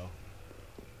of it, though.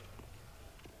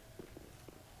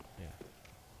 Yeah.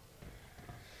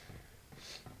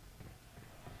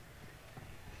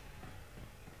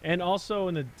 And also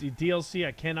in the DLC,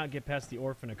 I cannot get past the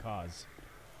Orphan of Cause.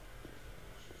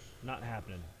 Not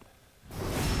happening.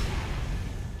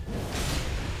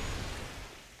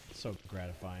 So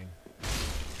gratifying.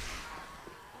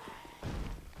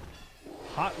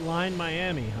 Hotline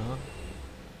Miami, huh?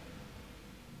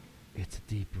 It's a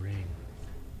deep ring.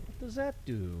 What does that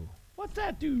do? What's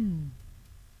that do?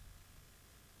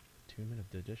 Attunement of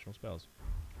the additional spells.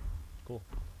 Cool.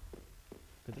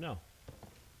 Good to know.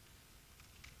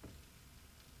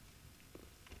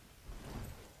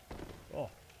 Oh.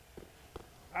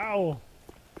 Ow!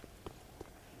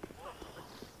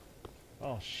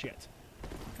 Oh, shit.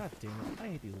 God damn it. I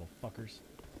hate these little fuckers.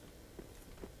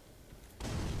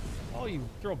 Oh, you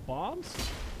throw bombs?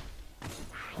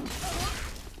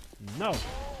 No.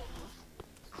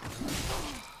 God.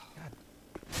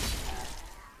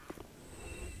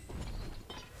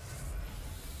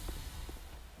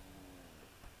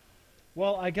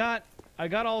 Well, I got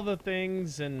all the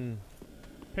things, and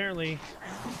apparently.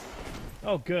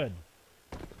 Oh, good.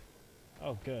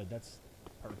 Oh, good. That's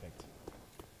perfect.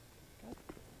 God.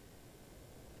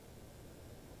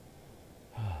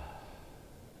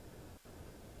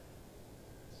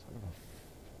 Son of a.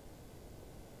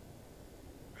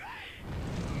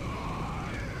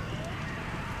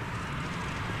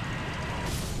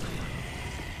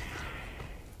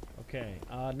 Okay,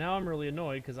 now I'm really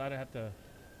annoyed because I'd have to.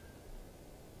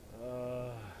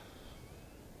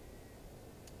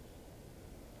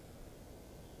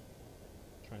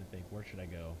 Trying to think, where should I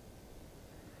go?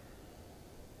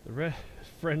 The red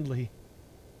friendly.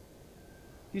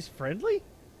 He's friendly?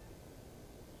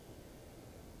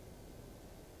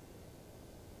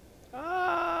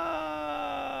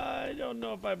 I don't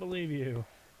know if I believe you.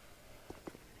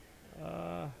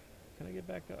 Can I get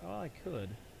back up? Oh, I could.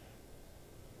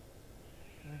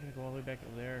 I'm not gonna go all the way back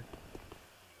over there.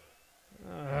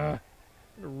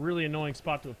 What a really annoying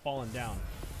spot to have fallen down.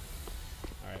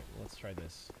 Alright, let's try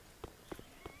this.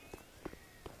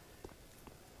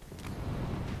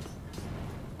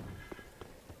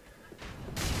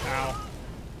 Ow.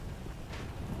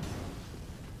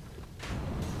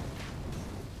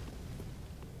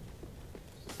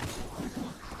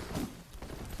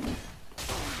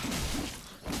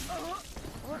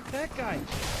 What? That guy.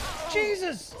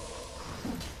 Jesus!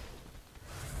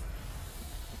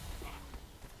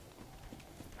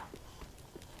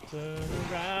 Turn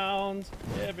around.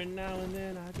 Every now and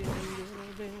then I get a little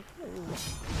bit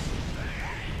close.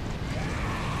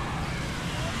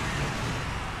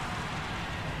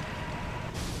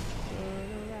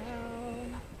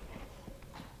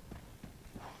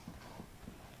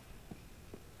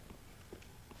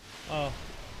 Oh.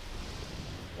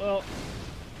 Well,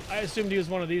 I assumed he was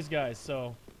one of these guys,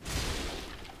 so.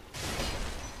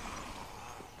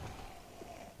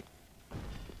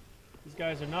 These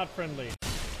guys are not friendly.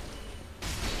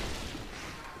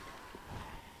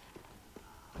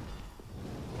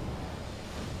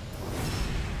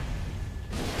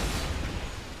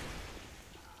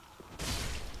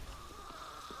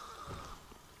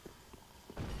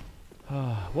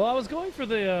 Well, I was going for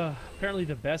the, apparently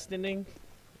the best ending.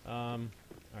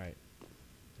 Alright.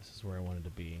 This is where I wanted to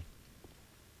be.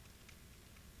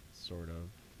 Sort of.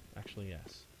 Actually,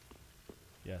 yes.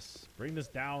 Yes. Bring this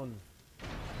down.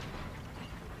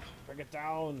 Bring it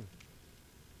down.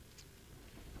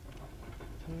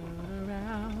 Turn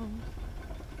around.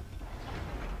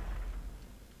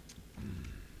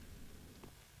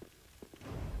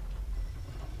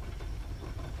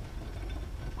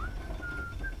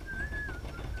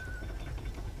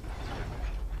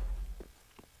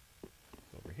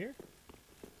 Here.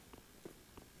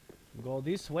 Go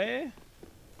this way.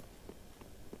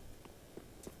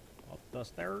 Up the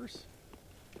stairs.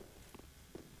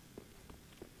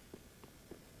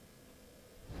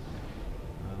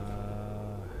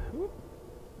 Whoop.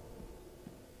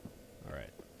 All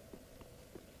right.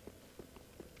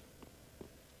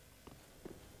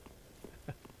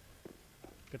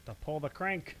 Get to pull the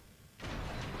crank.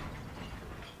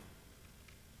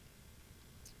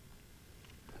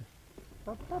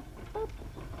 Burp, burp, burp.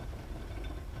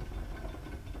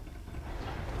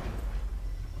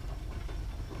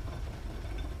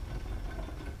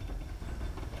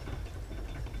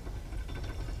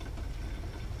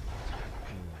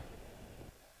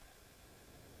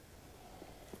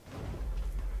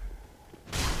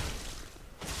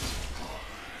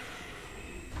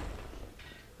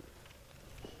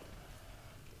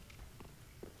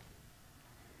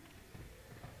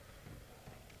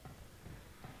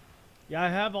 Yeah, I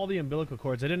have all the umbilical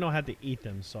cords. I didn't know how to eat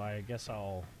them, so I guess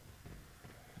I'll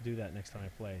do that next time I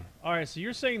play. Alright, so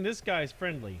you're saying this guy's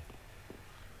friendly.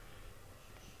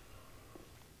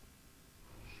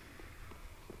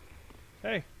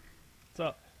 Hey, what's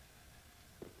up?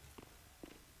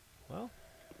 Well.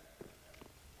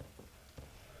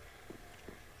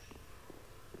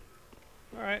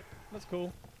 Alright, that's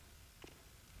cool.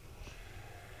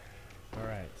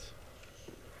 Alright.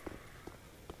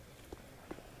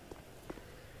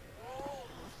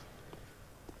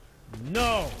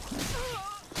 No!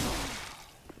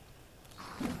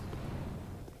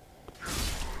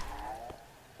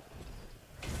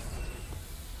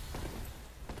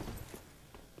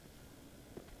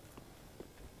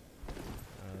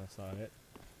 That's not it.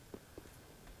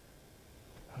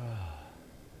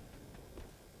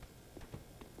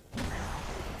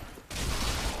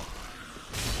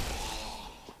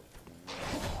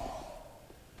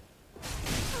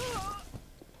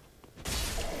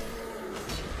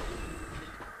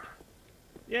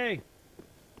 Yay!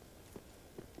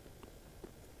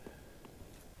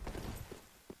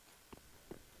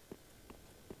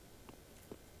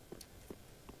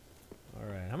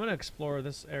 Alright, I'm gonna explore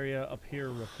this area up here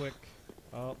real quick.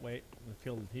 Oh, wait. I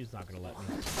feel he's not gonna let me.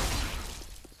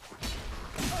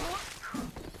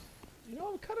 You know,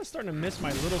 I'm kind of starting to miss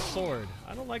my little sword.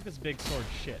 I don't like this big sword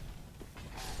shit.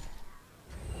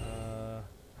 Oh,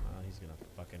 he's gonna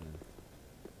fucking...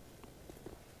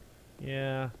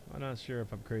 Yeah, I'm not sure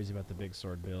if I'm crazy about the big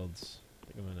sword builds. I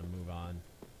think I'm gonna move on.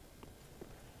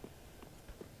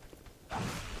 I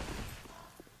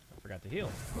forgot to heal.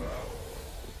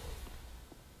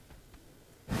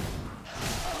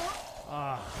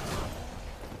 Ah.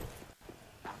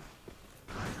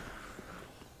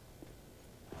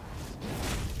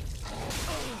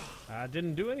 I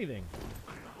didn't do anything.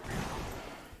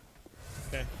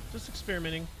 Okay, just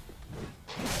experimenting.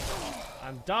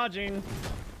 I'm dodging.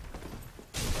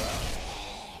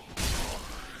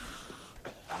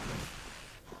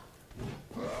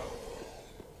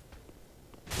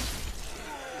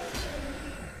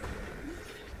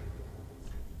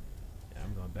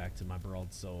 To my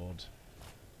broadsword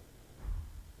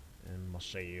and my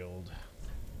shield.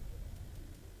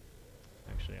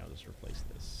 Actually, I'll just replace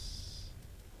this.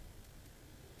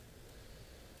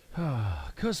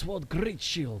 Curseword Great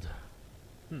Shield.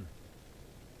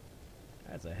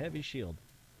 That's a heavy shield.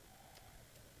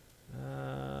 Yeah,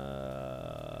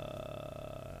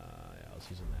 I was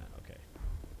using that. Okay.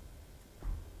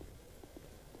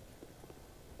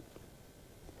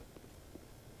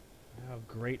 How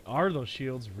great are those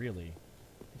shields, really?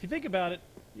 If you think about it,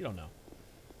 you don't know.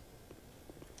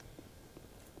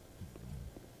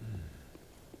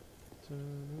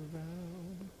 Turn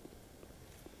around.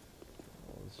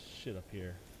 All this shit up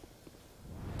here.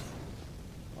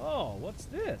 Oh, what's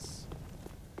this?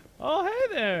 Oh, hey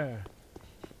there!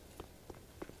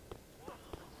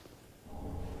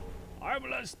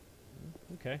 Arbalest!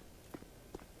 Okay.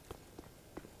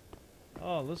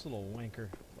 Oh, this little wanker.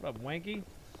 What up, wanky?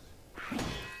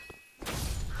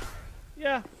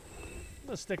 Yeah, I'm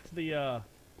gonna stick to the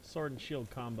sword and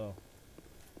shield combo.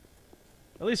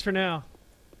 At least for now.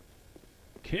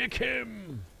 Kick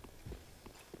him!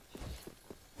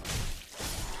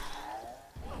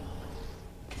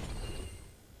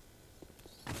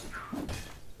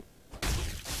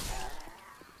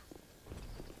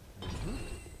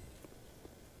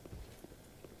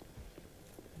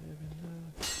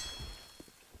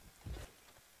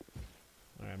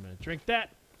 Alright, I'm gonna drink that.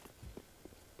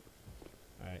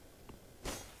 Alright.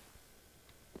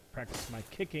 Practice my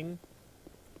kicking.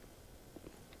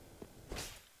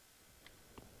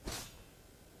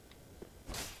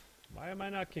 Why am I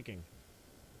not kicking?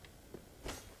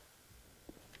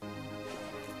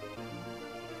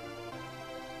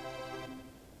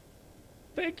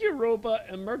 Thank you, Roba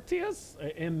Emeritus.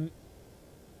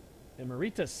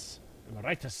 Emeritus.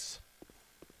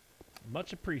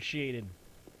 Much appreciated.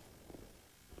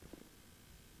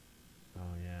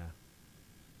 Oh, yeah.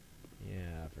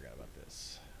 Yeah, I forgot about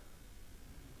this.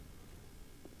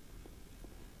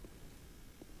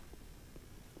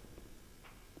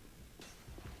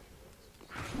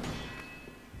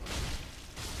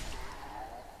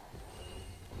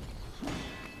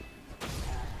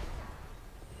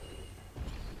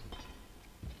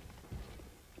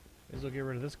 as well get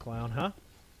rid of this clown, huh?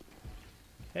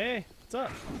 Hey, what's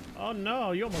up? Oh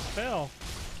no, you almost fell.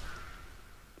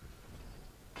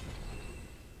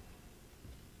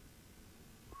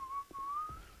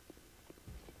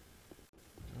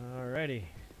 Alrighty.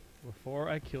 Before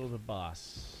I kill the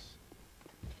boss.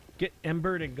 Get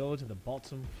embered and go to the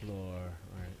bottom floor.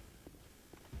 Alright.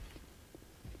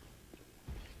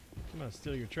 I'm gonna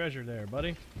steal your treasure there,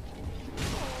 buddy.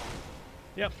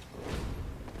 Yep.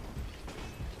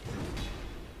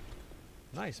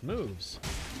 Nice moves.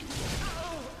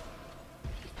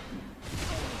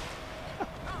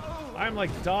 I'm like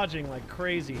dodging like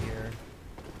crazy here.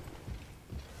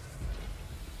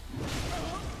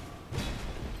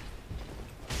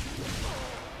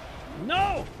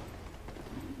 No!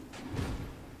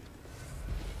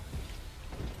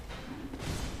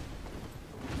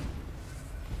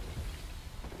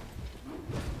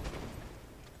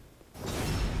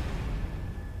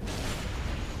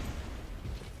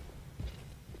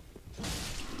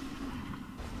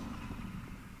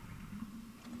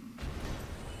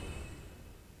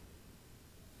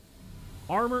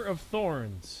 Armor of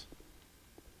Thorns.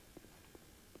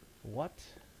 What?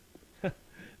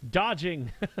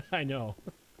 Dodging. I know.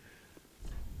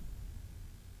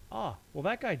 Ah, well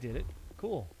that guy did it.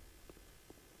 Cool.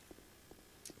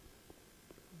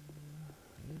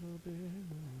 A little bit.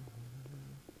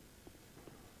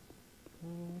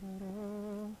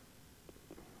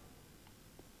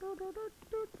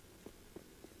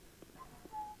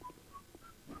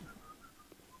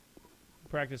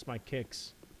 Practice my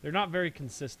kicks. They're not very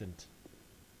consistent.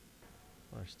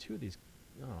 Oh, there's two of these.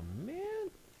 Oh, man.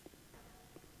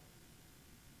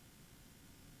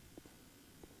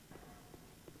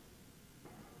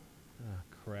 Ah,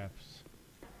 craps.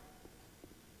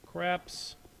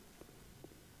 Craps.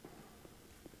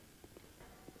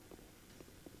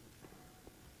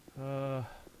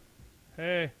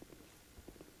 Hey.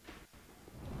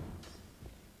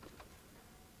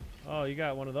 Oh, you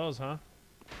got one of those, huh?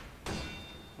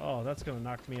 Oh, that's gonna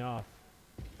knock me off.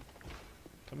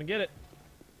 Come and get it.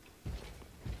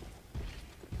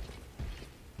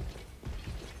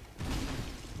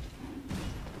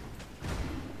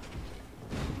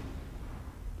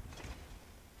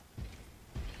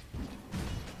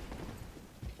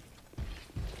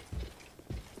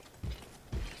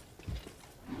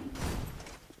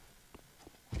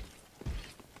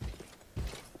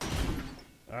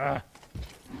 Ah.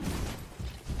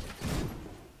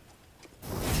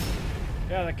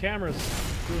 Yeah, the camera's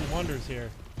doing wonders here.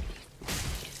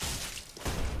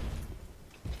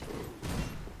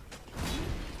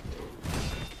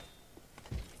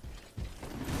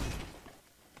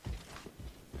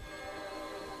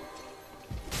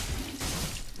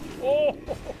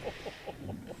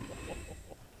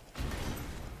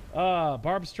 Oh!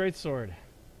 Barbed straight sword.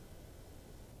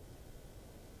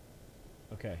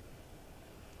 Okay.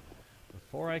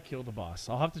 Before I kill the boss.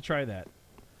 I'll have to try that.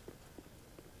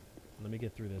 Let me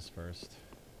get through this first.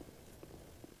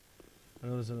 I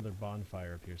know there's another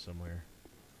bonfire up here somewhere.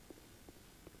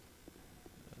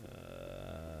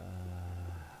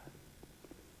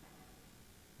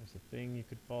 There's a thing you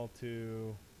could fall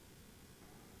to.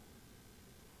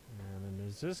 And then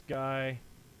there's this guy.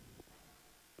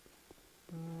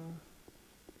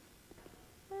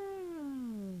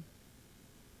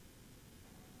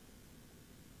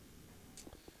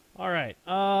 All right.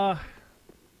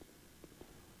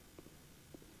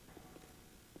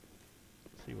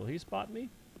 See, will he spot me?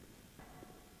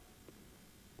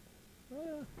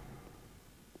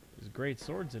 There's great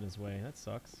swords in his way. That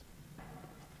sucks.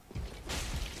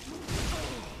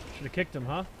 Should have kicked him,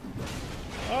 huh?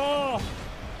 Oh!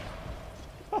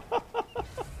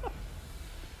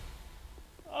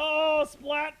 Oh,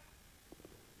 splat!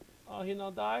 Oh, he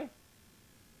no die?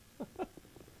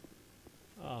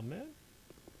 Oh, man.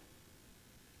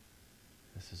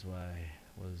 This is why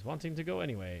I was wanting to go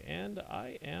anyway, and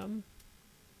I am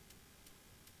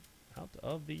out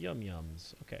of the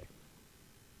yum-yums. Okay.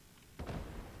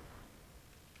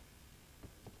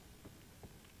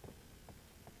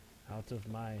 Out of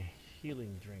my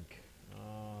healing drink.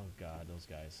 Oh, God, those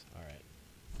guys. All right.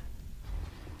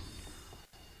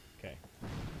 Okay.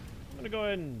 I'm going to go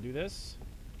ahead and do this.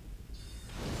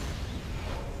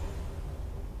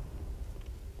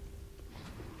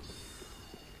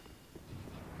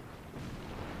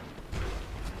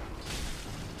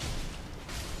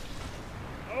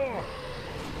 Oh!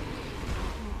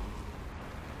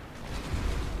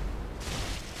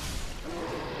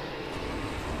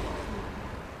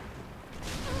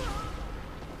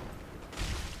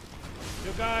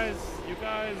 You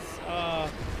guys, I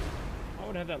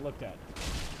would have that looked at.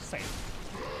 Same.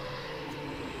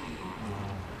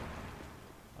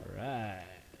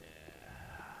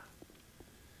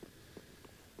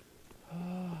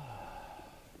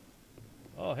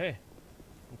 Oh, hey.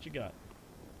 What you got?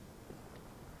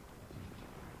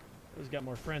 Who's got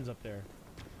more friends up there?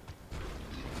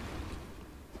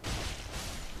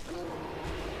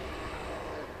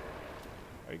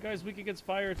 Are you guys weak against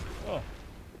fire? Oh.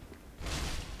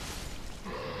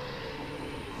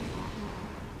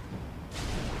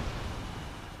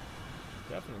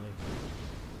 Definitely.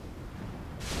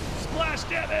 Splash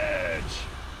damage!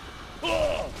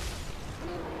 Oh!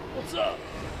 What's up?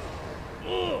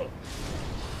 Oh!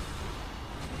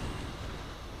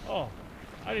 Oh,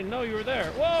 I didn't know you were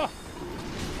there. Whoa!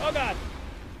 Oh God!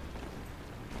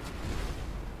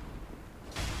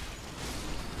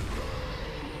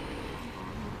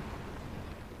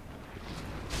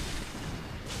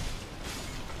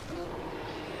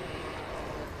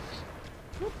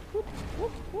 Whoop, whoop,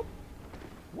 whoop, whoop.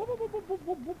 Whoop, whoop, whoop, whoop,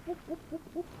 whoop, whoop, whoop, whoop,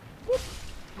 whoop, whoop.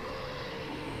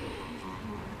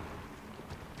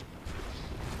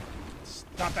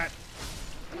 Stop that!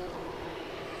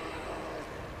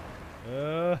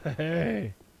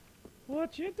 Hey!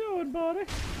 What you doing, buddy?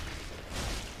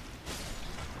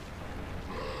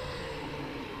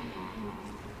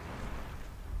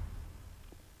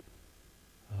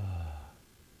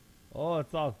 Oh,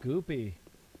 it's all goopy.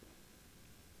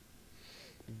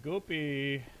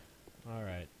 Goopy. All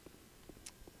right.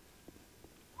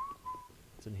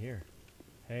 What's in here?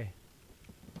 Hey.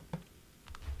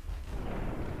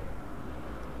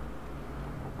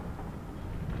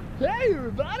 Hey,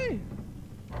 everybody!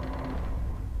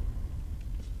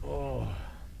 Oh.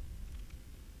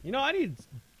 You know, I need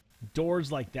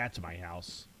doors like that to my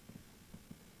house.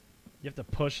 You have to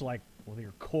push, like, with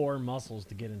your core muscles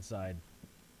to get inside.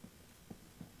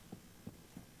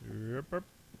 Yep.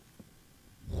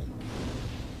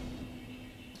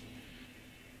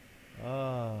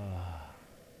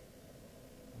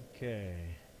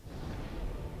 Okay.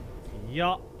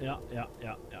 Yeah.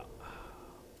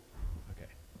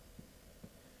 Okay.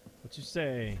 What you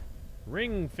say?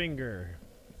 Ring finger.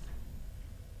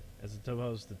 As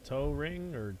opposed to toe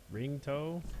ring or ring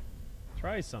toe?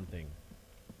 Try something.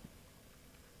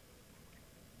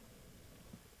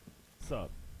 What's up?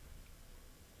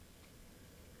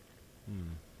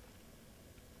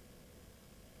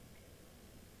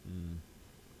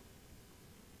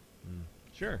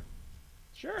 Sure.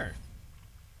 Sure.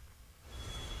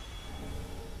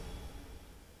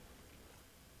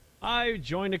 I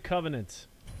joined a covenant.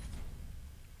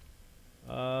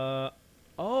 Oh,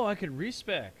 I could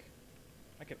respec.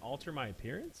 I can alter my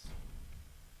appearance?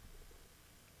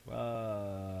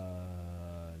 No.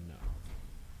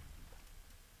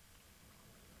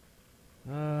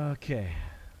 Okay.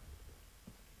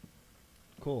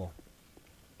 Cool.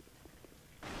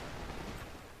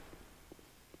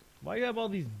 Why you have all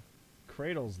these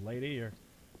cradles, lady?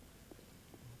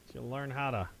 You'll learn how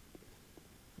to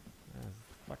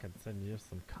fucking send you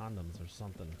some condoms or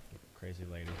something, crazy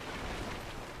lady.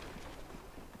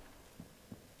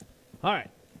 All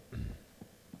right.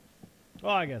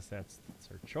 Well, I guess that's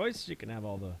her choice. She can have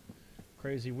all the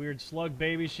crazy, weird slug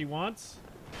babies she wants.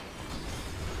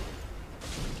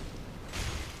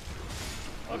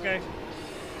 Okay.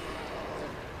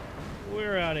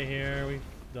 We're out of here. We've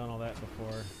done all that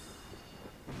before.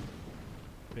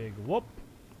 Big whoop.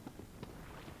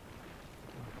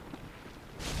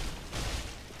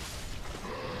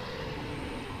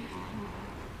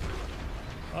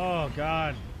 Oh,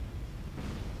 God.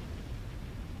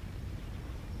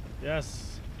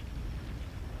 Yes.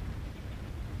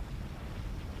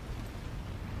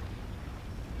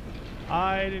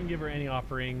 I didn't give her any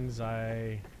offerings.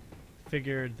 I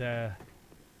figured that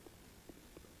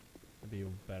would be a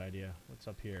bad idea. What's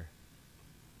up here?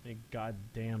 Any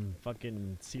goddamn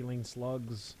fucking ceiling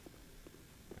slugs?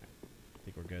 Right. I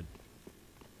think we're good.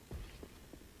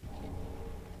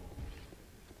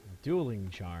 Dueling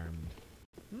charmed.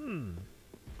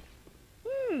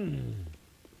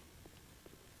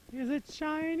 Is it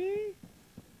shiny?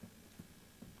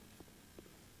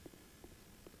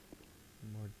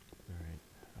 More.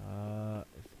 All right.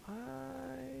 If I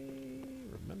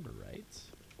remember right.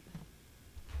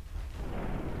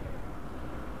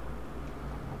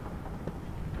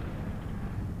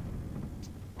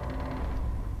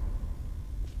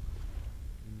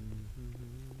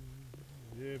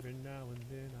 Every now and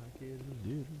then I get a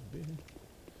little bit.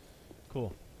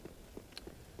 Cool.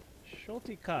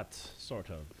 Schulte cut, sort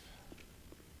of.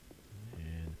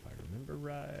 And if I remember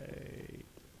right,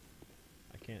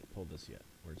 I can't pull this yet.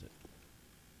 Where's it?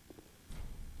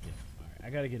 Yeah. All right. I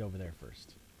gotta get over there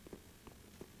first.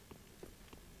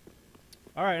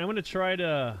 All right. I'm gonna try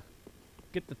to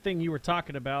get the thing you were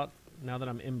talking about now that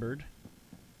I'm embered.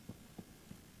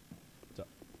 What's up?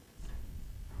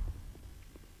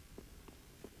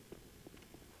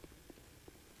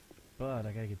 But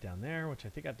I gotta get down there, which I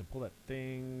think I have to pull that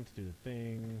thing to do the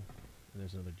thing. And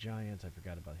there's another giant. I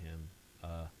forgot about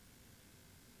him.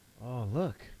 Oh,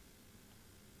 look.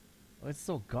 Oh, it's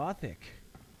so gothic.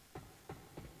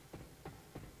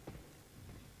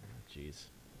 Jeez.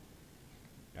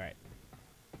 Alright.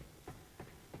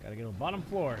 Gotta get on the bottom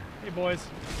floor. Hey, boys.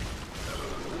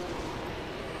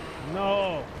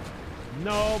 No.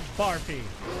 No Barfy.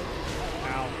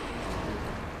 Ow.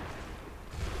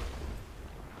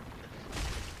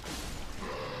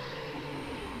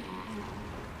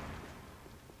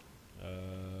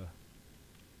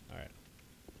 Alright.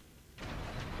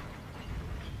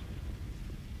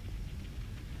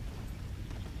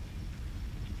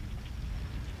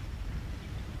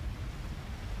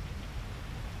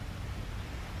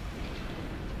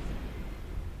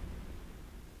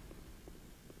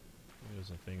 There's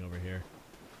a thing over here.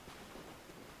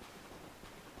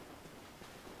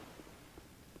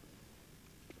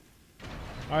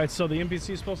 Alright, so the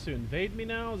NPC is supposed to invade me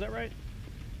now, is that right?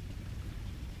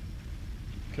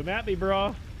 Come at me,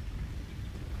 bro.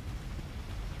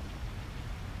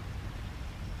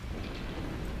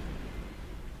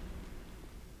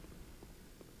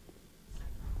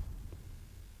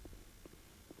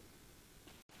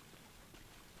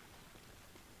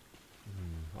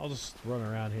 I'll just run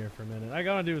around here for a minute. I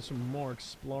gotta do some more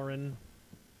exploring.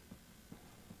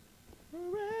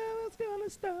 Well, it's gonna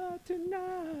start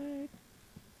tonight.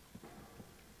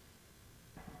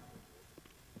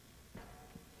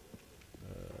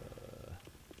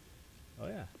 Oh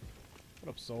yeah. What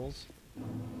up, souls?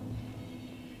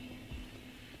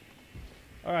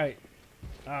 Alright.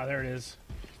 Ah, there it is.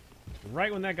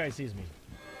 Right when that guy sees me.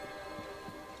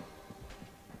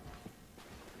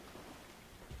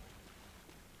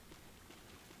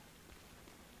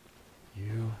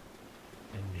 You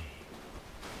and me.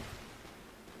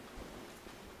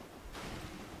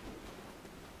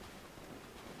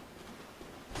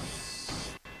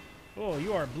 Oh,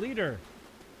 you are a bleeder.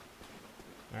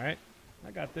 Alright. I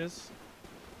got this.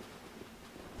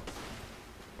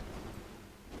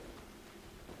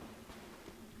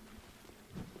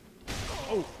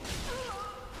 Oh!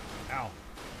 Ow.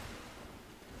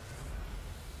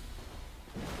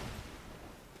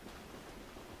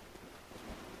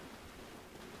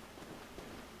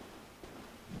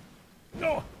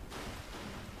 No!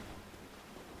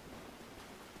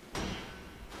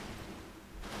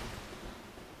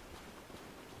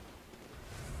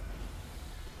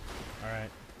 Alright.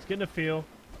 It's getting a feel.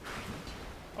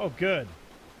 Oh, good.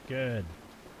 Good.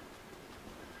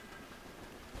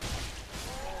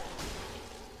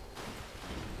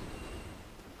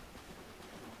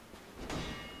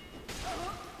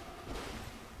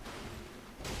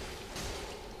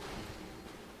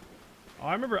 Oh,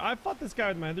 I remember I fought this guy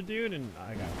with my other dude and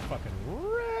I got fucking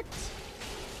wrecked.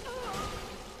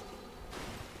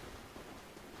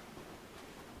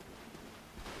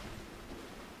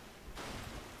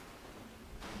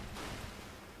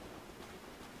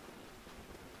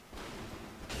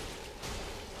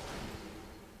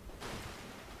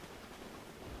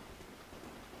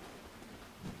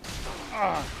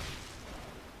 Ah.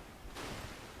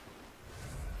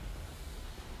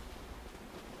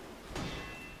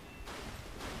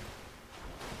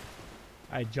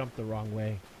 I jumped the wrong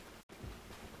way.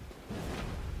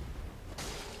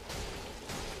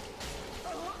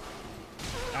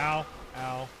 Ow,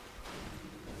 ow.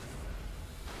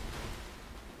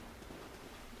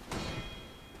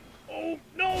 Oh,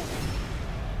 no!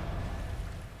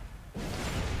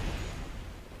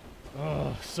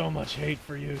 Oh, so much hate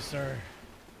for you, sir.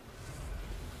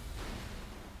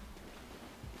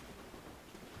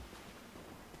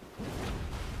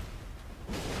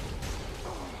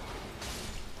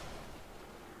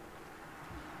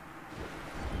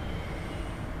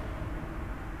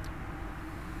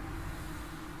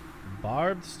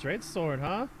 Barbed straight sword,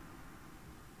 huh?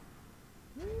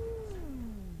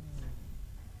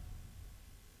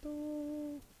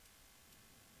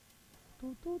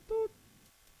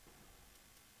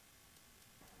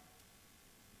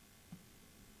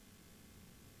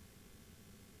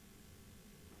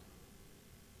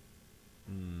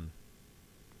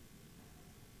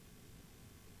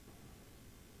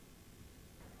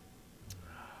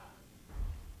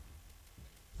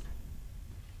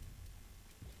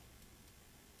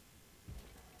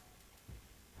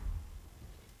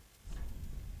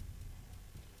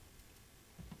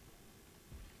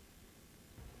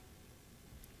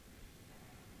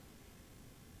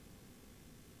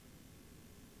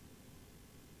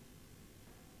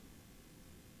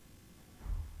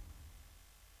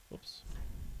 Oops.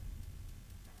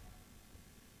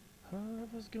 I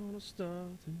was gonna start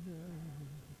tonight.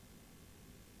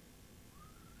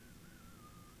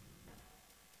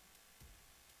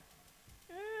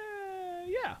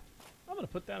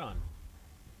 gonna put that on.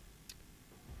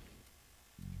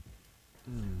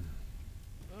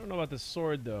 I don't know about this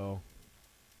sword though.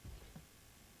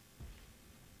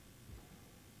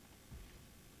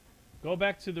 Go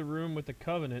back to the room with the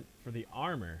Covenant for the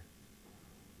armor.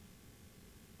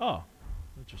 Oh,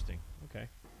 interesting. Okay.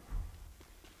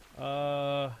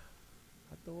 How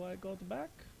do I go to the back?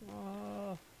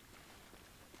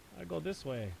 I go this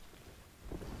way.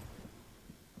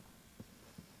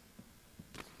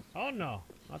 Oh no,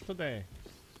 not today.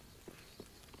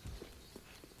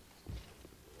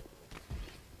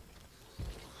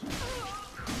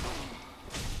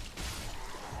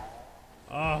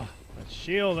 Oh, that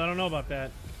shield, I don't know about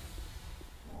that.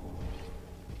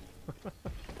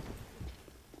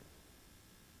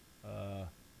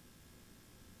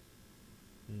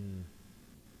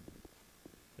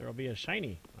 There'll be a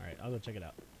shiny. Alright, I'll go check it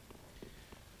out.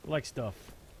 I like stuff.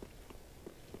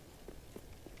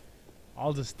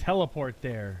 I'll just teleport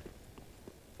there.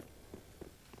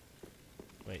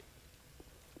 Wait.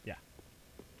 Yeah.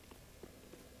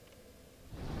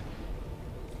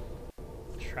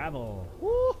 Travel.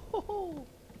 Woo-hoo-hoo.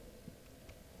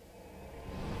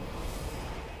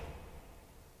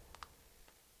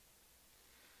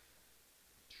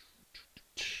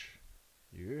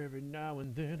 Every now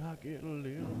and then I get a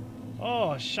little.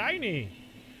 Oh, shiny!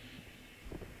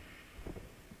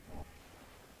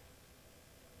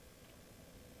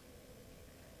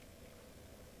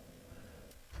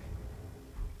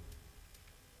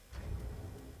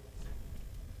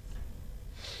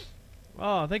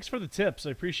 Oh, thanks for the tips.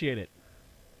 I appreciate it.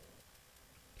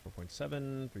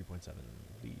 4.7, 3.7.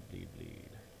 Bleed, bleed, bleed.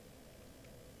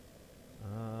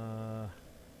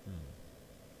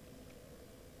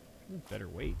 Better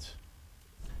wait.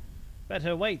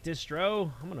 Better wait, distro.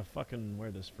 I'm gonna fucking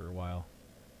wear this for a while.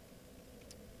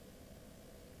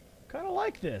 Kind of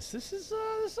like this. This is all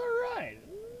right.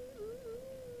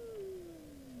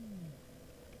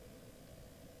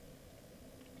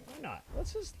 Why not?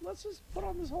 Let's just put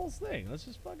on this whole thing. Let's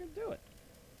just fucking do it.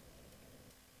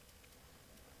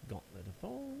 Gauntlet of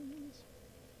Thorns.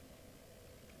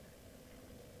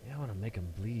 Yeah, I want to make him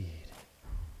bleed.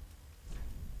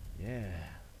 Yeah.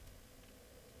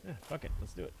 Yeah, fuck it.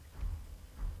 Let's do it.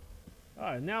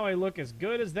 Oh, now I look as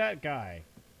good as that guy.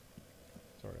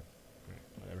 Sort of. Alright,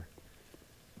 whatever.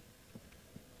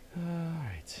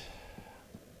 Alright.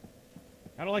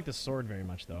 I don't like the sword very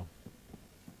much, though.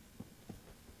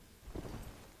 Oh,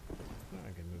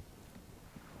 I can move.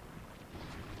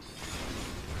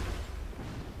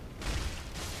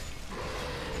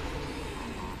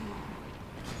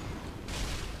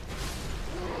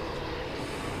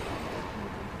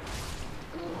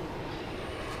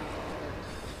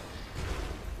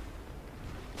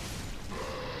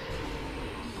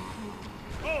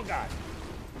 Oh god.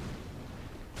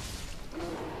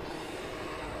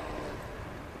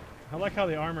 I like how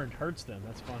the armor hurts them.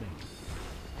 That's funny.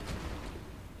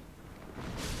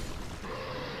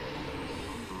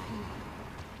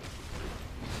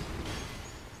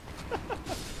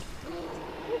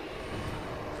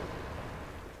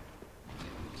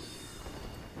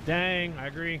 Dang, I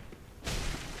agree.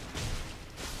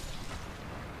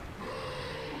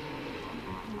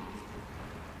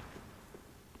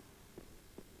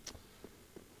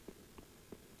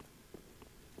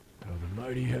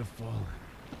 Mighty have fallen.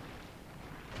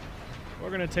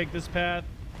 We're gonna take this path.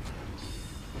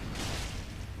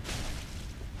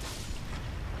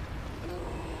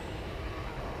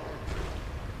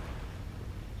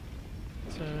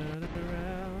 Turn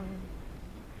around.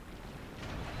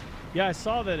 Yeah, I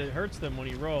saw that it hurts them when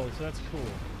he rolls, so that's cool.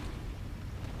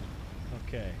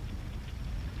 Okay.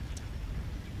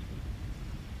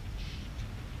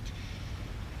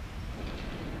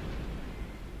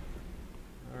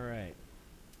 Alright.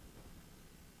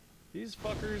 These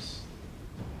fuckers.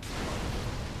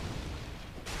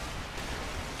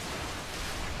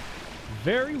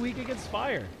 Very weak against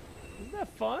fire. Isn't that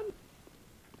fun?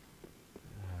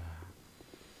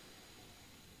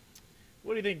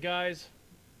 What do you think, guys?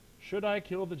 Should I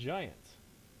kill the giant?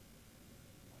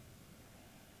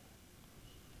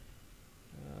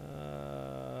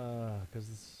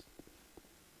 Because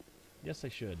yes, I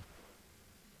should.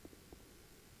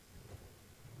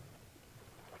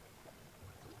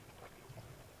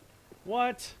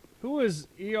 What? Who is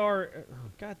ER?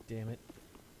 Oh, God damn it.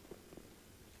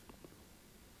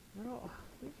 No,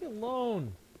 leave me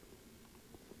alone.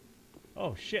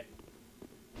 Oh, shit.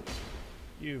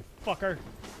 You fucker.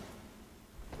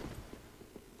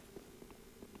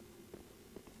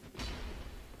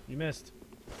 You missed.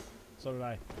 So did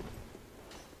I.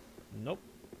 Nope.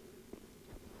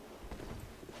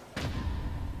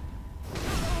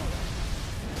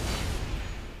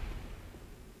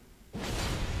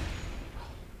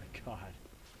 God.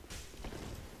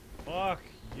 Fuck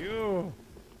you.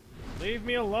 Leave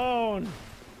me alone.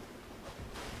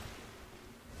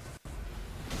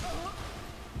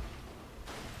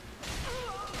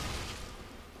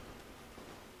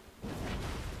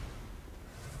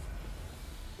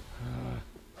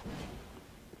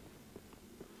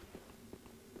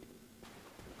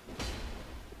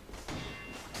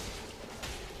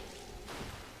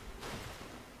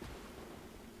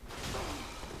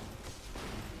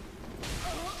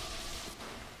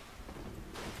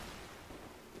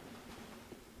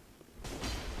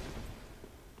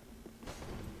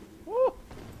 Woo.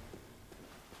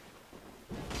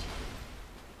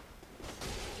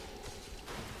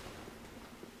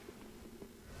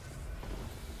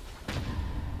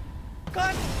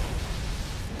 God.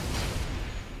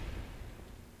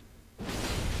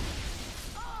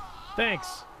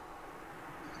 Thanks.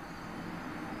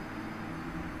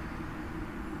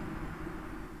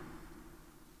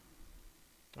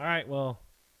 All right, well,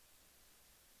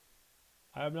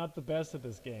 I'm not the best at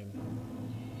this game.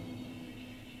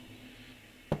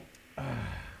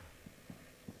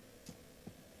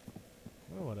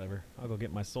 Well, whatever. I'll go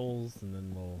get my souls and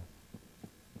then we'll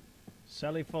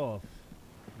sally forth.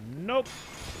 Nope.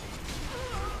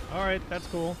 All right, that's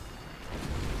cool.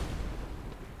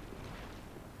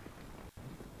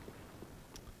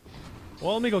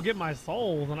 Well, let me go get my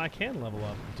souls and I can level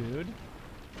up, dude.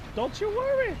 Don't you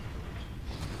worry.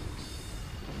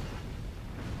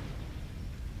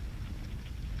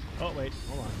 Oh, wait,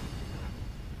 hold on.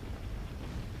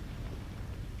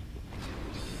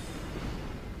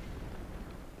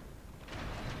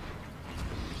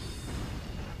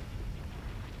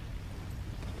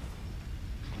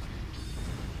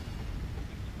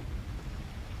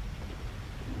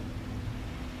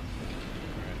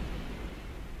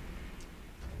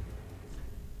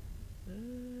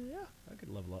 Yeah, I could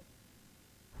level up.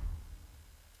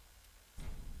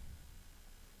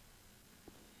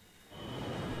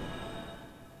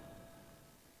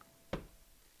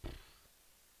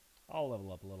 I'll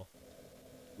level up a little.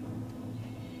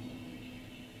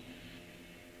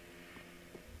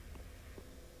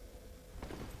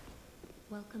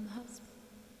 Welcome, host.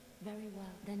 Very well.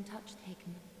 Then touch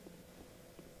taken.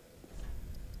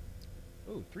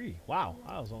 Ooh, 3. Wow,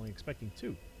 I was only expecting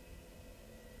 2.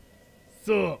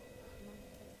 Sup?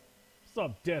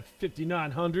 Sup, Death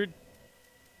 5900?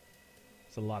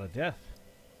 It's a lot of death.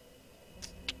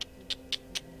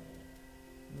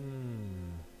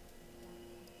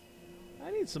 I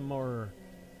need some more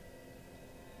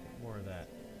of that,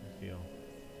 I feel.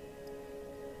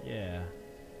 Yeah.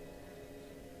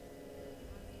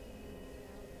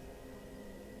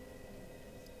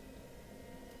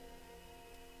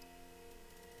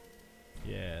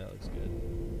 Yeah, that looks good.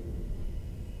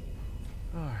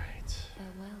 All right.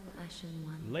 Farewell, Ashen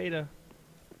One. Later.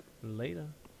 Later.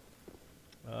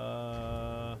 Do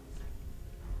I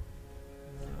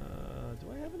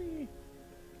have any?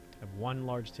 I have 1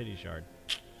 large titty shard.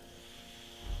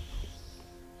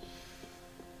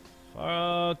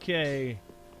 Okay.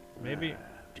 Maybe.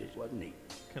 Just wasn't neat.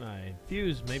 Can I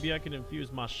infuse? Maybe I can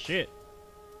infuse my shit.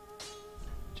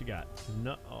 What you got?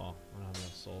 No. Oh, I don't have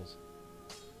enough souls.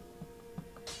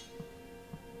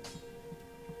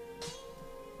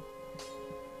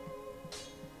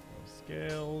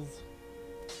 Scales.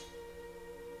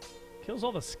 Kills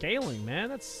all the scaling, man.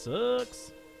 That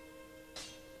sucks.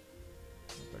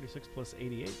 36 plus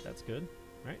 88. That's good,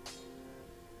 right?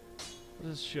 What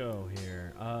does this show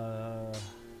here?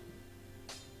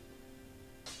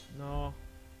 No.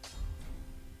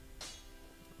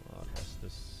 Well, I guess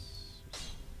this.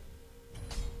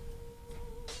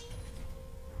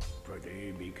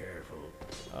 Pretty be careful.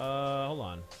 Hold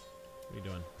on. What are you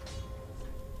doing?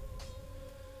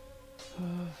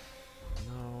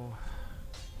 No.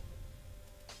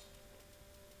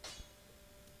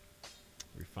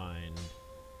 Refined.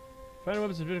 Refined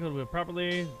weapons and difficult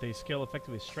properly. They scale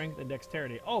effectively strength and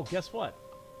dexterity. Oh, guess what?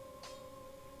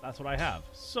 That's what I have.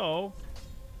 So,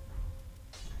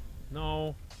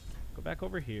 no. Go back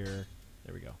over here.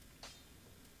 There we go.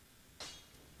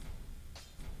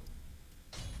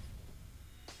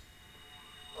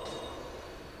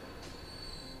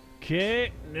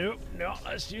 Okay. Nope. No.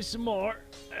 Let's do some more.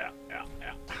 Yeah.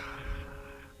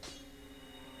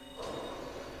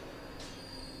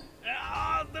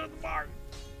 Ah, the mark.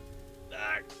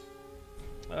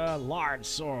 Large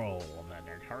soul of an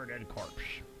inherited corpse.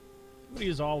 I'm gonna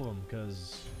use all of them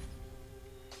because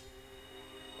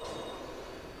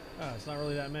it's not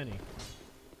really that many.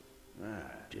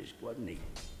 Just wasn't neat.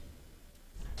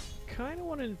 Kind of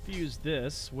want to infuse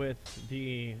this with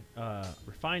the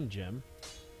refined gem.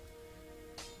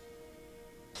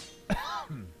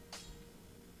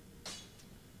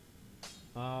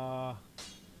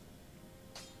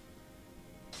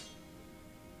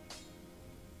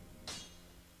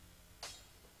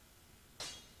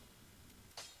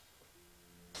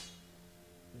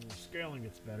 Scaling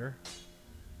gets better.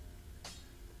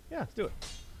 Yeah, let's do it.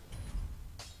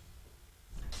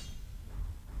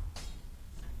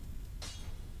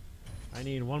 I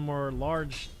need one more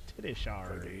large titty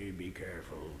shard. Be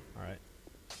careful. Alright.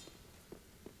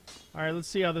 Alright, let's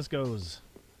see how this goes.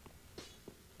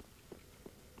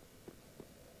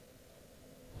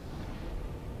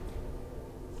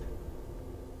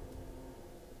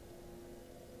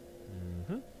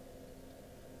 Mm-hmm.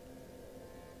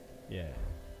 Yeah.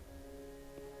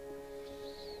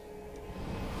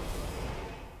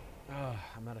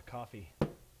 I'm out of coffee.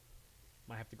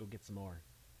 Might have to go get some more.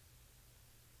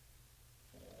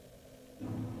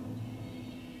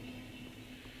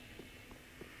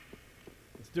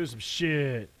 Let's do some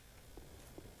shit.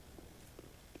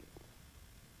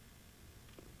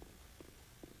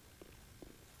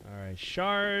 Alright,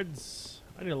 shards.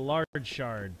 I need a large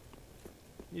shard.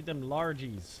 Need them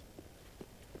largies.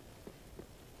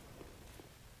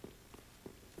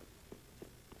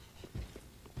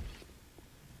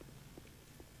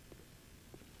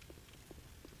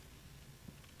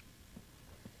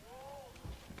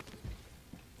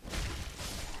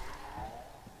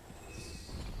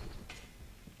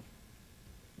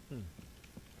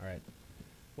 Alright.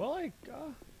 Well,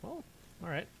 well,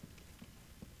 alright.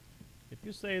 If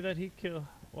you say that he killed...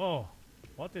 Whoa.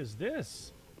 What is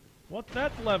this? What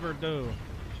that lever do?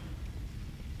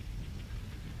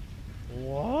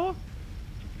 What?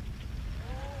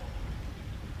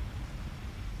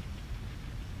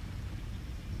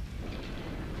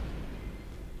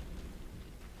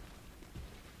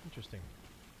 Interesting.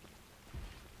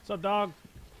 What's up, dog?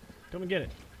 Come and get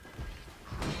it.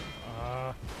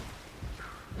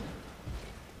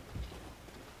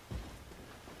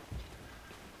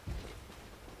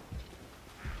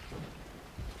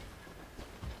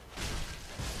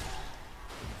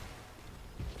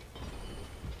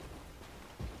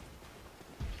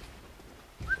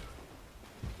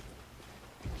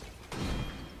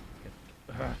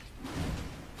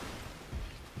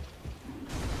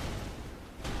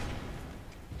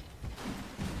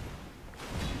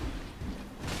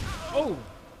 Oh!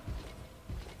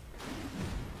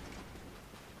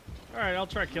 Alright, I'll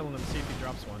try killing him, see if he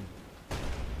drops one.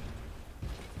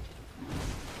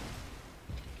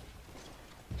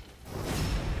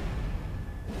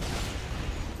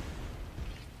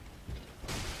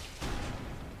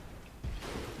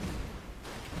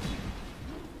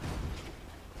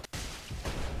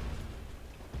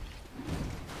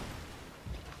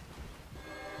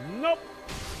 Nope!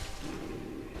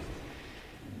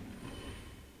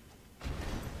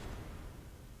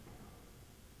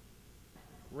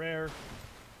 Rare.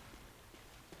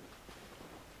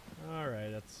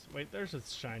 Alright, that's... Wait, there's a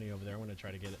shiny over there. I want to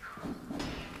try to get it.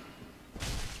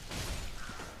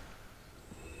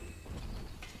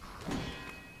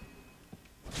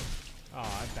 Oh,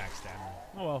 I backstabbed him.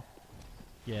 Oh well.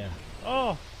 Yeah.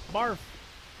 Oh! Barf!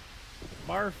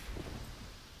 Barf!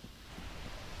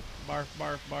 Barf,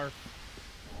 barf, barf.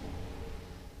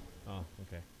 Oh,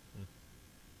 okay.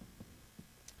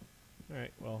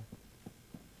 Alright, well...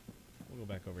 We'll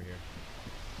go back over here.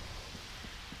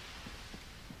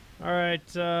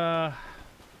 Alright,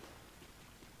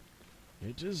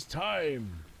 it is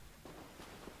time.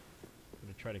 I'm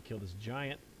gonna try to kill this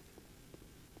giant.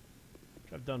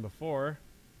 Which I've done before.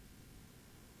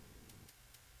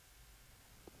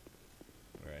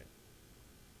 Alright.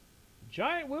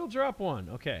 Giant will drop one.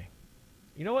 Okay.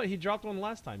 You know what? He dropped one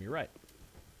last time. You're right.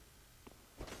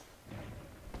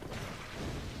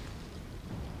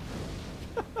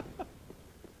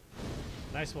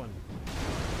 Nice one.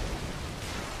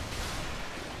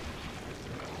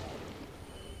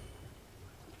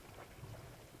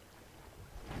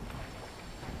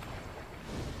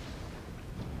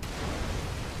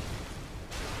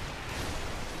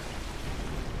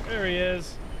 There he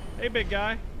is. Hey, big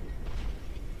guy.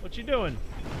 What you doing?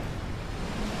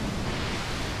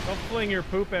 Don't fling your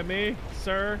poop at me,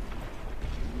 sir.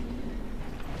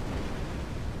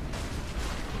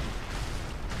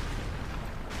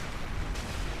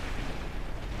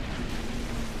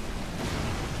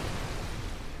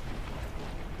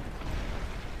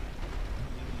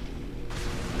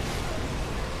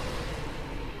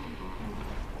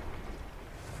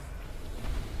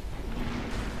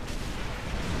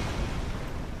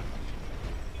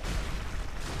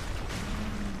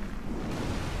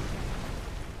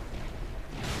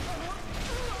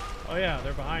 Oh yeah,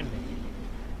 they're behind me.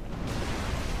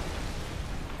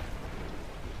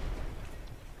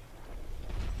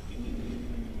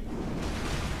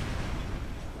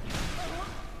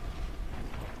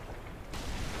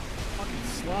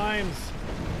 slimes.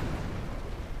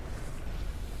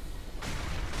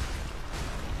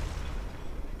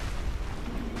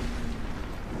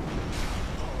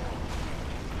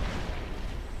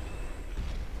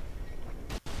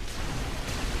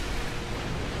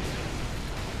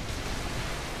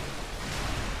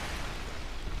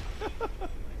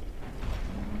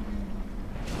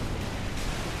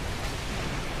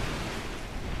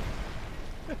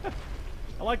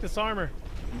 I like this armor.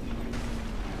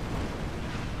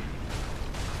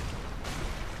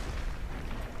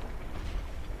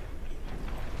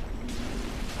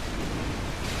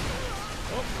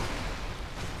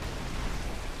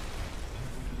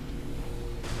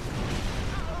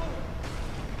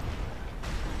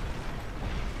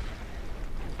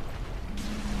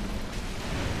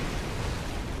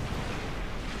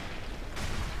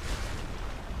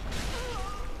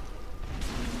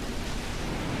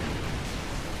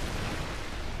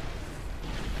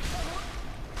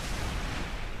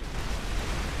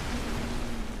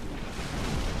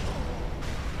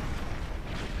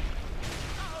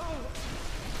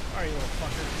 Sorry, you little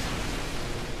fucker.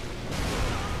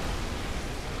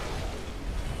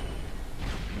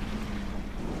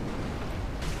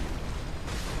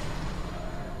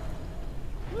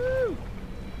 Woo!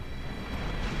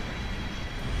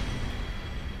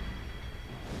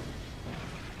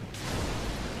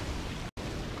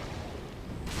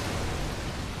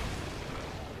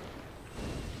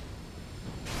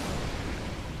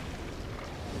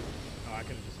 Oh, I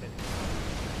could have just hit it.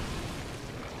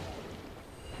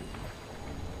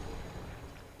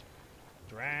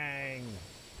 Drang.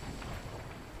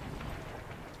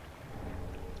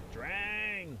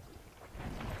 Drang.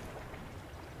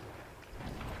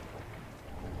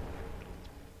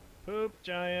 Poop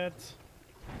giant.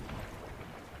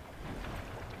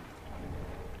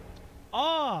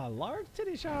 Ah, large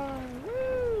titty shark.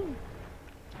 Woo!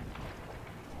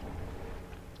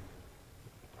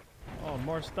 Oh,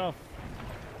 more stuff.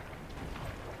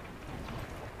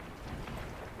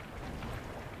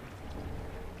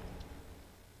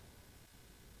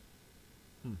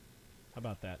 How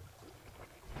about that?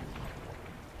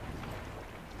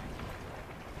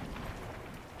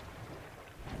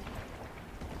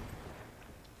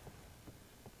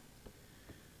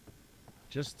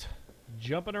 Just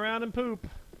jumping around and poop.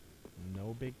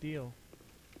 No big deal.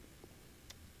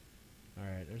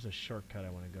 Alright, there's a shortcut I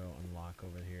want to go unlock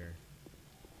over here.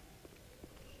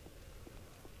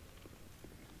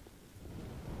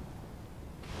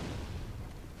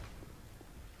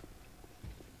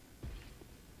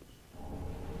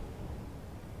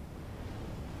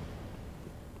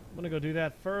 I'm gonna go do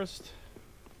that first.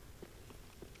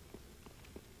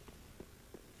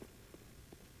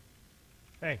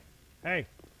 Hey, hey.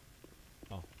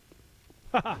 Oh.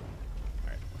 Haha.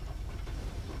 Alright.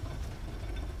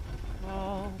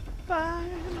 All by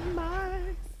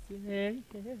myself.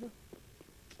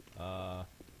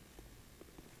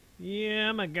 Yeah,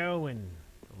 I'm going.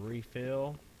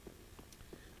 Refill.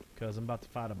 Because I'm about to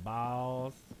fight a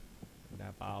boss. And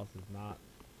that boss is not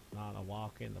a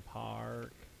walk in the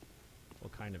park.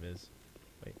 What kind of is?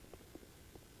 Wait.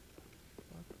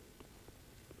 What?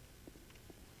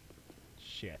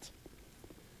 Shit.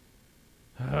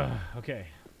 Okay.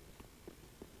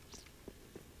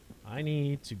 I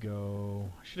need to go...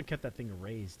 I should have kept that thing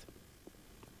raised.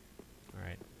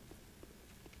 Alright.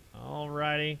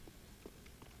 Alrighty.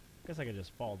 Guess I could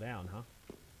just fall down, huh?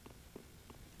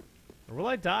 Or will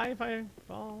I die if I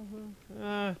fall?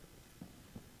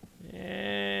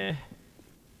 Yeah.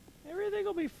 Everything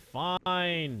will be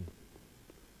fine.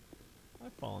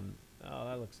 I've fallen. Oh,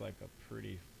 that looks like a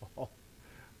pretty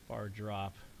far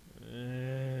drop.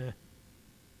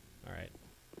 Alright.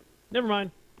 Never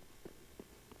mind.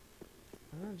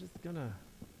 I'm just gonna...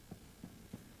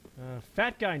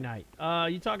 fat guy night.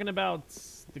 You talking about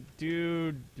the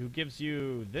dude who gives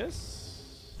you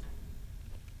this?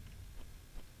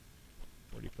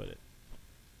 Where do you put it?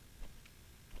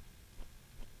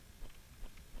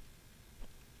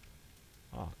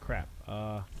 Oh, crap.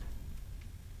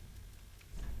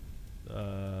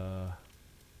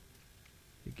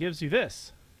 It gives you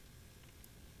this.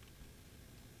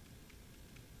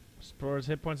 Restores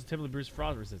hit points and typically boosts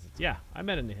frost resistance. Yeah, I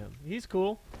met into him. He's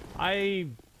cool. I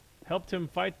helped him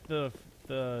fight the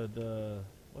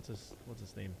what's his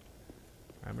name?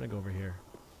 Alright, I'm gonna go over here.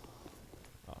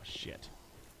 Oh shit.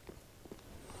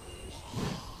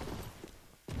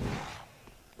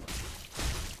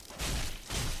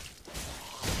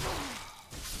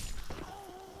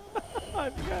 I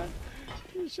forgot.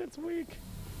 This shit's weak.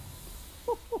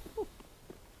 Over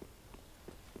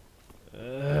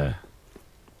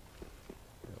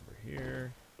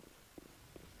here.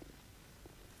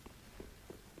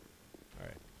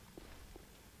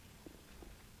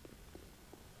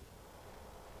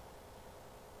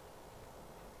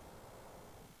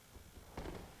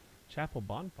 Chapel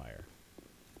bonfire.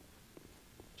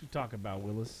 What you talk about,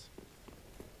 Willis?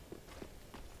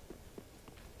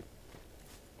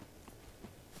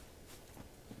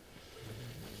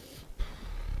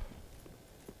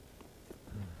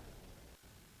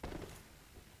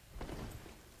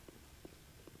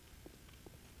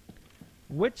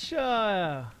 Which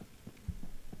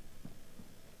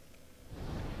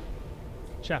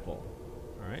chapel?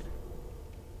 All right.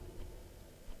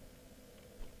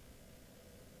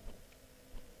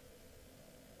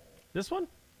 This one?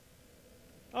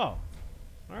 Oh. All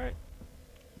right.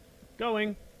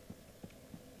 Going.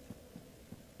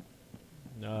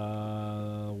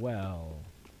 Well.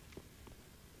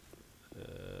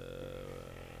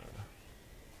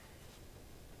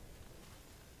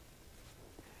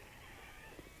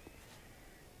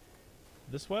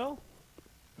 This well?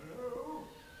 Hello?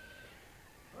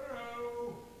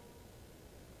 Hello?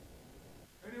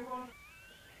 Anyone?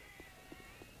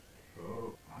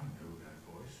 Oh, I know that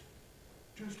voice.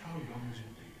 Just how long has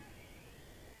it been?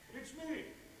 It's me,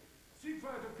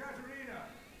 Siegfried of Katerina.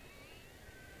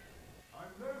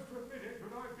 I'm loath to admit it,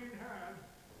 but I've been had.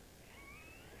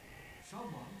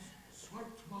 Someone's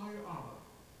swiped my armor.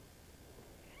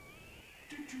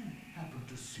 Did you happen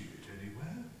to see it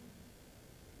anywhere?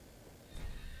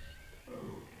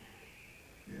 Oh,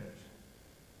 yes.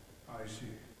 I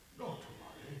see. Not to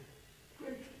worry.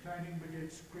 Great planning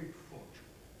begets great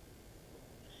fortune.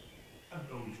 An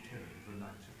old tale of the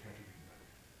Knights of Katerina.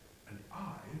 And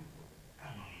I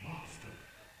am a master.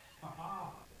 Ha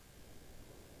ha!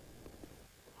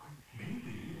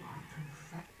 Maybe I can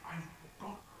I've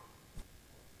got...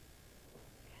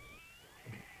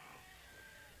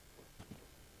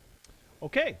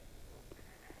 Okay.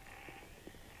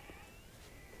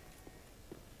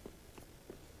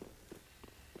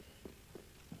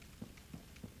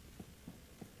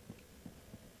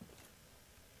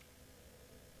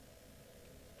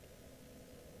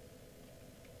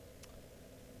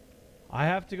 I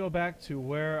have to go back to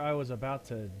where I was about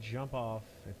to jump off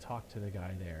and talk to the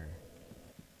guy there.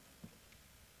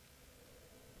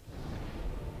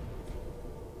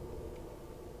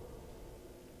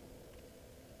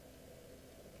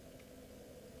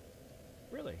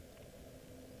 Really?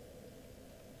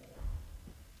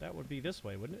 That would be this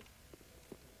way, wouldn't it?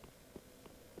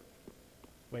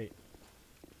 Wait.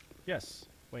 Yes.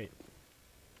 Wait.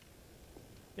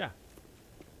 Yeah.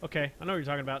 Okay, I know what you're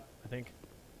talking about, I think.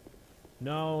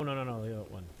 No, no, no, no, the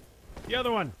other one. The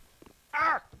other one!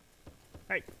 Ah!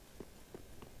 Hey!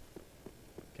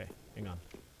 Okay, hang on.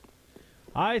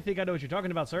 I think I know what you're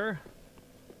talking about, sir.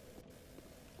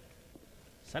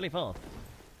 Sally forth.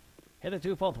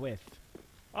 Hitherto forthwith.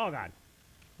 Oh, God.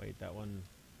 Wait, that one...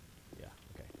 Yeah,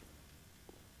 okay.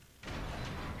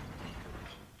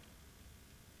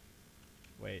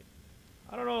 Wait.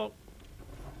 I don't know.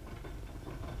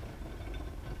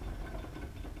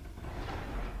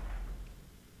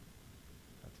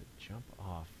 Jump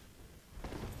off.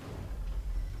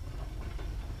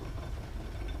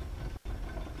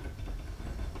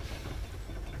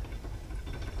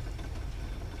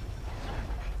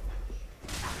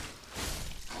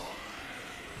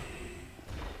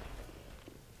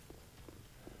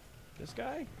 This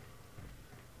guy?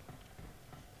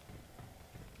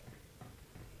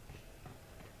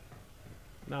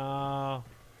 No.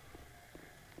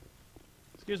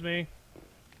 Excuse me.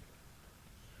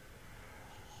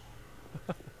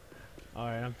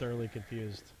 Alright, I'm thoroughly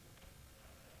confused.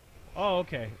 Oh,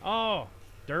 okay. Oh,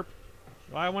 derp.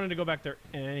 Well, I wanted to go back there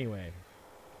anyway.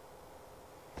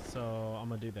 So, I'm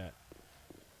gonna do that.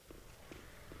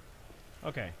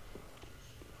 Okay.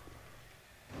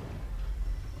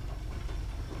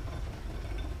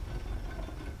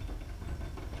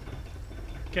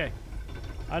 Okay.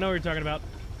 I know what you're talking about.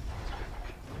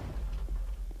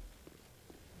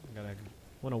 I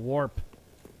wanna warp.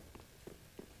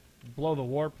 Blow the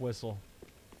warp whistle.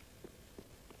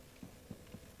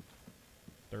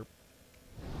 Derp.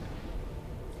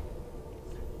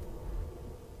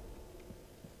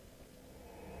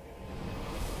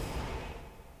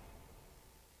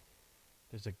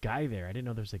 There's a guy there. I didn't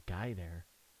know there's a guy there.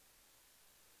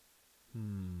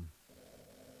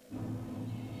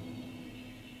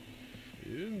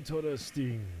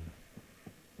 Interesting.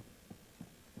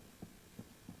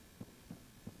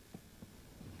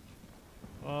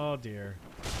 Oh dear.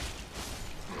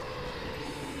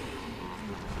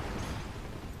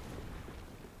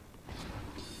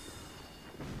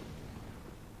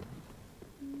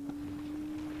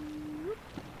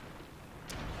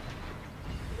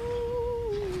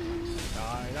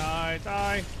 Die, die,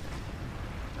 die.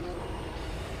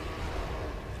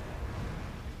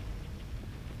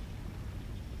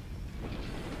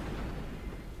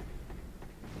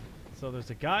 So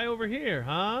there's a guy over here,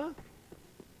 huh?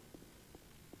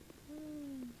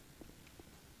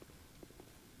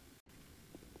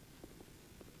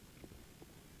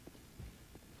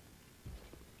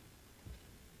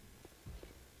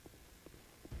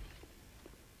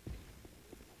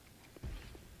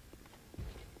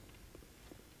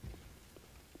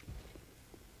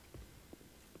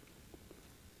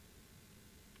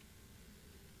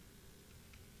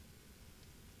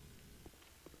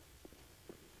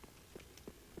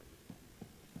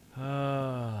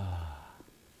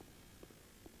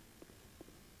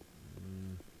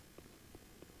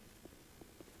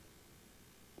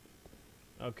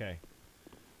 Okay.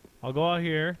 I'll go out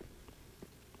here.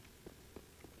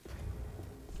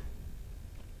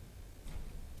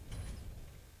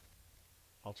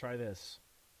 I'll try this.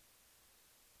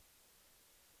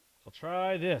 I'll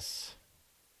try this.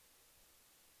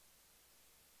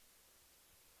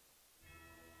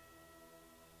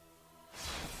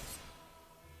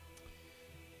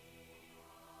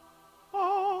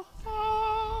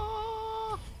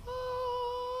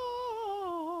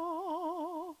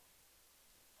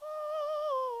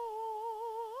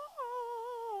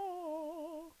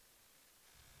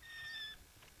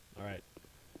 Alright.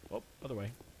 Oh, other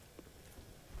way.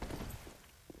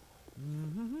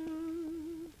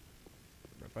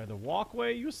 Right by the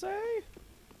walkway, you say?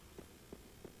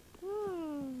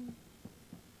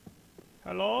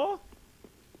 Hello?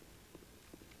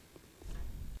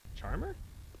 Charmer?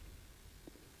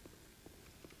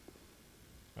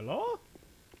 Hello?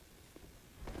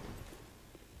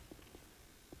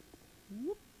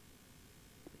 Whoop.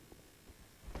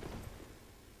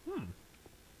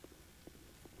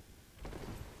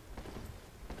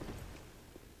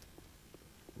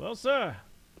 Well, sir.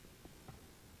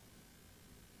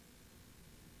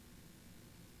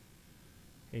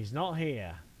 He's not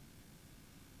here.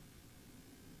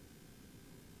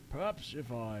 Perhaps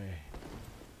if I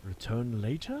return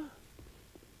later?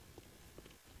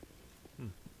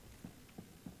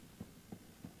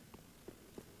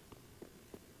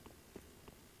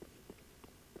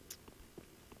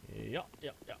 Yep.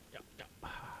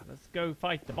 Let's go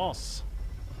fight the boss.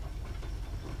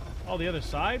 Oh, the other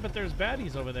side? But there's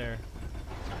baddies over there.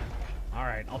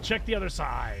 Alright, I'll check the other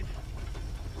side.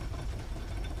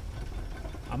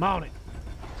 I'm on it.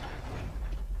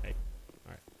 Hey.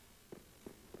 Alright.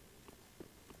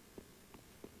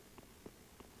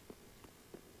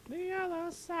 The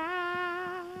other side.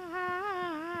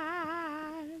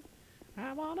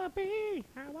 I wanna be.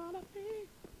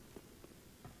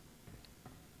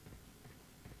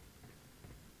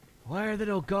 Why are there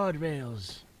no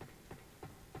guardrails?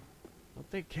 Don't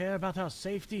they care about our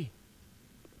safety?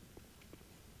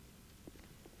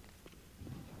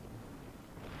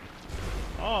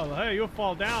 Oh, hey, you'll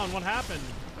fall down. What happened?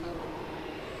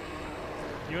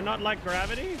 You're not like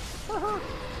gravity? Oh,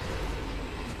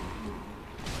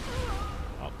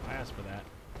 I asked for that.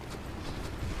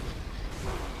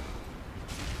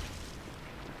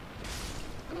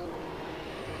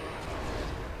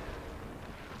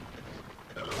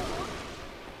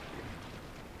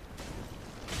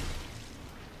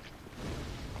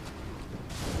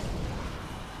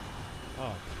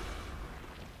 Oh.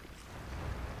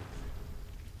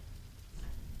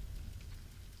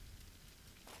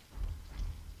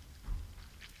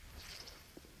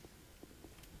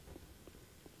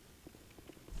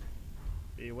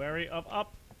 Be wary of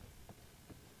up.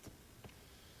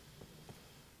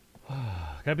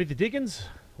 Gotta beat the deacons?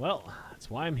 Well, that's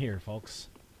why I'm here, folks.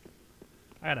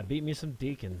 I gotta beat me some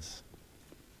deacons.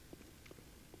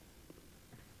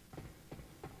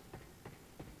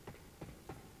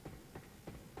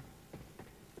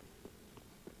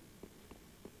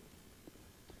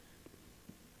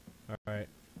 Alright.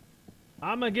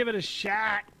 I'm gonna give it a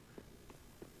shot.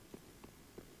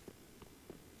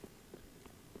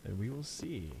 And we will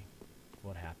see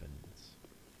what happens.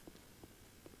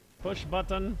 Push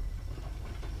button.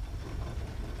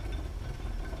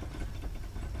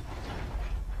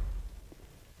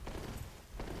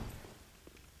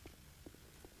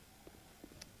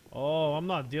 Oh, I'm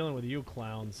not dealing with you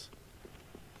clowns.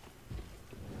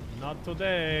 Not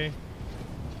today.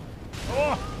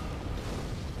 Oh!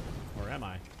 Or am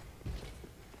I?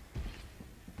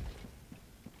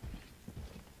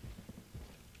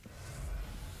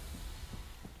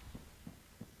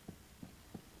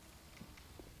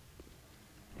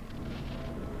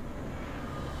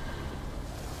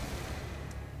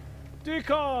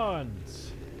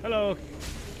 Deacons! Hello.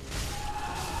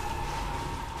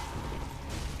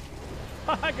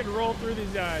 I can roll through these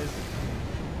guys.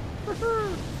 Whoop.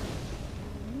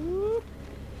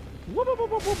 Whoop, whoop,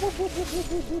 whoop, whoop, whoop, whoop,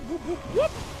 whoop, whoop, whoop,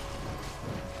 whoop.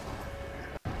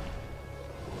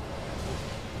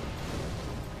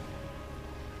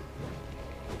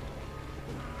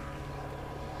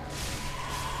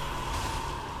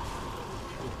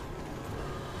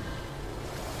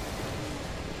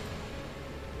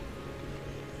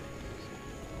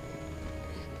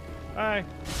 Hi.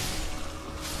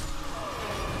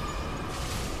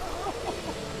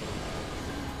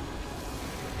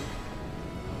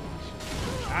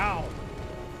 Ow.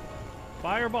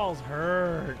 Fireballs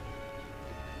hurt.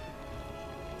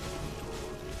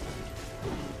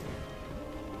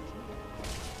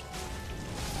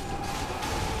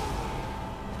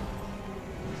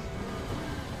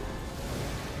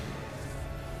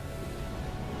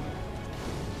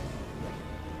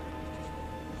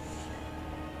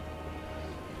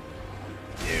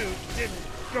 You didn't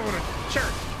go to church,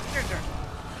 did you?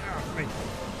 Oh, me.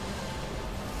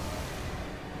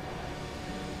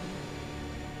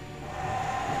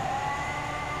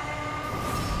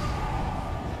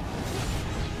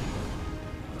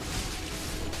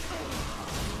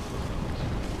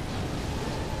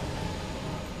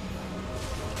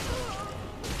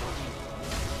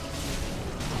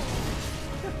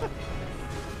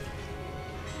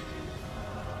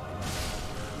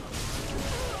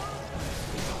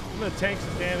 I'm gonna tank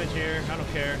some damage here. I don't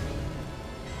care.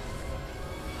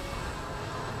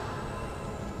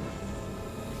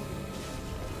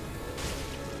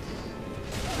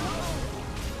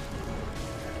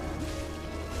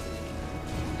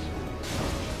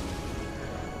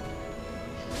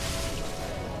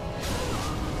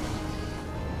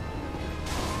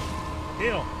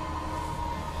 Heal.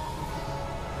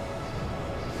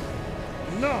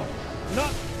 No,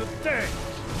 not today.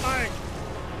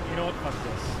 You know what? Fuck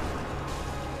this.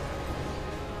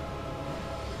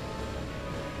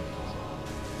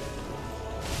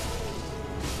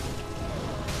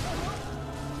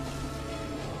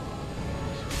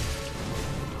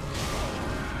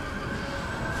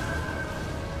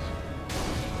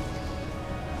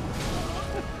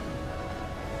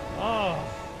 Oh.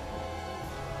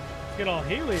 Let's get all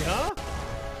Healy, huh?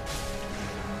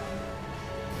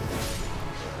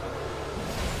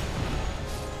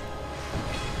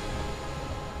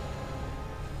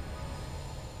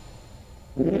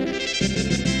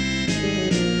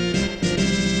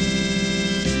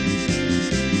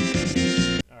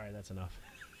 Alright, that's enough.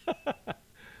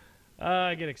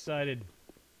 I get excited.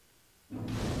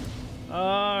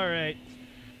 Alright.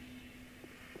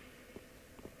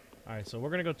 Alright, so we're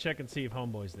gonna go check and see if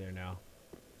Homeboy's there now.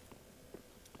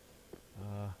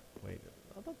 Wait.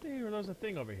 I thought there was a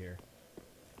thing over here.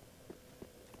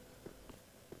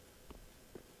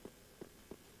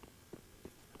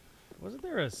 Wasn't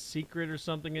there a secret or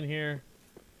something in here?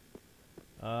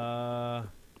 I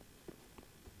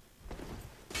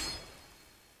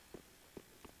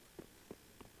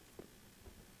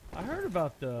heard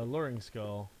about the luring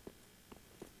skull.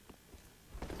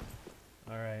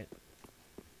 Alright.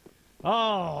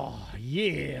 Oh,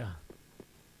 yeah.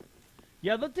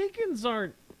 Yeah, the Deacons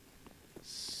aren't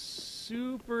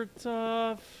super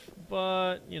tough,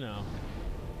 but, you know.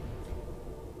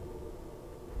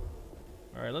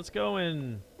 Alright, let's go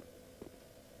and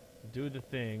do the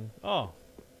thing. Oh.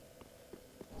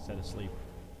 Set asleep.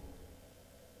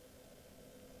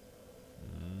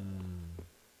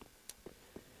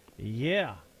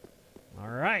 Yeah.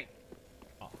 Alright.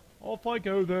 Off I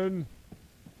go then.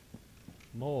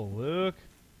 More work.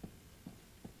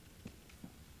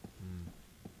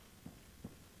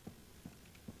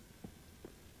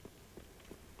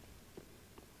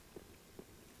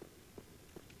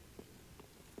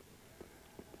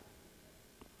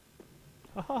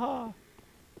 Ha ha ha.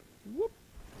 Whoop.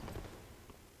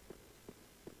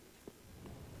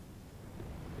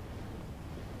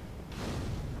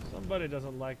 Somebody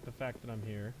doesn't like the fact that I'm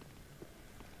here.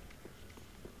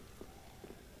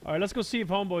 Alright, let's go see if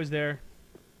Homeboy's there.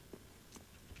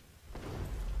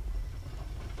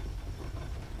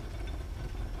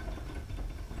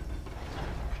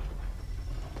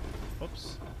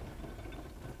 Oops.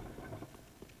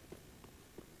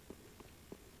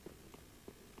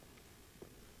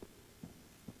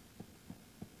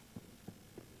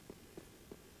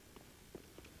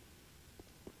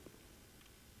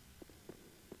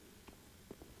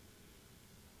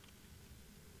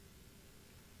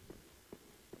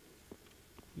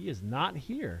 He is not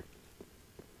here.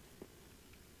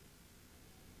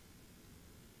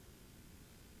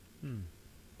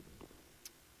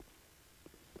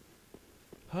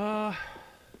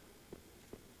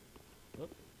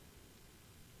 Whoop.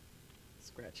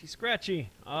 Scratchy, scratchy.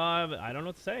 I don't know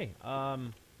what to say.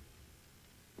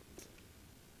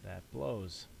 That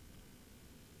blows.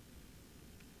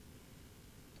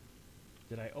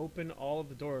 Did I open all of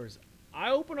the doors?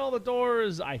 I opened all the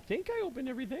doors. I think I opened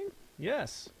everything.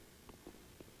 Yes.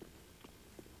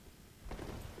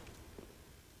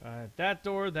 That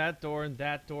door, and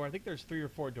that door. I think there's 3 or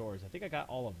 4 doors. I think I got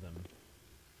all of them.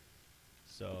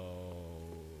 So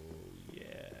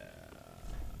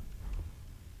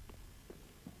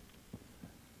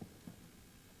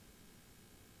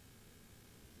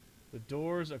The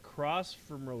door's across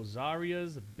from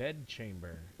Rosaria's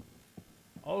bedchamber.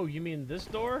 Oh, you mean this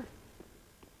door?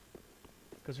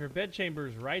 Because her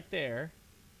bedchamber's right there.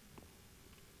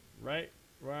 Right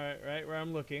where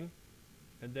I'm looking.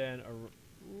 And then,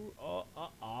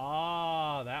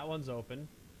 that one's open.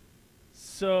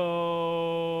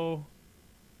 So,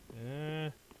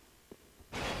 I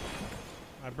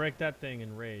break that thing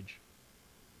in rage.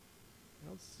 I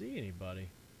don't see anybody.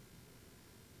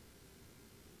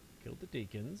 Killed the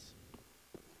deacons.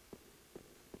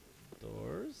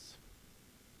 Doors.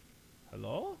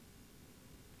 Hello?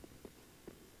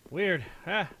 Weird.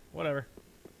 Whatever.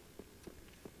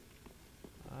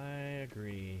 I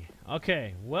agree.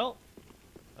 Okay, well,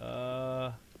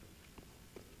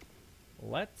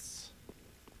 let's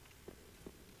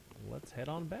head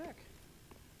on back.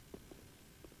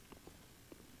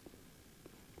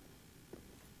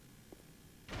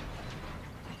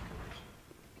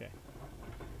 Okay.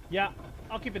 Yeah,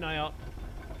 I'll keep an eye out.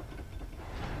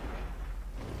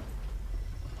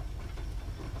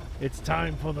 It's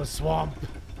time for the swamp.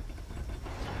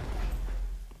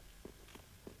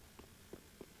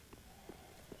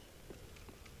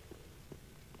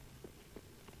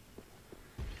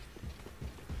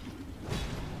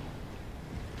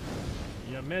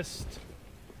 You missed.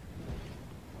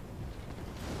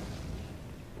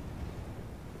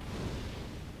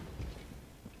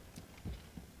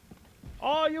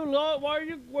 Oh, you love where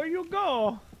you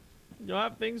go? You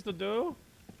have things to do?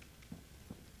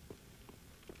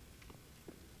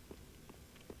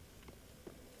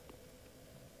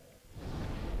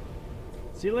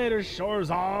 See you later, Shores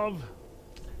of.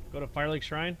 Go to Fire Lake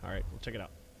Shrine? Alright, we'll check it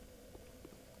out.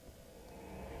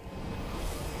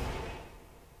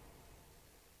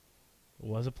 It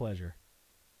was a pleasure.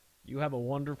 You have a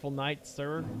wonderful night,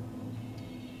 sir.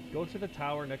 Go to the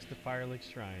tower next to Fire Lake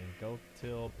Shrine. Go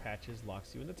till Patches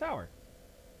locks you in the tower.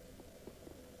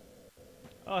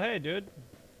 Oh, hey, dude.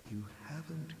 You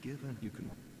haven't given... You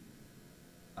can...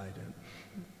 I don't...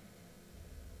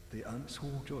 The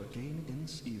unsworn joy, gain in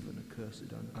even accursed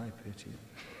done, I pity it.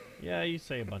 Yeah, you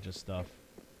say a bunch of stuff.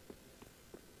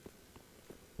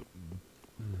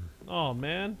 Oh,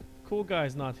 man. Cool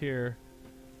guy's not here.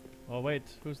 Oh, wait.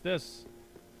 Who's this?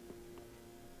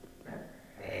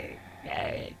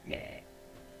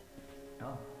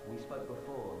 Oh, we spoke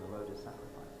before on the road of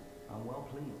sacrifice. I'm well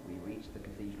pleased we reached the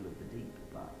Cathedral of the Deep,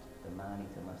 but the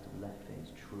man-eater must have left for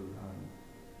his true home.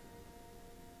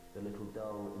 The little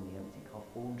doll in the empty coffin.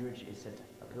 Aldridge is said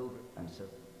a pilgrim, and so...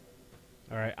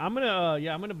 Alright, I'm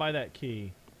gonna buy that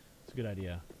key. It's a good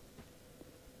idea.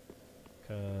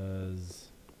 Cause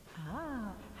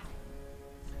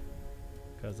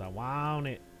I want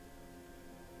it.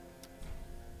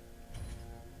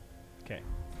 Okay.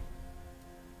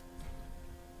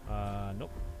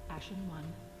 Nope. Ashen 1.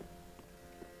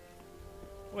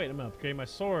 Wait, I'm gonna upgrade my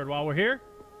sword while we're here.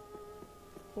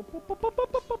 What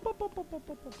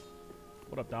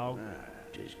up, dog?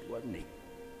 Just wasn't he?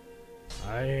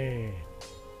 Aye.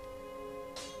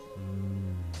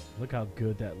 Look how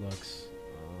good that looks.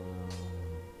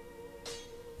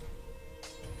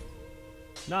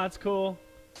 Nah, it's cool.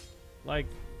 Like,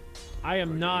 I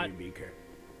am not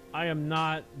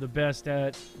the best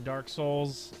at Dark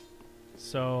Souls,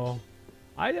 so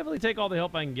I definitely take all the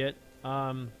help I can get.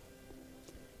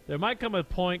 There might come a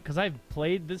point, because I've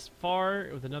played this far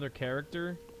with another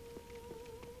character,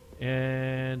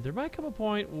 and there might come a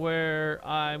point where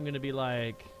I'm going to be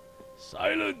like,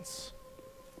 silence!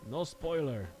 No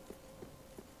spoiler.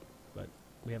 But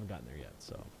we haven't gotten there yet,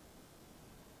 so.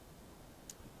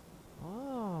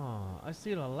 Oh, I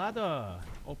see the ladder.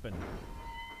 Open.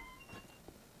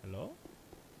 Hello?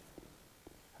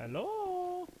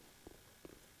 Hello?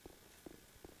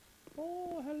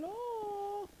 Oh,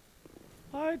 hello.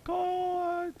 I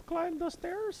climb the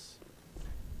stairs.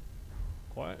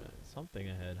 Quite something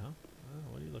ahead, huh?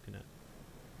 Oh, what are you looking at?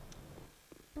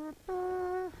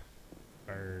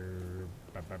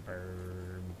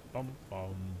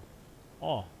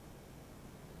 Oh.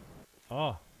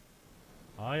 Oh.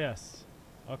 Oh, yes.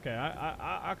 Okay,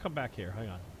 I'll come back here. Hang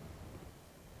on.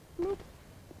 Bloop.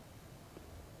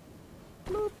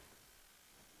 Bloop.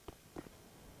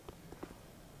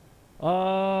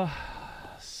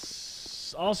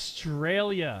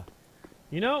 Australia.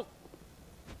 You know,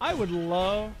 I would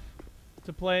love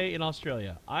to play in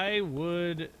Australia. I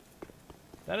would.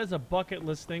 That is a bucket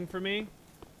list thing for me.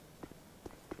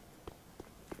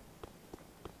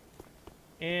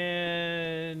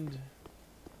 And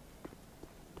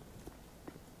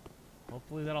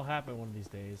hopefully that'll happen one of these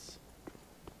days.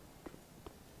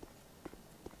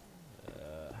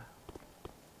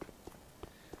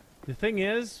 The thing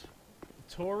is,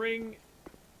 touring.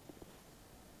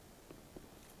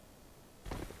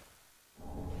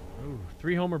 Ooh,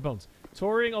 3 Homer bones.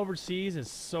 Touring overseas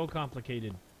is so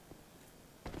complicated.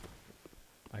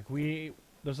 Like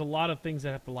there's a lot of things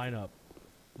that have to line up.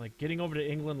 Like getting over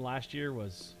to England last year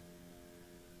was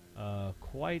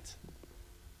quite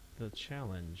the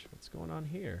challenge. What's going on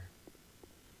here?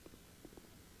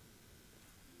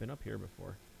 Been up here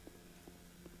before.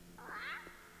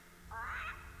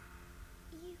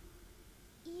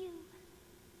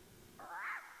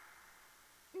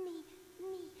 Me,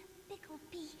 pickle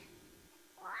pea.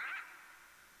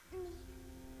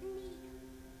 Me,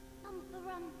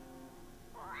 bumperum.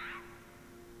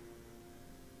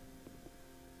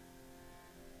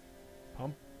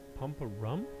 Pump a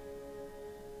rum?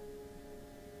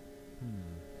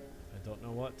 I don't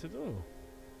know what to do.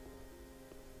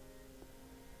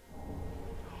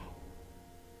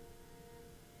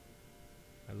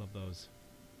 I love those.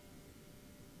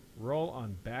 Roll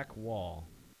on back wall.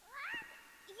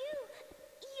 You.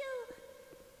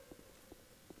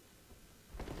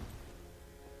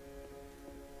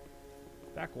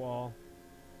 Back wall.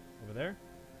 Over there?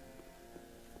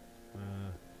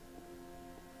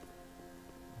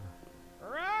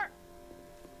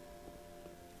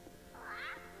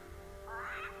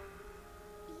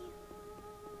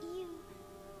 You.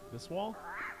 This wall?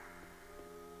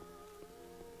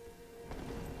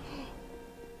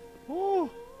 Oh!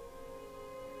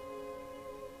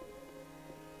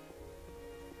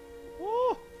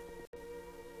 Oh!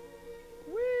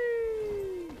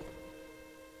 Whee!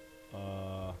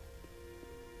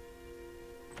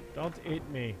 Don't eat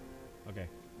me. Okay.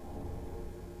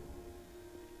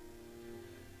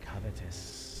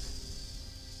 Covetous.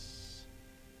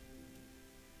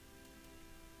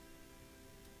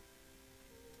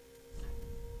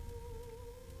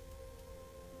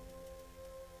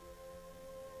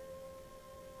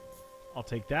 I'll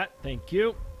take that. Thank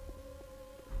you.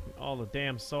 All the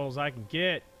damn souls I can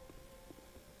get.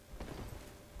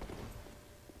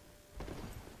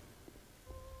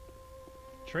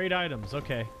 Trade items.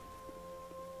 Okay.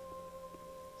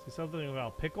 See something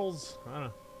about pickles? I don't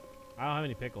know. I don't have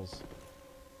any pickles.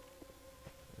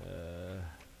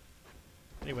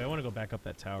 Anyway, I want to go back up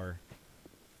that tower.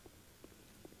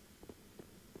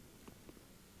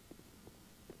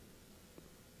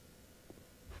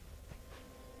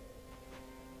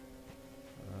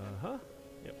 Uh-huh.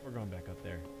 Yep, we're going back up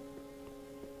there.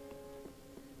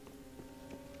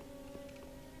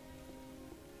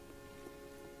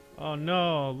 Oh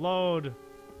no, load.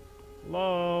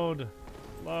 Load.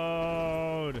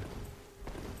 Load.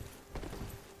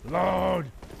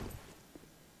 Load.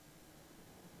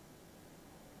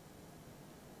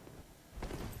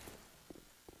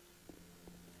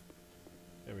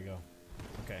 There we go.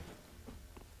 Okay.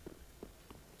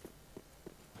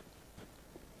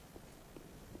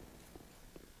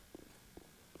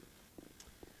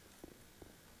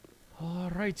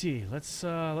 Alrighty,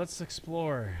 let's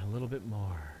explore a little bit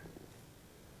more.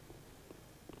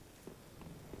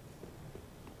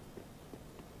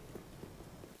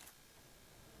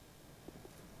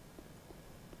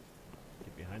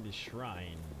 Get behind his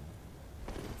shrine.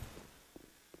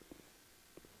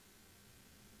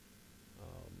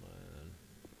 Oh man.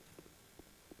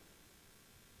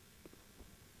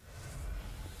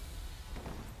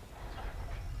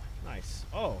 Nice.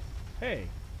 Oh, hey.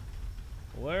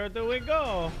 Where do we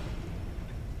go?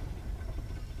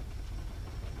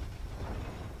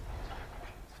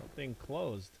 Something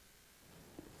closed.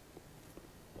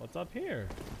 What's up here?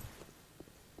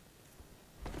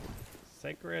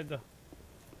 Sacred.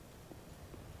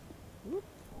 Whoop.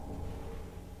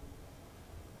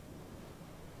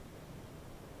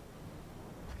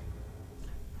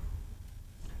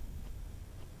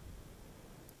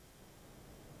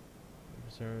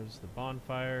 Serves the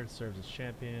bonfire, serves as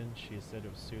champion. She is said to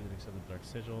have soothed and accepted the dark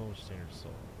sigil, which stained her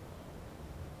soul.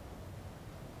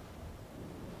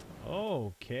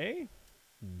 Okay.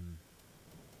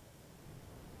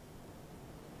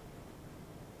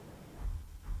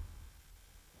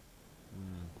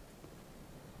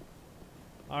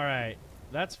 Alright,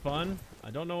 that's fun. I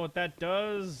don't know what that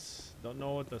does. Don't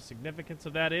know what the significance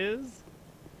of that is.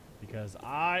 Because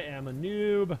I am a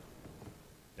noob.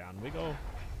 Down we go.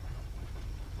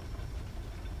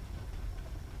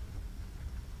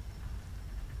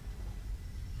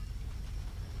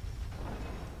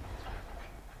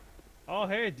 Oh,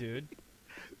 hey, dude.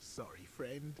 Sorry,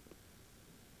 friend.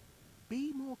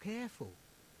 Be more careful.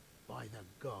 By the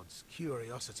gods,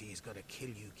 curiosity is gonna kill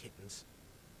you, kittens.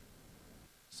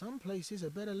 Some places are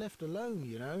better left alone,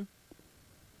 you know.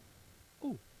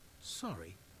 Oh,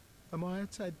 sorry. Am I a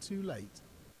tad too late?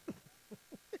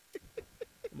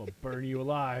 I'm gonna burn you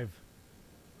alive.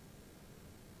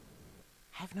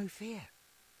 Have no fear.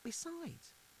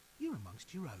 Besides, you're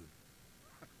amongst your own.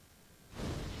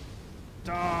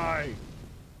 Die!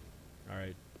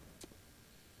 Alright.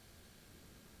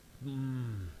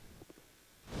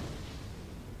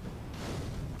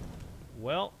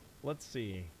 Well, let's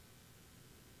see.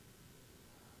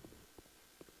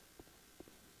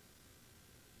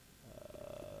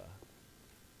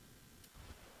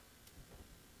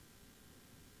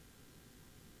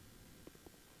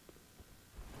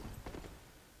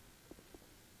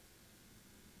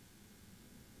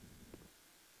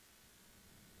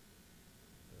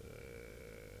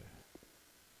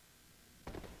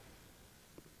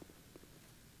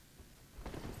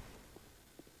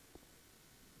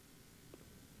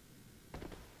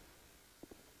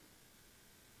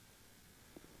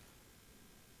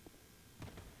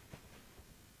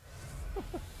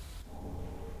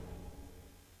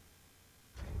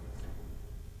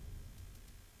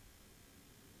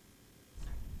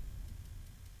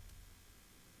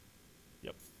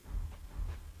 Yep.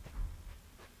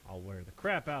 I'll wear the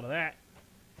crap out of that.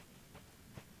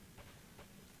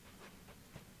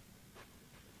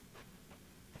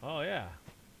 Oh, yeah.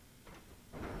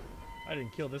 I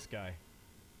didn't kill this guy.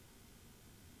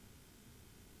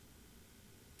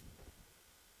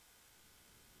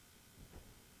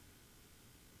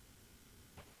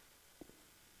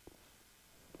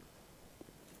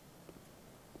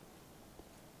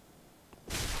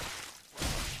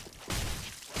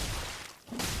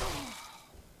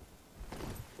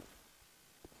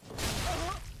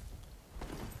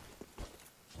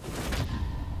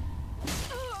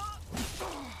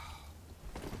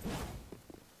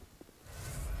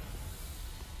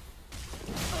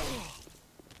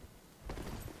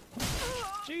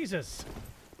 Jesus!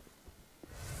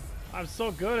 I'm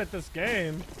so good at this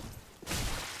game.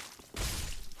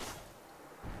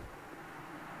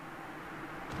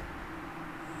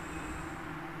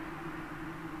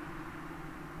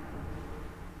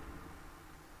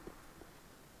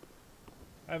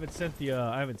 I haven't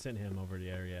sent him over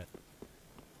there yet.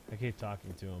 I keep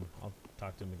talking to him. I'll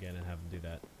talk to him again and have him do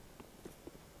that.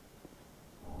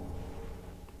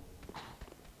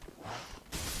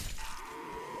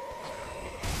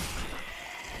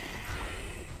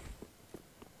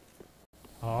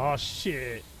 Oh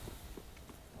shit.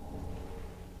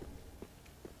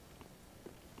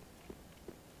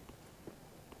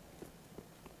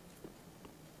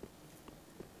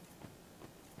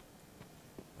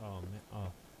 Oh man.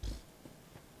 Oh.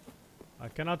 I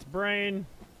cannot brain.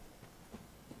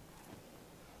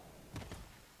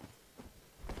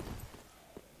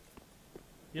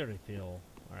 Urethral.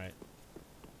 Alright.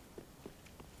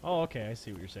 Oh, okay. I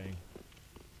see what you're saying.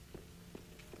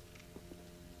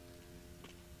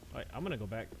 Alright, I'm gonna go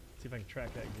back, see if I can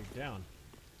track that dude down.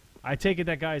 I take it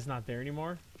that guy's not there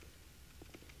anymore.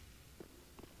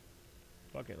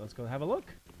 Fuck it, let's go have a look.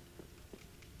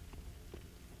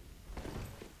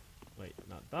 Wait,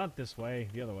 not this way,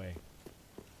 the other way.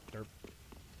 Derp.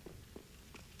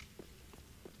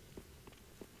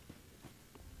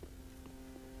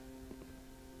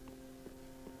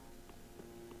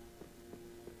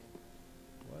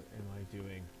 What am I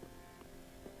doing?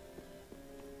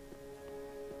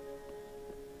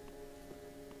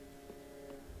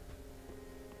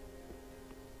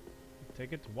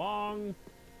 Take it to Wong.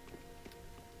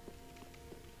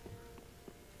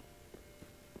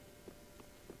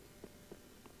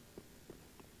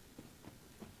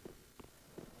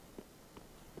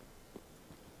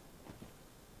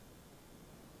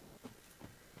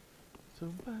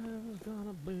 Survival's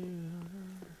gonna be.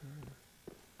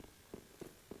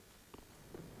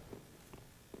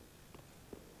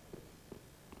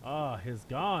 Ah, he's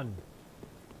gone.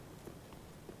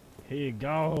 He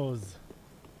goes.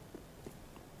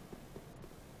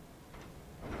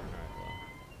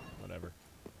 Whatever.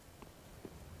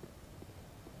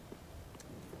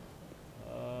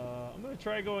 I'm gonna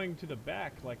try going to the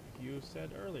back like you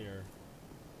said earlier.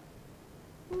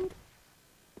 Boop.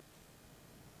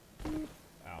 Boop.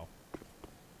 Ow.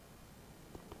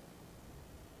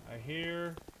 I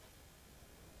hear...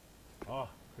 Oh,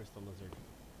 crystal lizard.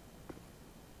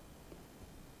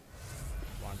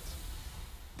 Once.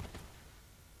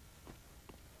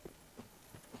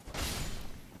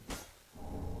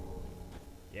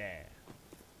 Yeah.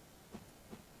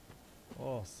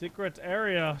 Oh, secret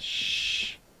area.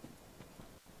 Shh.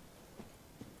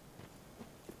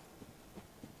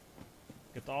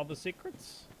 Get all the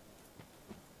secrets.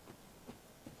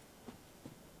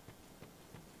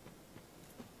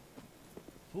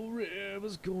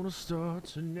 Forever's gonna start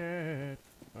tonight.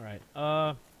 All right.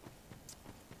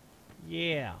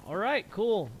 Yeah. All right.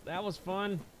 Cool. That was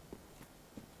fun.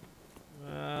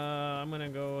 I'm gonna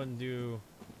go and do.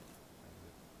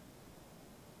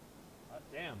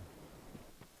 Damn.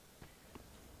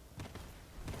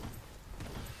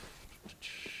 Okay.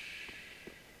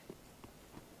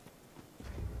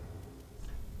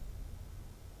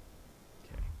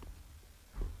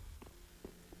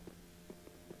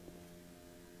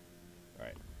 All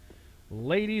right.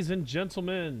 Ladies and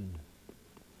gentlemen,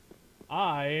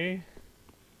 I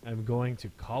am going to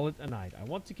call it a night. I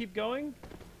want to keep going,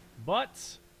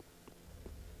 but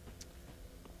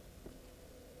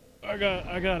I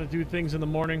gotta do things in the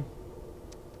morning.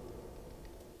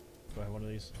 Do I have one of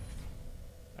these?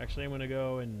 Actually, I'm gonna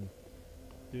go and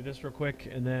do this real quick,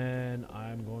 and then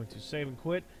I'm going to save and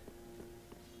quit.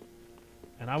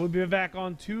 And I will be back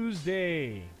on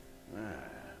Tuesday.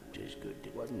 Just good,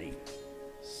 wasn't he?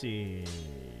 See.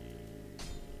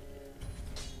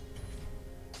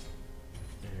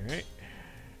 All right.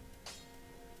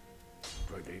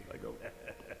 Pretty, I go.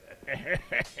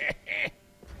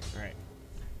 All right.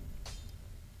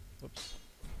 Whoops.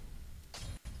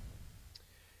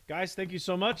 Guys, thank you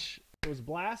so much. It was a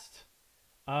blast.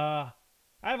 I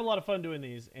have a lot of fun doing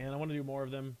these, and I want to do more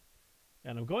of them.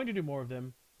 And I'm going to do more of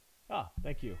them.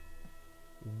 Thank you.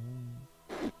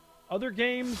 Other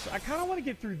games, I kind of want to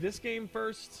get through this game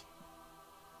first.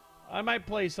 I might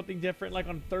play something different, like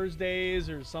on Thursdays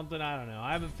or something. I don't know.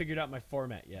 I haven't figured out my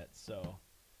format yet, so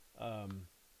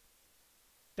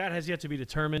that has yet to be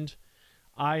determined.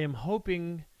 I am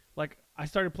hoping, like, I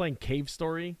started playing Cave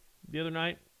Story the other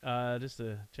night, just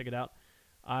to check it out.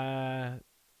 A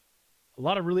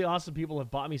lot of really awesome people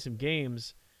have bought me some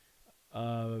games.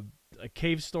 A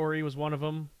Cave Story was one of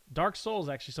them. Dark Souls,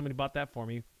 actually, somebody bought that for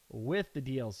me with the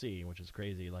DLC, which is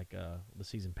crazy, like the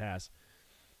season pass.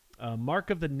 Mark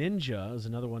of the Ninja is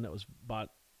another one that was bought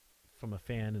from a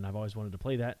fan, and I've always wanted to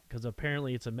play that because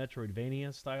apparently it's a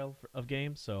Metroidvania style of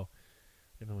game, so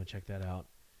definitely want to check that out.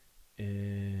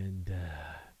 And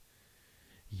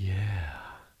yeah,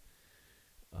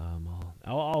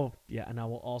 and I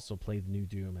will also play the new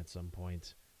Doom at some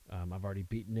point. I've already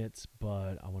beaten it,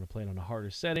 but I want to play it on a harder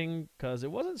setting because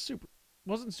it wasn't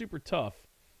super tough.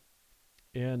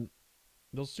 And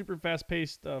those super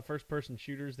fast-paced first-person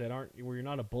shooters that aren't where you're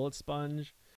not a bullet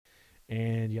sponge,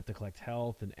 and you have to collect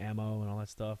health and ammo and all that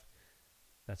stuff.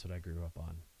 That's what I grew up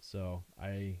on. So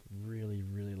I really,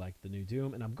 really like the new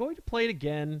Doom, and I'm going to play it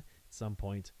again at some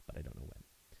point, but I don't know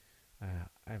when.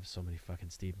 I have so many fucking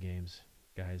Steam games,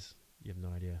 guys. You have no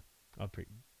idea. A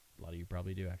lot of you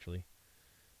probably do, actually.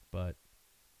 But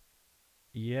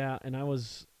yeah, and I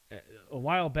was a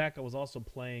while back. I was also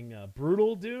playing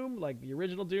Brutal Doom, like the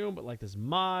original Doom, but like this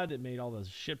mod that made all this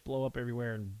shit blow up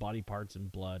everywhere and body parts and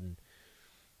blood. And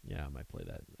yeah, I might play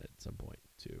that at some point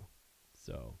too.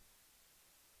 So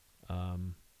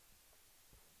I'm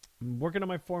working on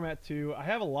my format too. I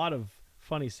have a lot of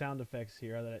funny sound effects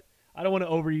here that I don't want to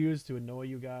overuse to annoy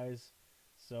you guys,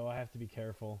 so I have to be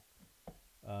careful.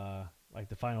 Like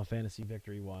the Final Fantasy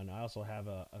Victory one. I also have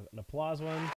an applause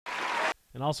one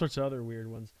and all sorts of other weird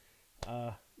ones.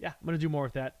 Yeah, I'm going to do more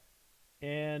with that.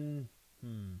 And,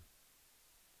 let's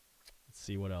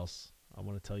see what else. I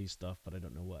want to tell you stuff, but I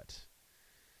don't know what.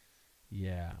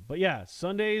 Yeah, but yeah,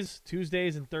 Sundays,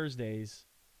 Tuesdays, and Thursdays,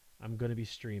 I'm going to be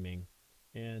streaming.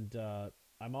 And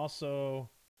I'm also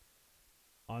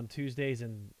on Tuesdays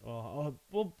and,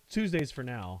 well, Tuesdays for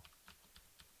now.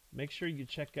 Make sure you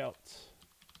check out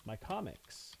my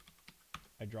comics.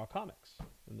 I draw comics,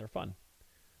 and they're fun.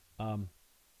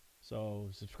 So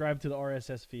subscribe to the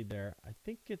RSS feed there. I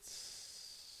think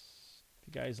it's, if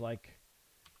you guys like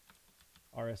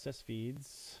RSS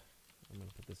feeds, I'm going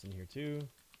to put this in here too.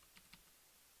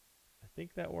 I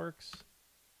think that works.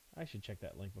 I should check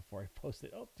that link before I post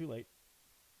it. Oh, too late.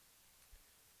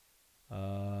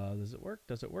 Does it work?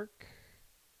 Does it work?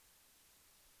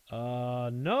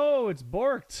 No, it's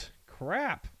borked.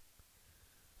 Crap.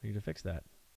 I need to fix that.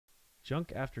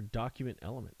 Junk after document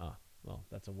element. Well,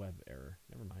 that's a web error.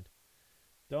 Never mind.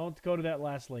 Don't go to that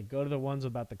last link. Go to the ones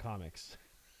about the comics.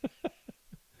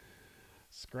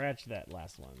 Scratch that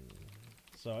last one.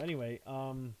 So anyway,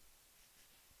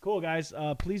 cool guys.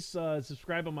 Please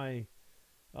subscribe on my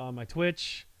my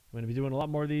Twitch. I'm going to be doing a lot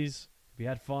more of these. If you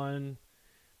had fun,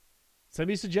 send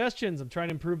me suggestions. I'm trying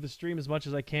to improve the stream as much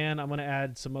as I can. I'm going to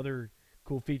add some other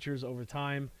cool features over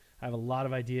time. I have a lot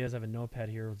of ideas. I have a notepad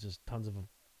here with just tons of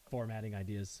formatting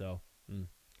ideas. So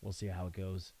we'll see how it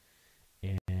goes.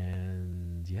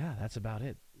 And yeah, that's about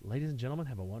it. Ladies and gentlemen,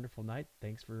 have a wonderful night.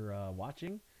 Thanks for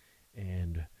watching.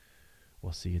 And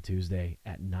we'll see you Tuesday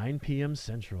at 9 p.m.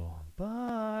 Central.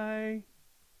 Bye.